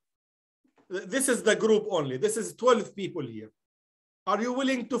to, this is the group only, this is 12 people here. Are you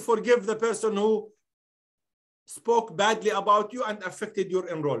willing to forgive the person who spoke badly about you and affected your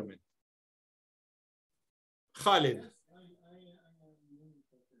enrollment? Khalid.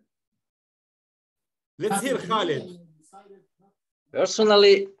 Let's hear Khalid.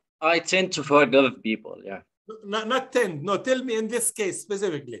 Personally, I tend to forgive people, yeah. Not tend, no, tell me in this case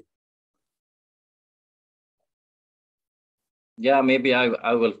specifically. Yeah, maybe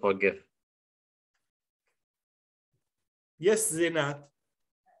I will forgive. Yes, Zinat.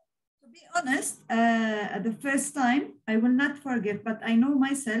 To be honest, at the first time, I will not forgive, but I know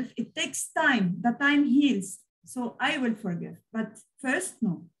myself, it takes time. The time heals. So I will forgive, but first,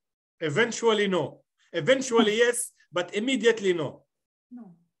 no. Eventually, no. Eventually, yes, but immediately, no.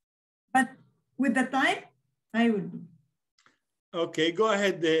 No. But with the time, I will do. Okay, go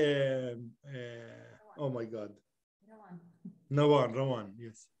ahead. Oh my God. Rawan,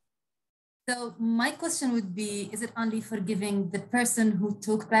 yes. So my question would be, is it only forgiving the person who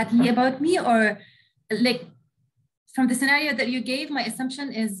talked badly about me, or like from the scenario that you gave, my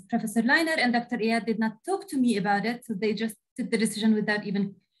assumption is Professor Leiner and Dr. Iyad did not talk to me about it. So they just took the decision without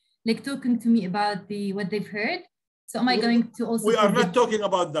even like talking to me about what they've heard. So am I going to also We are not talking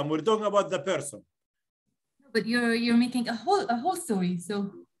about them. We're talking about the person. But you're making a whole story.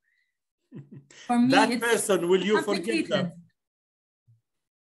 So for me, that person, will you forgive them?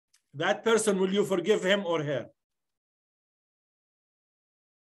 That person, will you forgive him or her?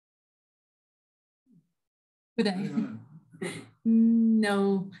 Would I?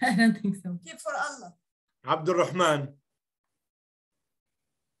 No, I don't think so. Keep for Allah. Abdul Rahman.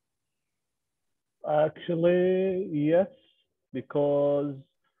 Actually, yes, because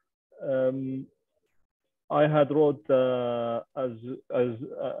I had wrote the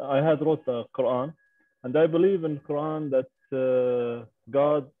Quran, and I believe in Quran that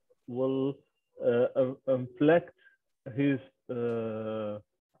God will inflict his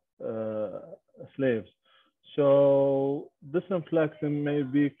slaves. So this infliction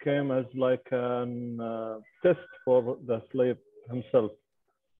maybe came as like a test for the slave himself,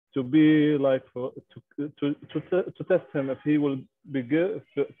 to be like to test him if he will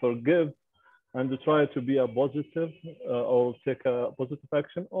forgive and try to be a positive or take a positive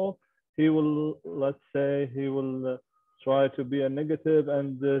action, or he will, let's say, he will try to be a negative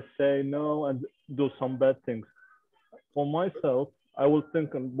and say no and do some bad things. For myself, I will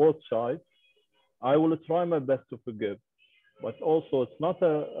think on both sides. I will try my best to forgive, but also it's not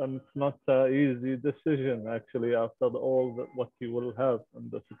a easy decision actually after all what you will have in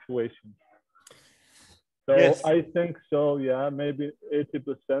the situation. So yes. I think so, yeah, maybe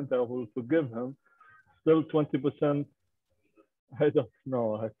 80% I will forgive him. Still 20%, I don't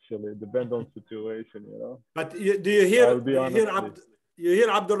know actually, depend on situation, you know. But do you hear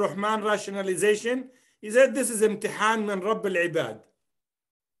Abdul Rahman rationalization? He said this is imtihan min Rabb al-Ibad.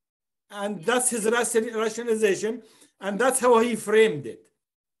 And that's his rationalization, and that's how he framed it.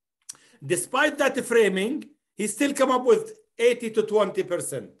 Despite that framing, he still come up with 80 to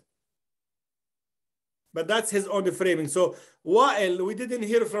 20%. But that's his own framing. So, Wa'il, we didn't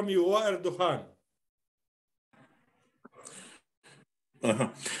hear from you. Wa'il Duhan.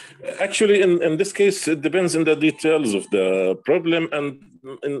 Actually, in this case, it depends on the details of the problem and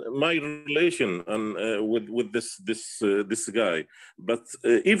in my relation and with this guy. But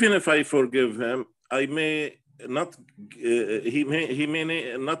even if I forgive him, I may not. He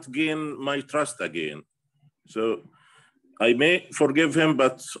may not gain my trust again. So I may forgive him,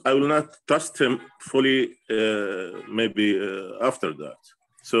 but I will not trust him fully. Maybe after that.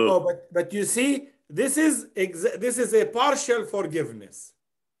 So. But you see. This is a partial forgiveness.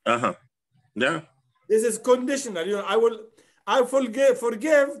 Yeah. This is conditional. You know, I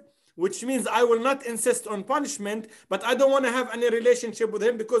forgive, which means I will not insist on punishment, but I don't want to have any relationship with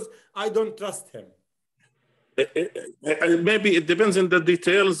him because I don't trust him. Maybe it depends on the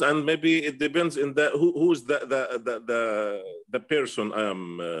details, and maybe it depends on who's the person I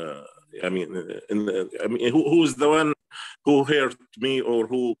am. I mean, who's the one who hurt me or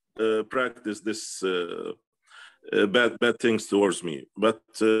who practiced this bad things towards me. But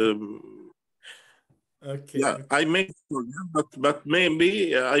okay, yeah, I may forgive, but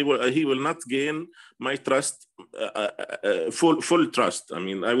maybe he will not gain my trust, full trust. I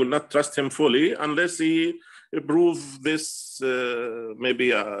mean, I will not trust him fully unless he prove this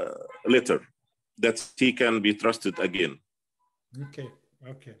maybe later that he can be trusted again. Okay.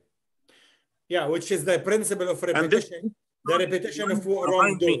 Yeah, which is the principle of repetition, the repetition of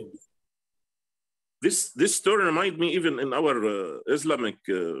wrongdoing. This story reminds me even in our Islamic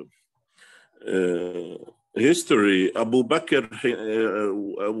history, Abu Bakr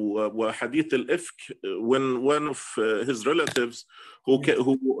Hadith al-Ifk, when one of his relatives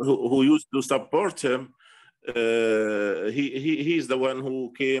who used to support him, he's the one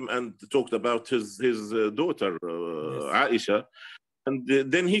who came and talked about his daughter, Aisha. And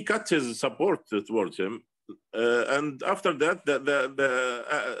then he cut his support towards him, and after that,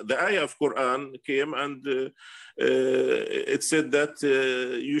 the ayah of Quran came, and it said that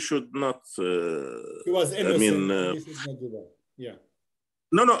you should not. He was innocent. You should not do that. Yeah.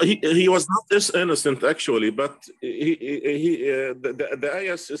 No, he was not this innocent actually, but the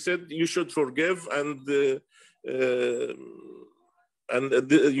ayah said you should forgive and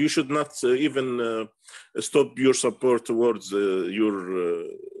you should not even stop your support towards your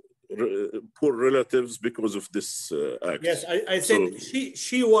poor relatives because of this act. Yes, I said so,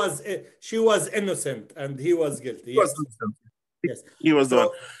 she was innocent and he was guilty. Yes, yes, he was the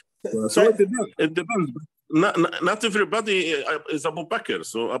one. So it depends. Not everybody is Abu Bakr.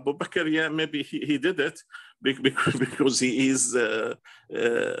 So Abu Bakr, yeah, maybe he did it because he is.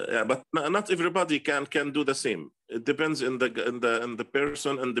 Yeah, but not everybody can do the same. It depends in the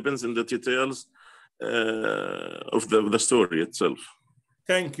person and depends in the details of the story itself.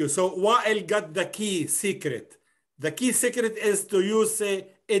 Thank you. So Wa'il got the key secret. The key secret is to use say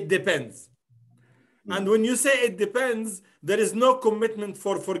it depends. And when you say it depends, there is no commitment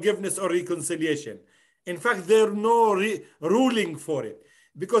for forgiveness or reconciliation. In fact, there's no ruling for it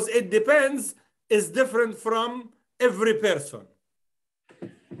because it depends is different from every person.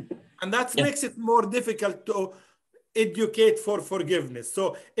 And that makes it more difficult to educate for forgiveness.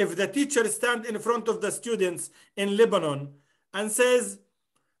 So if the teacher stands in front of the students in Lebanon and says,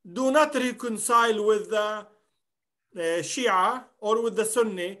 do not reconcile with the Shia or with the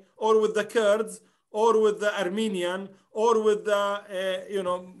Sunni or with the Kurds or with the Armenian or with the,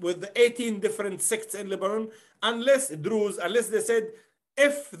 with the 18 different sects in Lebanon, unless Druze, unless they said,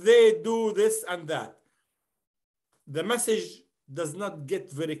 if they do this and that. The message does not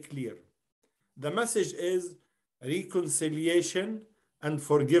get very clear. The message is reconciliation and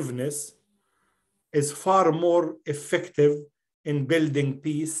forgiveness is far more effective in building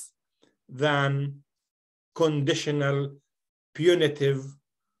peace than conditional, punitive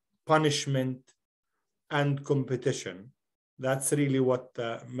punishment, and competition. That's really what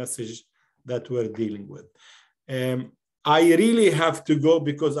the message that we're dealing with. I really have to go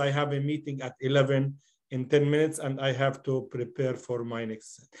because I have a meeting at 11 in 10 minutes and I have to prepare for my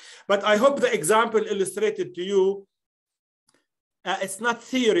next. But I hope the example illustrated to you, it's not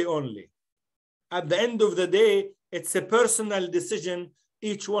theory only. At the end of the day, it's a personal decision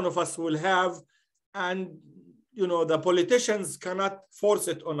each one of us will have. And, you know, the politicians cannot force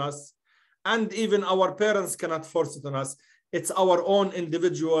it on us. And even our parents cannot force it on us. It's our own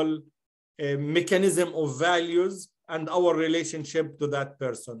individual mechanism of values and our relationship to that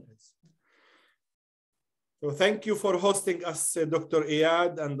person is. So thank you for hosting us, Dr.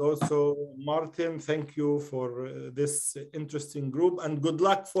 Iyad, and also Martin. Thank you for this interesting group, and good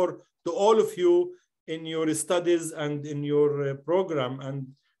luck to all of you in your studies and in your program. And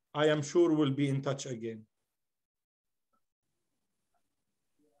I am sure we'll be in touch again.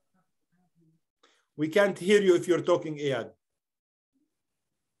 We can't hear you if you're talking, Iyad.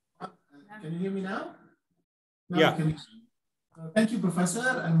 Can you hear me now? Yeah. Thank you, Professor,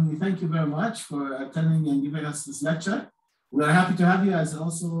 and thank you very much for attending and giving us this lecture. We are happy to have you as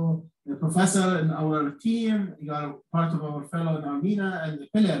also a professor in our team. You are part of our fellow in Armenia and the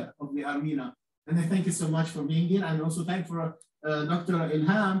pillar of the Armenia. And I thank you so much for being here. And also thank for Dr.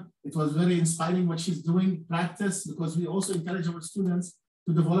 Ilham. It was very inspiring what she's doing, practice, because we also encourage our students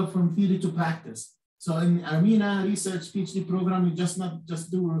to develop from theory to practice. So in Armenia research PhD program, we not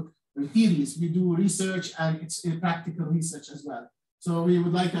just do theories, we do research, and it's a practical research as well. So we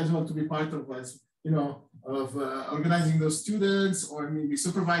would like as well to be part of us, you know, of organizing those students or maybe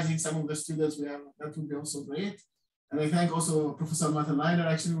supervising some of the students. That would be also great. And I thank also Professor Martin Leiner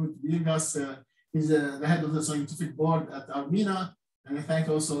actually with being us. He's the head of the scientific board at Armenia. And I thank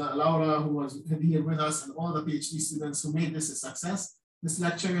also Laura, who was here with us, and all the PhD students who made this a success. This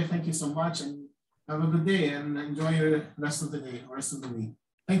lecture, thank you so much, and have a good day and enjoy your rest of the day or rest of the week.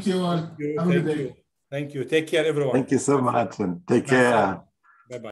 Thank you all. Have a good day. Thank you. Take care, everyone. Thank you so much, and take care.